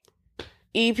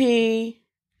 EP,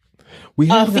 We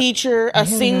a have feature, a we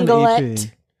haven't had an singlet.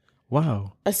 EP.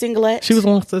 Wow. A singlet. She was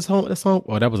on this song.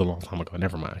 Oh, that was a long time ago.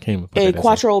 Never mind. I can't even put a that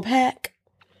quattro pack.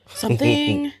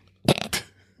 Something.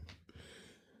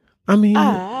 I mean,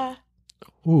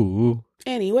 ooh.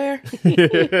 Anywhere.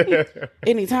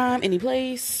 Anytime, any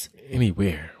place.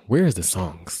 Anywhere. Where is the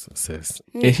songs, sis?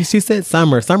 And she said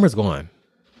summer. Summer's gone.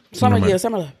 Summer, Never mind. yeah,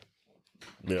 summer love.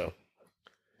 Yeah.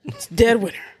 It's dead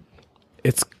winter.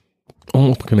 It's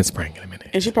almost looking at spring in a minute.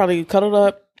 And she probably cuddled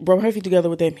up, rubbed her feet together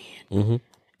with that man. Mm-hmm.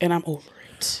 And I'm over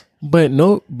it. But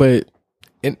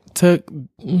it took,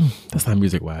 that's not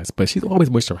music wise, but she's always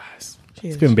moisturized.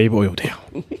 She's getting baby oil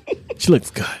down. She looks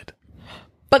good.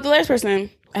 But the last person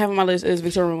I have on my list is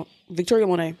Victoria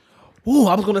Monet. Ooh,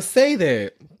 I was going to say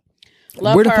that.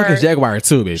 Love Where the her. fuck is Jaguar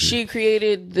too, baby? She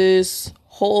created this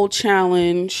whole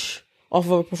challenge off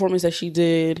of a performance that she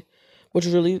did, which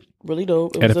was really, really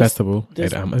dope. It at was a festival. What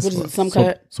At, is it? Some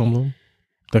cut? Somblum?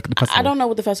 The festival. I don't know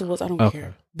what the festival was. I don't Okay.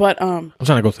 care. But I'm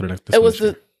trying to go to the next. it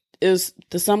was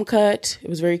the Some Cut. It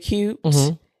was very cute.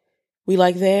 Mhm. We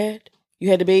like that. You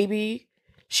had the baby.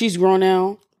 She's grown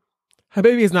now. Her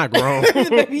baby is not grown.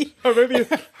 Baby.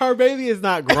 her baby is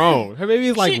not grown. Her baby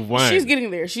is like one. She's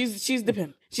getting there. She's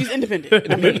dependent. She's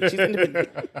independent. I mean, she's independent.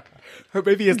 Her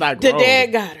baby is not The grown. dad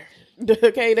got her.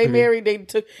 Okay, they married.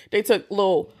 They took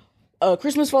little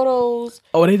Christmas photos.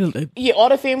 Oh, they Yeah, all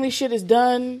the family shit is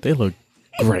done. look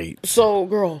great. So,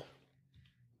 girl,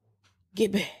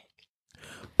 get back.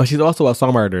 But she's also a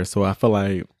songwriter, so I feel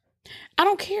like I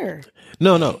don't care.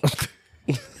 no.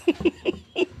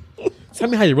 Tell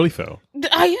me how you really feel.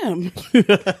 I am.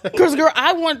 Because, girl,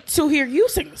 I want to hear you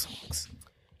sing the songs.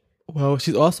 Well,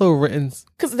 she's also written.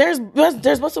 Because there's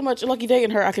but so much Lucky Day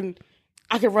in her. I can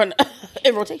run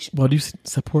in rotation. Well, do you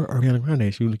support Ariana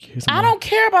Grande? She would hear something. I don't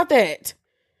care about that.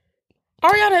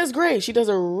 Ariana is great. She does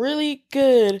a really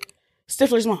good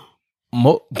Stifler's mom.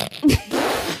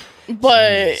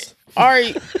 But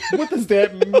Ari, What does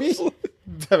that mean?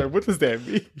 Devin, what does that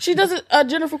mean? she does a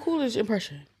Jennifer Coolidge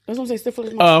impression. That's what I'm saying.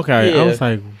 Stifler's mom. Oh, okay. Yeah. I was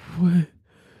like, what?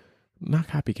 Not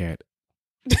copycat.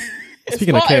 It's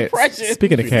Speaking of called cats. impression.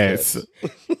 Speaking of cats.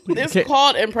 It's Cat-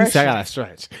 called He impression. said I gotta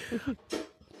stretch.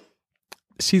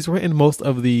 She's written most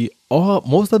of the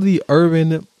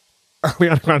urban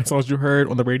Ariana Grande songs you heard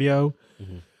on the radio.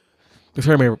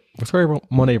 Victoria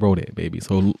Monet wrote it, baby.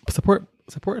 So support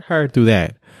her through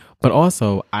that. But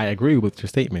also, I agree with your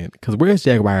statement because where's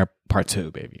Jaguar Part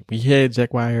 2, baby? We had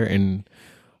Jaguar and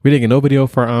we didn't get no video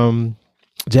for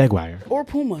Jaguar. Or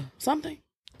Puma. Something.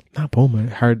 Not Puma.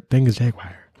 Her thing is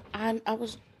Jaguar. I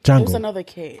was. Jungle. It was another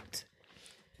cat.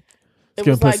 It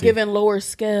Skill was like pussy. giving lower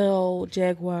scale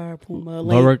Jaguar, Puma,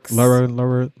 Lower Lynx.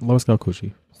 scale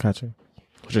coochie. Gotcha.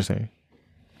 What you're saying.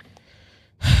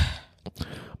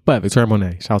 But Victoria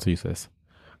Monet, shout out to you, sis.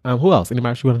 Who else?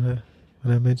 Anybody you want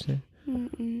to mention?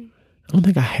 I don't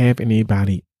think I have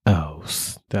anybody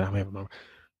else that I may remember.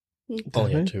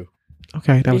 Only had two.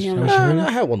 Okay, that was Yeah. yours.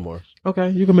 I had one more.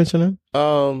 Okay, you can mention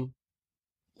them.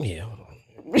 Yeah, hold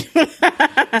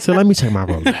on. So let me check my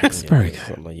Rolodex. Very It's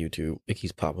good. on my YouTube. It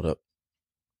keeps popping up.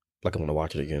 Like I'm gonna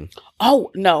watch it again.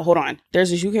 Oh no, hold on. There's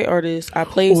this UK artist. I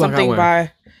played Ooh, I got something one.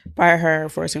 by her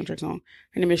for a soundtrack song.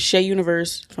 Her name is Shay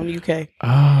Universe from the UK.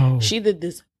 Oh, She did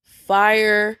this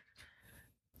fire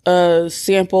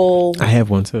sample I have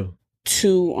one too.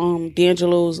 to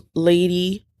D'Angelo's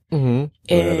Lady,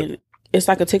 Mm-hmm. and it's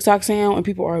like a TikTok sound, and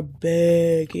people are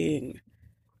begging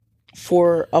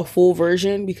for a full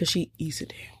version because she eats it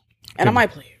down. And I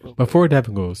might play it. Before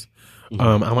Devin goes,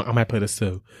 I might play this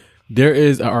too. There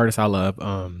is an artist I love,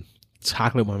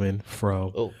 Chocolate Woman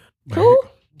from Oh. Who?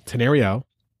 Tenario.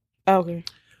 Okay.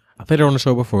 I played her on the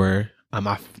show before.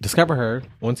 I discovered her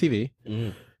on TV.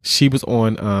 Mm. She was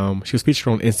on. She was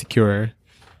featured on Insecure,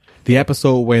 the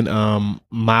episode when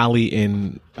Molly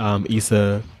and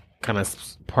Issa kind of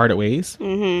parted ways.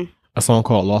 Mm-hmm. A song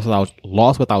called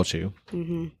 "Lost Without You."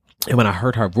 Mm-hmm. And when I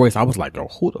heard her voice, I was like, "Oh,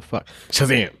 who the fuck?"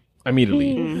 Shazam!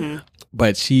 Immediately. Mm-hmm.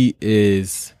 But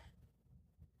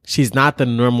she's not the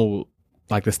normal,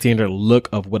 like the standard look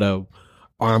of what a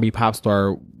R&B pop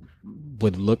star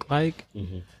would look like.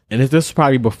 Mm-hmm. And this was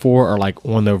probably before or like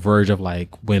on the verge of like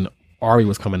when Ari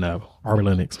was coming up, Ari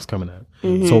Lennox was coming up.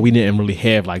 Mm-hmm. So we didn't really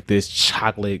have like this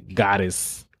chocolate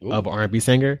goddess of an R&B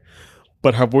singer.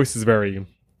 But her voice is very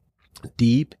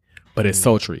deep, but it's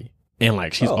sultry. And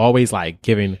like she's always like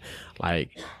giving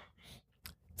like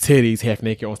titties half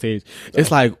naked on stage.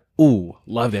 It's like, ooh,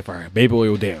 love that for her. Baby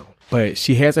oil down. But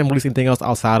she hasn't released anything else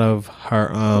outside of her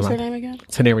What's her name again?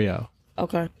 Tenario.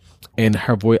 Okay. And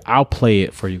her voice, I'll play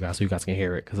it for you guys so you guys can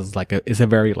hear it because it's like it's a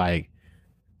very like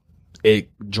it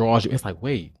draws you. It's like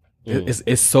wait,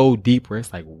 it's so deep where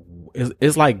it's like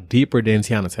it's like deeper than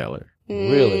Tiana Taylor.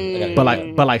 Really? I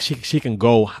gotta But like she can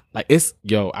go like it's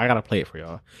I gotta play it for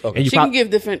y'all. Okay. And you She can give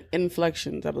different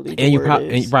inflections, I believe. and you word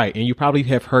probably is. right, and you probably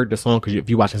have heard the song because if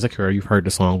you watch Insecure, you've heard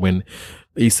the song when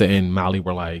Issa and Molly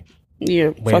were like, Yeah.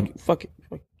 when- Fuck it.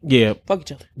 yeah, Fuck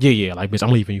each other. yeah, like bitch,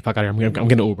 I'm leaving you. Fuck out of here. I'm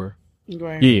getting Uber.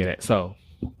 Right. Yeah, that. So,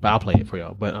 but I'll play it for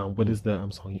y'all. But what is the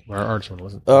song? Or artist you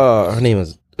want to listen? Her name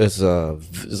is the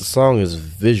song is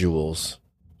Visuals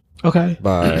Okay,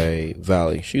 by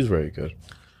Valley. She's very good.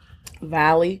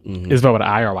 Valley. Mhm. it's about with an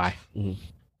I or Y. Mhm.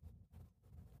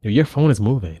 Yo, your phone is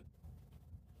moving.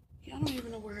 I don't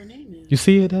even know where her name is. You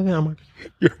see it, Devin? I'm like,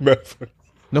 You're mad.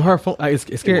 no, her phone. Like,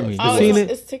 it scared me. You Oh, seen it's,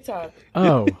 it? it's TikTok.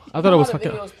 Oh, I thought it was A lot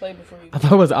fucking. of videos play before you. I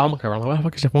thought it was album cover. I'm like, why the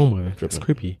fuck is your phone moving? It's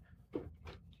creepy.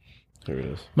 Here it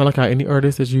is. Malika, any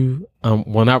artists that you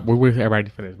well not we're already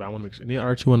finished, but I want to make sure any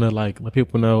artists you want to like let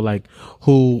people know like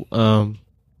who oh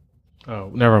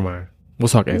never mind. We'll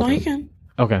talk after. No, you can.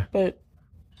 Okay, But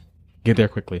get there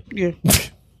quickly. yeah.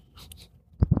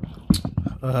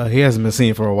 He hasn't been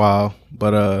seen for a while,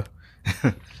 but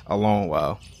a long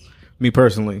while. Me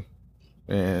personally,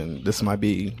 and this might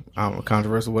be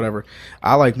controversial, whatever.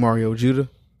 I like Mario Judah.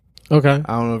 Okay,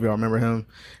 I don't know if y'all remember him.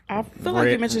 I feel like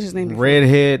you mentioned his name before.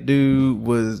 Redhead dude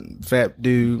was fat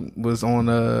dude was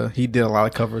on he did a lot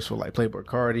of covers for like Playboy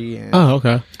Cardi and oh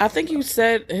okay. I think you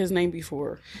said his name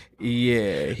before.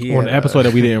 yeah, he On had, the episode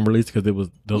that we didn't release because it was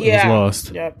Yeah.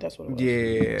 lost. Yeah, that's what it was.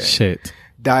 yeah, Shit.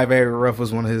 Die Very Rough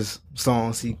was one of his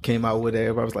songs he came out with.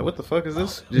 Everybody was like, what the fuck is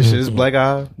this? This Black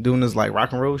Eye doing this like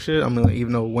rock and roll shit. I mean, like,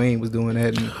 even though Wayne was doing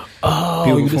that. And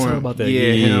you just heard about that.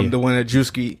 Yeah, him, the one that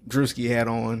Drewski had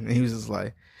on. And he was just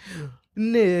like,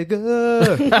 nigga.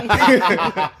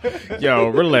 Yo,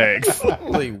 relax.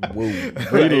 Like, whoa.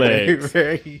 Relax.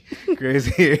 Very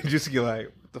crazy. Drewski like,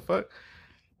 what the fuck?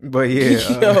 But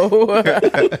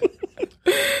yeah.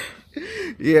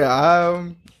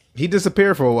 Yo. He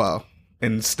disappeared for a while.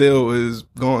 And still is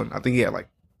gone. I think he had like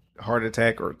a heart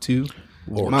attack or two.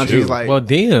 Manji's like, well,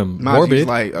 damn, Manji's morbid.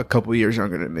 like a couple years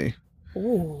younger than me,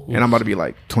 Ooh. and I'm about to be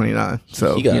like 29.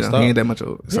 So He he, gotta stop. he ain't that much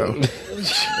older. So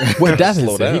What that's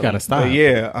Slow he down. gotta stop. but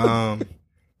yeah,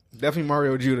 definitely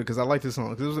Mario Judah because I like this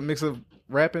song because it was a mix of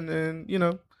rapping and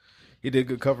he did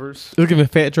good covers. Look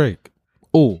at Fat Drake.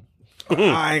 Oh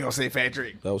I ain't gonna say Fat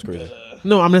Drake. That was crazy.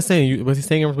 no, I'm just saying. Was he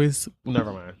singing with?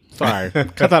 Never mind. Sorry,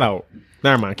 cut that out.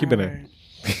 Never mind. Keep it in.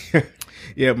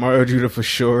 Yeah, Mario Judah for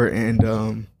sure,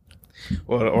 and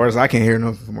or as I can't hear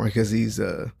nothing more because he's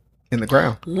in the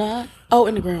ground. In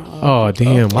the ground. Oh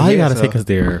damn! Why you yeah, gotta so- take us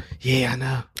there? Yeah, I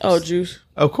know. Oh, Juice.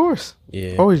 Of course.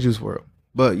 Yeah. Always Juice WRLD.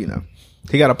 But,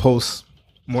 he got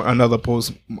another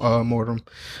post mortem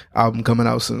album coming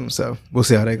out soon. So we'll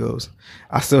see how that goes.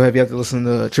 I still have yet to listen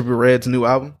to Trippie Redd's new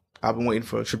album. I've been waiting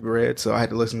for Trippie Redd, so I had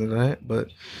to listen to that. But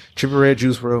Trippie Redd,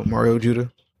 Juice WRLD, Mario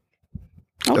Judah.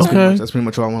 Okay. That's pretty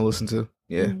much all I want to listen to.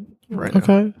 Yeah. Right now.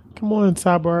 Okay, come on,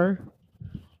 Sidebar.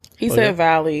 He said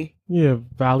Valley. Yeah,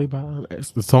 Valley by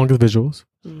the song is visuals.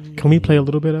 Can we play a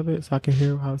little bit of it so I can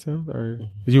hear how it sounds? Or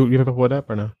you have to pull it up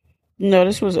or no? No,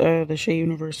 this was the Shea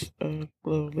Universe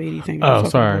little lady thing. Oh,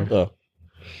 sorry. Oh.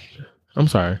 I'm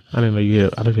sorry. I didn't know you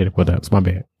had. I didn't hear to put that. It's my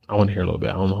bad. I want to hear a little bit.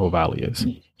 I don't know who Valley is.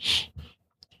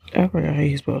 I forgot how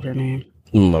you spelled her name.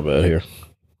 My bad here.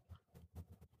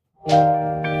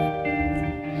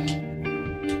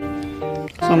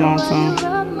 It's a long song.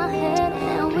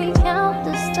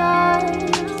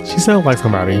 She sounds like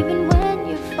somebody.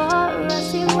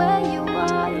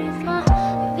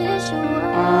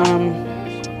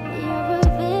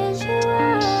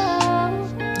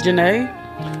 Janae.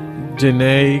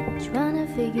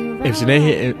 If Janae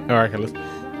hit, all right,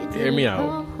 let's hear me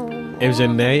out. If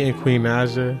Janae and Queen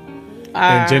Naja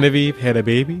and Genevieve had a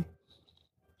baby,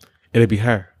 it'd be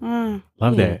her.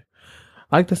 Love that.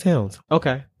 I like the sounds.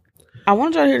 Okay. I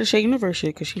wanted y'all to hear the Shea Universe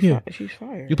shit because she's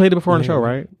fired. You played it before on the show,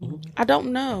 right? I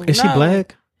don't know. Is she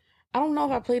black? I don't know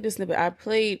if I played this snippet. I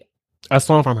played A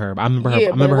song from her. I remember her. Yeah,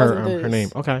 I remember but it her. wasn't Her this. name.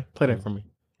 Okay, play that for me.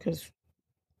 because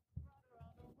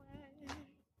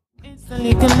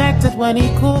Instantly connected when he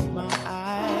caught my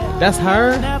eye. That's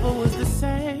her. Never was the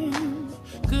same.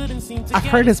 Couldn't seem to I've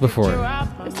heard this before.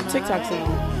 it's a TikTok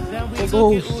song. The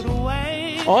Ghost.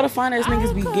 All the fine ass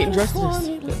niggas be getting dressed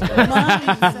to this.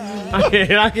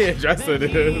 I can't dress to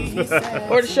this.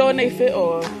 Or the showing they fit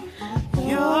or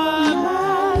You're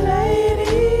my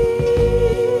lady.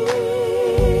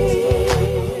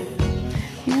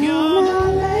 You're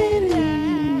my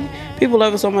lady. people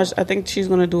love it so much. I think she's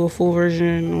gonna do a full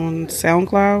version on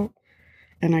SoundCloud,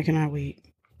 and I cannot wait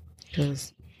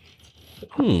because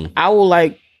I will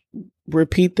like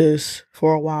repeat this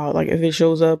for a while. Like if it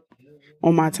shows up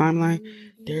on my timeline,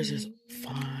 there's this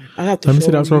fine. I have to Let me show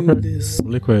see that real you quick. this.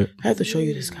 Really quick. I have to show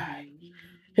you this guy.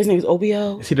 His name is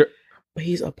OBL, Is he there? but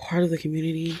he's a part of the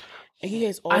community, and he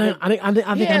has all I the, think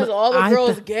he has all the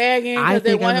girls gagging I because they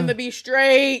think want I'm him a- to be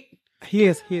straight. He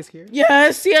is here.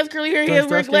 Yes, he has curly hair. He has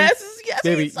wear Dark-skinned? glasses. Yes,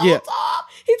 Baby, he's so yeah. tall.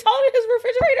 He's taller than his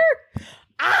refrigerator.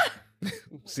 Ah,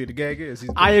 See, the gag is he's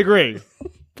I agree.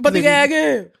 but the gag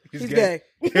is He's he's gay.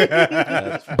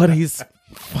 gay. But he's.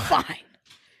 Fine.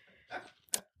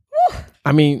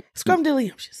 I mean,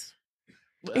 Scrumdiddlyumptious.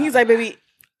 And he's like, baby,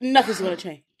 nothing's gonna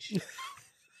change.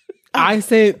 I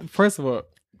said first of all,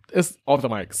 it's off the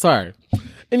mic. Sorry.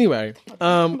 Anyway,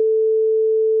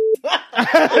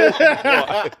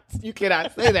 you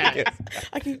cannot say that.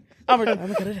 I'm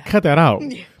gonna cut it out. Cut that out.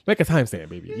 Make a timestamp,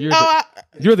 baby. Oh,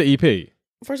 You're the EP.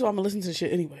 first of all, I'm gonna listen to the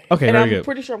shit anyway. Okay, and very I'm good.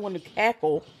 pretty sure I'm gonna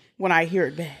cackle when I hear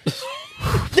it back.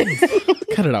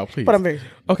 Cut it out, please. But I'm very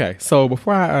Okay, so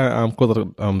before I go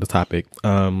to the topic,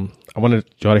 I wanted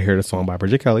y'all to hear the song by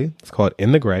Bridget Kelly. It's called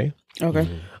 "In the Gray." okay.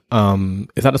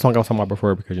 It's not the song I was talking about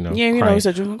before because Yeah, you know, crying. you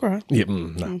said you were gonna cry. Yeah,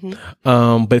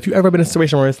 no. But if you ever been in a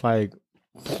situation where it's like,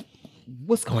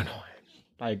 what's going on?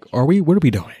 Like, what are we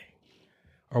doing?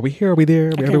 Are we here? Are we there? Are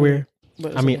we can't everywhere?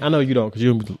 But I mean, I know you don't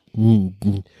because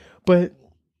but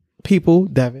people,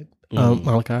 Devin,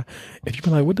 Malika, if you be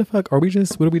like, what the fuck? What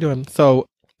are we doing? So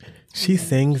she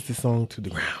sings the song to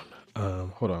the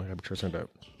ground. Hold on, I gotta be sure it's turned up.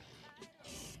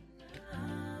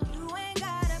 You ain't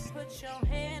gotta put your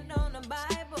hand on the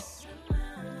Bible.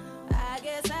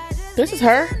 This is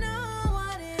her.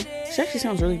 She actually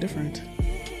sounds really different.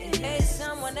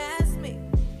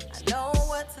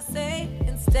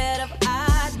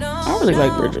 I really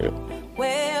like Bridget.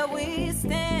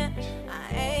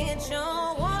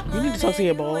 You need to talk to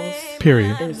your boss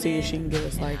Period. and see if she can give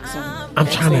us like some. I'm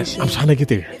trying to get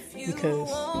there. Because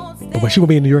But she will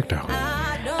be in New York though.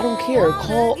 I don't care.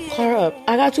 Call her up.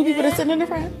 I got 2 people that's sitting in the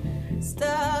front.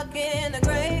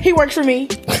 He works for me.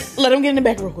 Let him get in the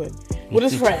back real quick with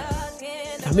his friend.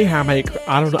 Tell me how I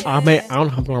don't know how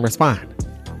I'm gonna respond.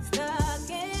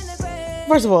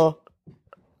 First of all,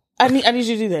 I need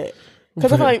you to do that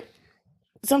because I feel like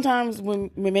sometimes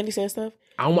when Mandy says stuff,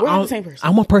 we're not the same person.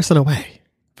 I'm one person away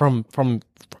from.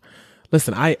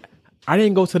 Listen, I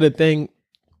didn't go to the thing.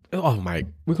 Oh my,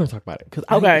 we're gonna talk about it.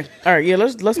 Okay, all right, yeah,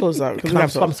 let's close this out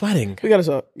because I'm sweating. We gotta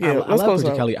talk. Yeah, I let's love close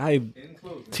Bridget out.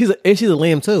 Kelly. She's a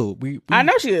lamb too. I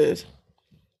know she is.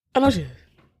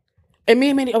 And me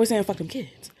and Mandy always saying fuck them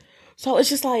kids. So it's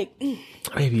just like,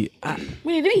 Baby,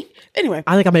 we need to eat. Anyway.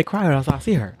 I think I may cry when I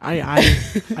see her.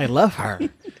 I love her.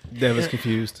 Dev is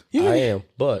confused. I am,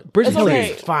 but Bridget It's Kelly okay.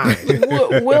 is fine.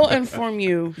 We'll inform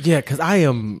you. Yeah, because I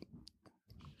am.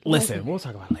 Listen, we'll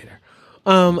talk about it later.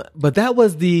 But that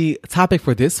was the topic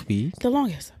for this week. The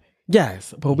longest.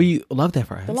 Yes, but we love that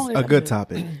for us. The longest A good episode.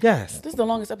 topic Yes, This is the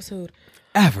longest episode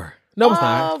ever. No, it's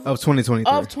not. of of 2023.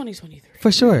 2023.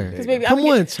 For sure. Because baby, Come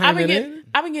on, chime it in.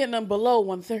 I've been getting them below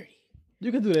 130.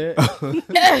 You can do that. I'm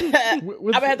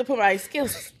gonna have to put my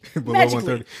skills Below magically.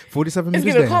 130. 47 Let's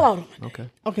meters give it a down. call out on it. Okay.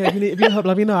 Okay, if you need help,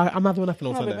 let me know. I'm not doing nothing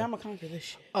on No, baby, Sunday. I'm gonna conquer this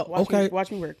shit. Oh, Watch okay. Me,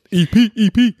 watch me work. EP.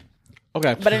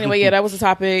 Okay. But anyway, yeah, that was the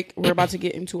topic. We're about to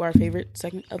get into our favorite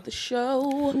segment of the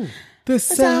show. The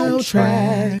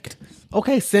soundtrack.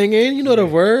 Okay, singing. You know the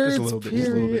words. Just a little bit. Just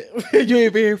a little bit. Period. You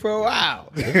ain't been here for a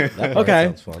while. that part Okay.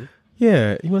 sounds fun.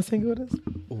 Yeah. You want to sing with us?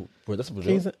 Ooh, bro, that's a Can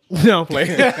you joke. sing? No, I'm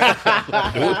playing.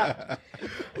 I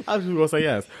was just going to say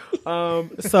yes.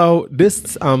 So this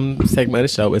segment of the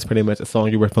show is pretty much a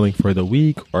song you were feeling for the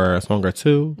week or a song or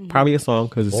two. Probably a song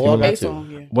because it's Well, gonna I A got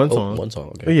song, yeah. one Oh, song. one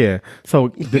song. Okay. Yeah.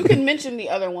 So You can mention the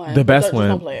other one. the best but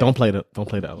one. just Don't play the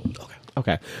other one.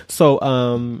 Okay. So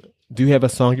do you have a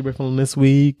song you were feeling this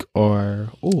week or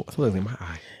something's in my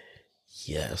eye?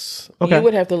 Yes. Okay. You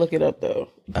would have to look it up though.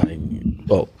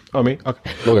 Oh, me?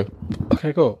 Okay. Okay.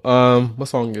 Okay, cool. What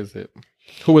song is it?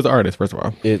 Who is the artist, first of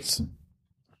all? It's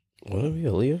would it be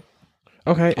Aaliyah?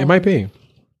 Okay, it might be.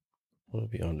 Would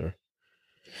it be under?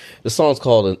 The song's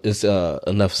called "It's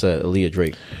Enough Said." Aaliyah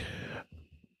Drake.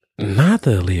 Not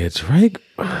the Aaliyah Drake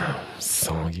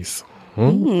song.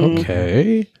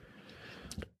 Okay.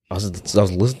 I was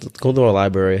listening, going through our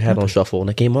library, had it on shuffle, and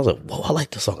it came. I was like, "Whoa, I like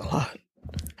this song a lot."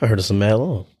 I heard it some mad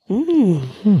long.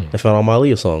 I found all my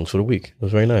Aaliyah songs for the week. It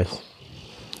was very nice.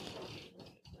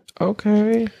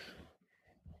 Okay.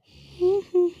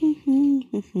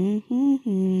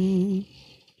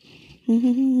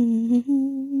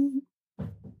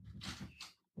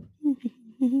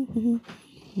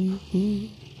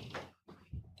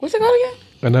 What's it called again?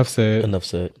 Enough said. Enough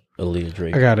Said. Aaliyah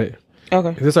Drake. I got it. Okay.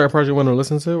 Is this our part you want to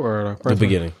listen to or The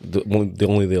beginning, the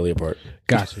only the Aaliyah part.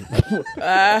 Got you.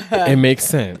 It makes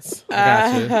sense.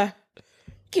 I got you.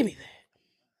 Give me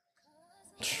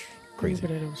that. Crazy.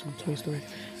 That was from Toy Story.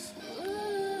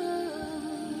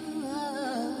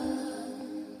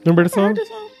 Remember the I heard song? this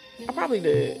song. I probably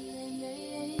did.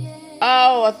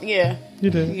 Oh, yeah. You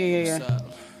did. Yeah.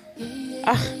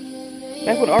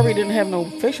 Back when Aubrey didn't have no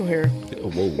facial hair.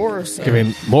 Whoa. Or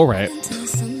Giving more rap.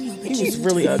 he was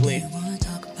really ugly.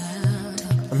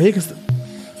 I mean, he can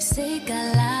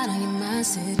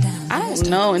I don't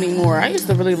know anymore. I used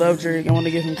to really love Drake. I want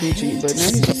to give him coochie, but now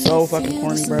he's so fucking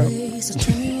corny, bro. Like,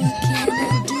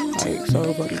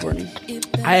 so fucking corny.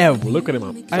 I have liquid in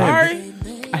my mouth. Sorry?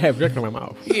 I have drink in my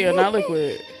mouth. Yeah, not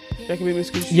liquid. That could be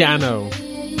Miss Coochie. Yeah, I know.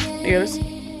 Yeah,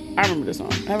 I remember this song.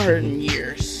 I haven't heard it in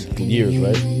years. Years,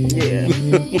 right? Yeah.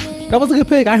 That was a good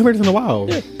pick. I haven't heard this in a while.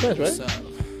 Yeah, that's right.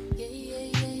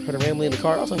 Heard her randomly in the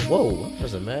car. I was like, "Whoa,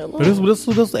 there's a mad long." But this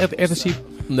was after she.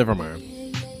 Never mind.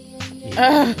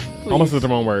 Almost with the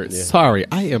wrong words. Yeah. Sorry,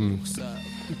 I am.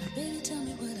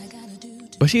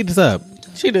 But she this up.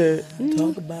 She did.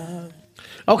 Talk about.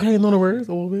 Okay, know the words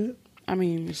a little bit. I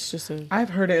mean, it's just a. I've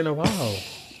heard it in a while.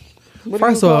 What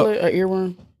First do you call off- it? An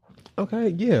earworm? Okay,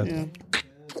 yeah. Yeah.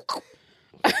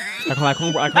 I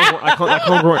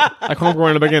homegrown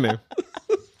in the beginning.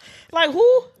 Like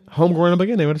who? Homegrown in the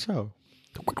beginning of the show.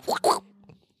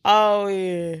 Oh,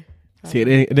 yeah. See, it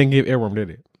didn't give earworm, did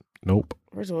it? Nope.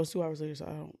 First of all, it's 2 hours later, so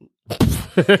I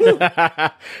don't.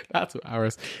 Not 2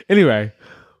 hours. Anyway,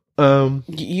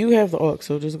 You have the aux,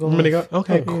 so just go. I'm gonna go.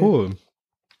 Okay, Oh, yeah. cool.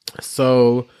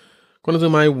 So, Gonna do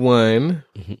my one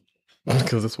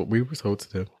because that's what we were told to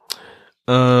do.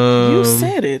 You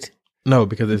said it. No,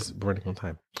 because it's running on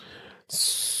time.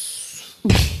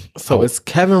 So it's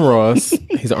Kevin Ross.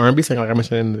 He's an R&B singer, like I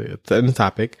mentioned in the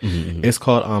topic. It's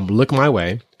called "Look My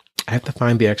Way." I have to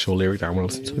find the actual lyrics I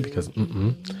want to listen to because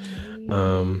the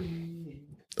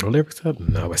lyrics up?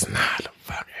 No, it's not.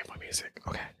 Fuck it, my music.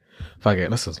 Okay, fuck it.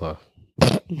 Let's just love.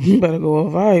 You better go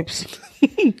on vibes.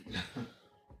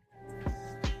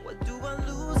 What do I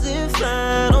lose if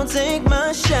I don't take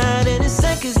my shot? And it's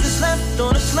seconds that's left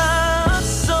on the clock,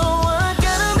 so I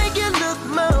gotta make it look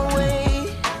my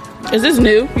way. Is this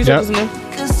new? You said Yep. this new?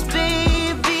 'Cause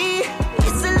baby,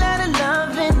 it's a lot of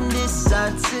love in this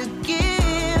hard to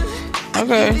give.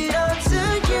 Okay. Give it all to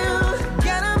you.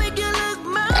 Gotta make it look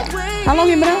my way. How long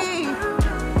you been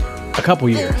out? A couple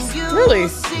years. Really?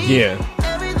 Yeah.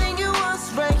 Everything you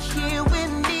want's right here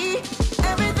with me.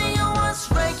 Everything you want's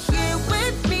right here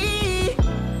with me.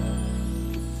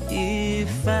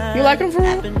 If I You like him for real?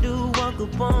 happen to walk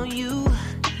upon you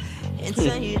and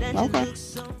tell you that you Okay. look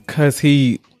so Cause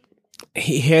he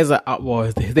has a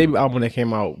his debut album that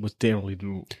came out was didn't really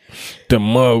do the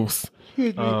most.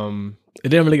 It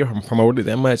didn't really get promoted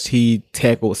that much. He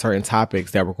tackled certain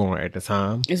topics that were going on at the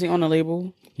time. Is he on the label?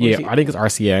 Or Yeah, is he- I think it's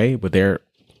RCA, but they're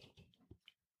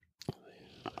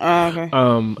Okay.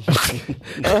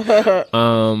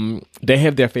 they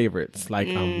have their favorites like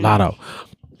Lotto,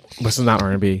 which is not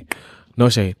R&B. No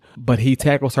shade, but he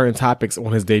tackled certain topics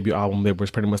on his debut album that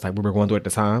was pretty much like we were going through at the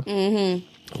time,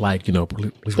 like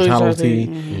police brutality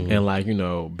and like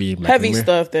being black Heavy and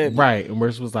stuff that. right? And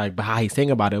which was like, but how he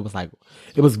sang about it was like,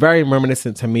 it was very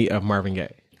reminiscent to me of Marvin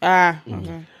Gaye.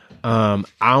 Okay. I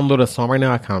don't know the song right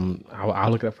now. I'll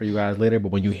look it up for you guys later.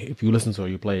 But if you listen to it,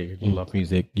 you play it, you love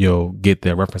music, you'll get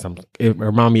the reference. It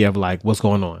remind me of like what's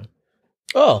going on.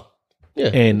 Oh, yeah.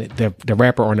 And the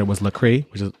rapper on it was Lecrae,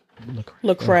 which is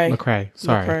Lecrae. Lecrae.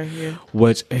 Sorry, Lecrae, yeah.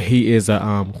 which he is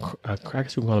I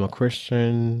guess you can call him a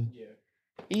Christian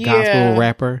Yeah. gospel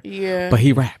rapper, Yeah. but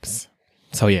he raps.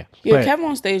 So yeah, Yeah, But- Kevin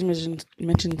on stage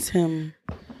mentions him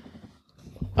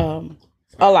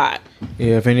a lot.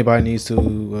 Yeah, if anybody needs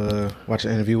to watch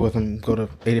an interview with him, go to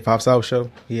 85 South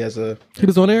Show. He has a he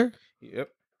was on there. yep.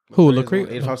 Who Lecrae's Lecrae?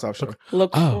 on 85 South Show.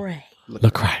 Lecrae.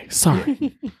 Lecrae.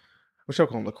 Sorry, What show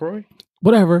called Lacroix?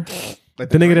 whatever. Like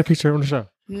The nigga drink? that featured on the show.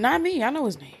 Not me. I know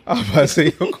his name. I was about to say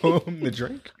you call him the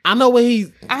drink. I know what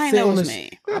he's. I saying know on his the- name.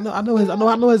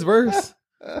 I know his verse.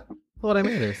 All that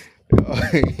matters.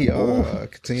 Y'all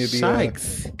continue to be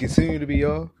Shikes. continue to be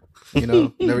y'all.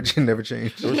 Never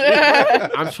change.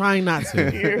 I'm trying not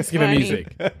to. You're Let's get the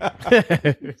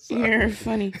funny. music. You're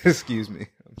funny. Excuse me.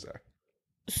 I'm sorry.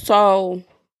 So,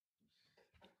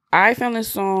 I found this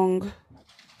song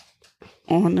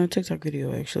on a TikTok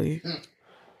video, actually.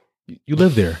 You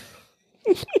live there.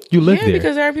 You live Yeah, there.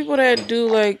 because there are people that do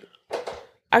like,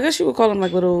 I guess you would call them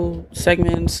like little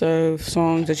segments of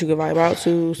songs that you can vibe out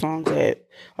to, songs that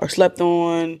are slept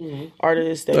on,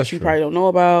 artists that That's you true. probably don't know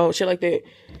about, shit like that.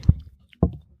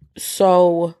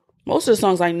 So most of the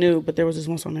songs I knew, but there was this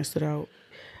one song that stood out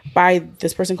by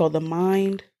this person called The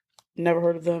Mind. Never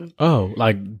heard of them. Oh,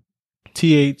 like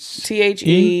TH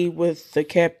THE with the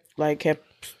cap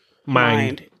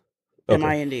mind. Okay.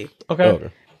 MIND. Okay.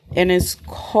 Okay. And it's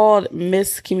called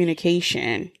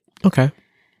Miscommunication. Okay.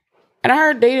 And I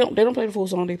heard they don't play the full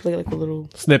song. They play like a little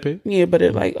Snippet. but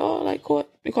it like caught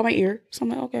my ear. So I'm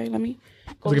like, okay, let me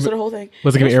go Was it listen to give the whole thing.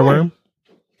 Was it give It me was earworm? fun.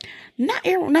 Not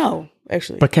ear. No,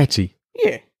 actually, But catchy.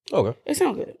 yeah, Okay. it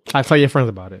sounds good. I tell your friends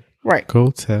about it. Right. Go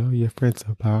tell your friends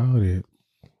about it.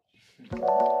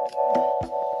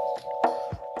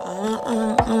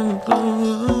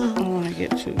 I want to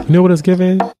get to. You know what it's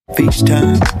giving?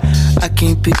 FaceTime. I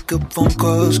can't pick up phone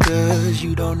calls cause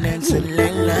you don't answer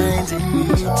landlines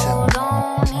anytime.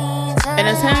 And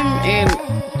it's him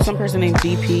and some person named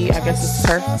DP. I guess it's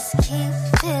her,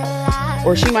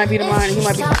 or she might be the mine. He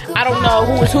might be. I don't know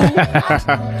who is who.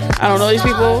 I don't know these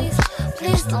people.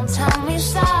 Please don't tell me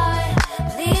sorry.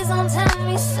 Please don't tell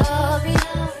me sorry. You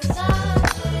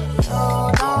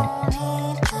don't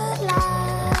need to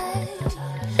lie.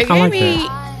 It I gave like me.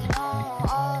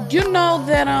 You know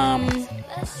that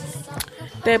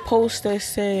that post that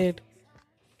said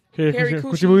Harry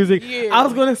Coochie. music. Yeah. I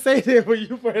was gonna say that, but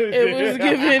you put it. it was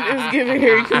giving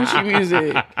Harry Coochie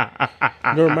music.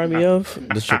 You know, remind me of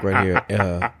this chick right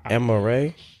here, Emma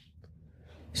Ray.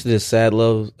 She did sad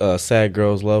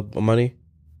girls love money.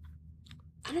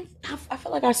 I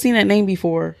feel like I've seen that name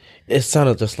before. It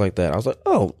sounded just like that. I was like,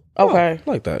 oh, Okay. I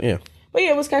like that. Yeah. But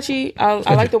yeah, it was catchy. I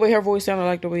like the way her voice sounded. I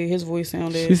like the way his voice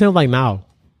sounded. She sounds like now.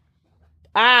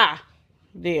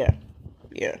 Yeah.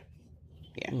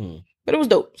 But it was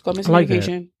dope. It's called I like that.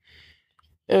 Miscommunication.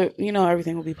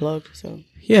 Everything will be plugged. So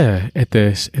Yeah,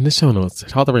 in the show notes,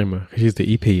 shout out to Rima, because she's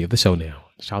the EP of the show now.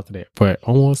 Shout out to that. For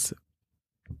almost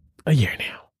a year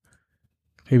now.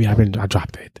 Maybe I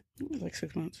dropped it. it was like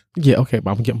 6 months. Yeah, okay,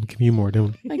 but I'm giving you more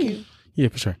than. Thank you. Yeah,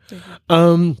 for sure. Thank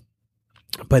you.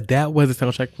 But that was the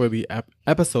soundtrack for the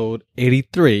episode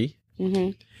 83,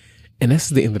 Mm-hmm. and this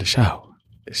is the end of the show.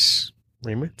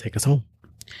 Rima, take us home.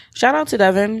 Shout out to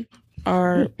Devin,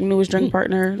 our newest drink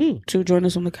partner, to join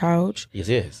us on the couch.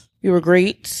 Yes. You were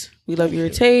great. We love your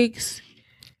takes.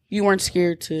 You weren't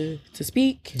scared to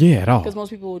speak. Yeah, at all. Because most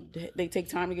people, they take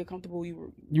time to get comfortable.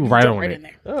 You were right jumped on it. in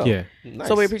there. Oh, Yeah. nice.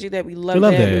 So we appreciate that. We love,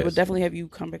 love that. We that. would definitely have you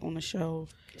come back on the show.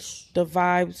 The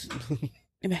vibes,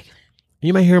 immaculate.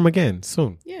 You might hear him again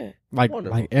soon. Yeah. Like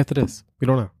after this. We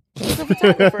don't know. He's a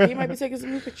photographer. He might be taking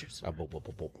some new pictures.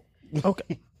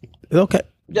 Okay. It's okay.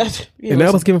 Yeah, And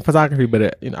that was giving photography,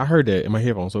 but I heard that in my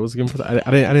headphones, so it was giving. I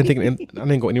didn't think I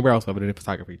didn't go anywhere else other than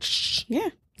photography. Yeah,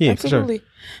 Yeah, absolutely. for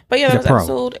sure. But yeah, He's that a was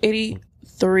pro. episode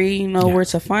 83. You know where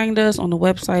to find us on the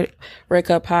website,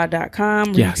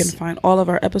 redcuppod.com. Yes. You can find all of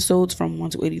our episodes from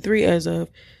 1 to 83 as of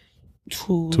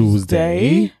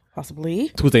Tuesday. Possibly.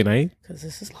 Tuesday night. Because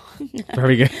this is long.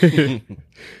 Very good.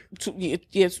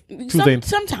 Yes, Tuesday.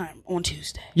 sometime on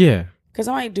Tuesday. Yeah. Because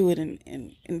I might do it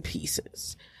in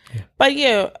pieces. Yeah. But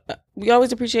yeah, we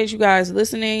always appreciate you guys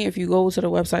listening. If you go to the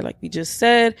website, like we just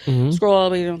said, scroll all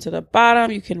the way down to the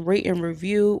bottom. You can rate and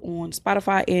review on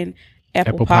Spotify and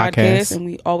Apple Podcasts. And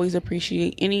we always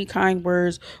appreciate any kind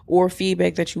words or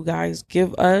feedback that you guys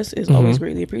give us. Is always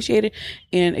greatly appreciated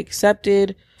and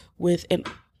accepted with an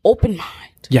open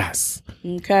mind. Yes.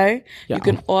 Okay. Yeah. You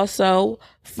can also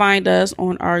find us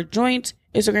on our joint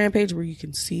Instagram page where you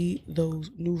can see those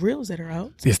new reels that are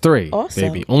out. It's 3, Awesome.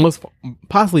 baby. Almost,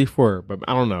 possibly 4, but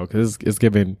I don't know because it's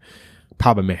given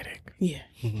problematic. Yeah.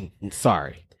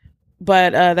 Sorry.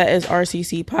 But that is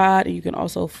RCC Pod. And you can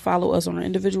also follow us on our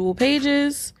individual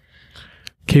pages.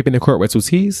 Keeping the court with 2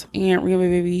 T's. And Real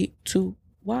Baby 2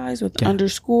 Y's with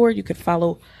underscore. You can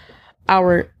follow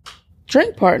our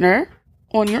drink partner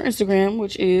on your Instagram,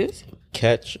 which is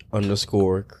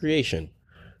Catch_creation.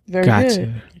 very Gotcha.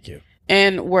 good. Thank you.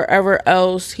 And wherever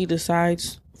else he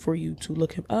decides for you to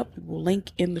look him up, we will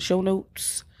link in the show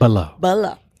notes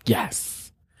Below.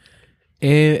 Yes.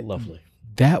 And Lovely.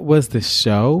 that was the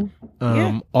show.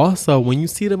 Yeah. Also, when you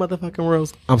see the motherfucking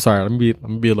reels, I'm sorry, let me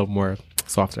be a little more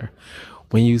softer.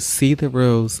 When you see the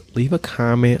reels, leave a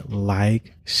comment,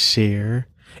 like, share.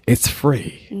 It's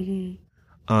free.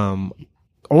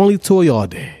 Only 2 of y'all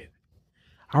did.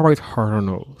 I worked hard on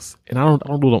those, and I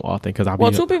don't do them often because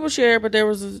Well, 2 people shared, but there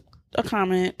was a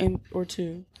comment or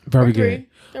 2. Very or 3. good.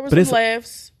 There was But some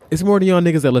laughs. It's more than y'all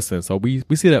niggas that listen. So we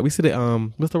see that. We see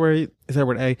the what's the word? Is that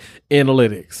word A?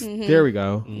 Analytics. There we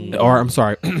go. Or I'm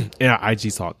sorry, in our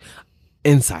IG talk.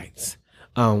 Insights.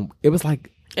 It was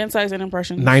like Insights and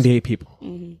impressions. 98 people.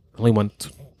 Only one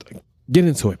to get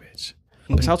into it, bitch.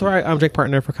 But shout out to our Jake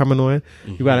partner for coming on.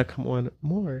 You gotta come on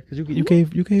more because you gave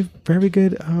very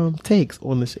good takes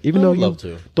on this. Even though you love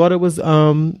to. thought it was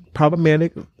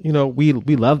problematic, we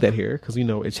love that here because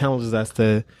it challenges us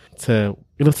to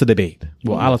debate.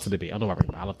 Well, I love to debate. I know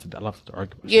I love to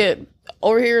argue. Yeah,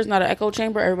 over here is not an echo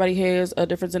chamber. Everybody has a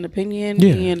difference in opinion,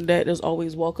 and that is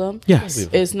always welcome. Yes,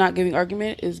 it's not giving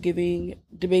argument; it's giving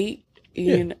debate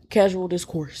and casual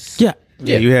discourse. Yeah.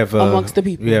 You have amongst the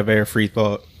people. You have very free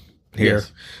thought here.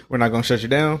 Yes. We're not going to shut you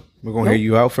down. We're going to hear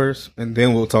you out first, and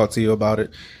then we'll talk to you about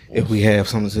it if we have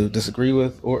something to disagree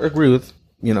with or agree with.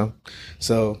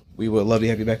 So we would love to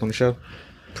have you back on the show.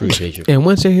 Appreciate you. And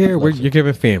once you're here, you're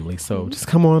giving family. So just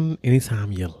come on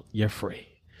anytime you're free.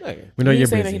 We know you're He's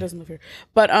saying that he busy. doesn't live here,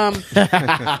 but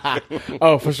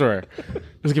Oh, for sure.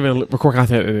 Just record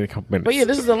content in a couple minutes. but yeah,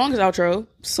 this is the longest outro.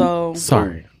 So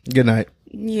Sorry. Good night.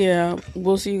 yeah,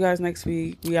 we'll see you guys next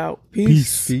week. We out.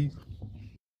 Peace. Peace.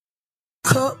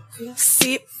 Cup,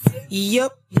 sip,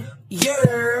 yup,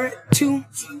 2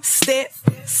 step,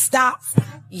 stop,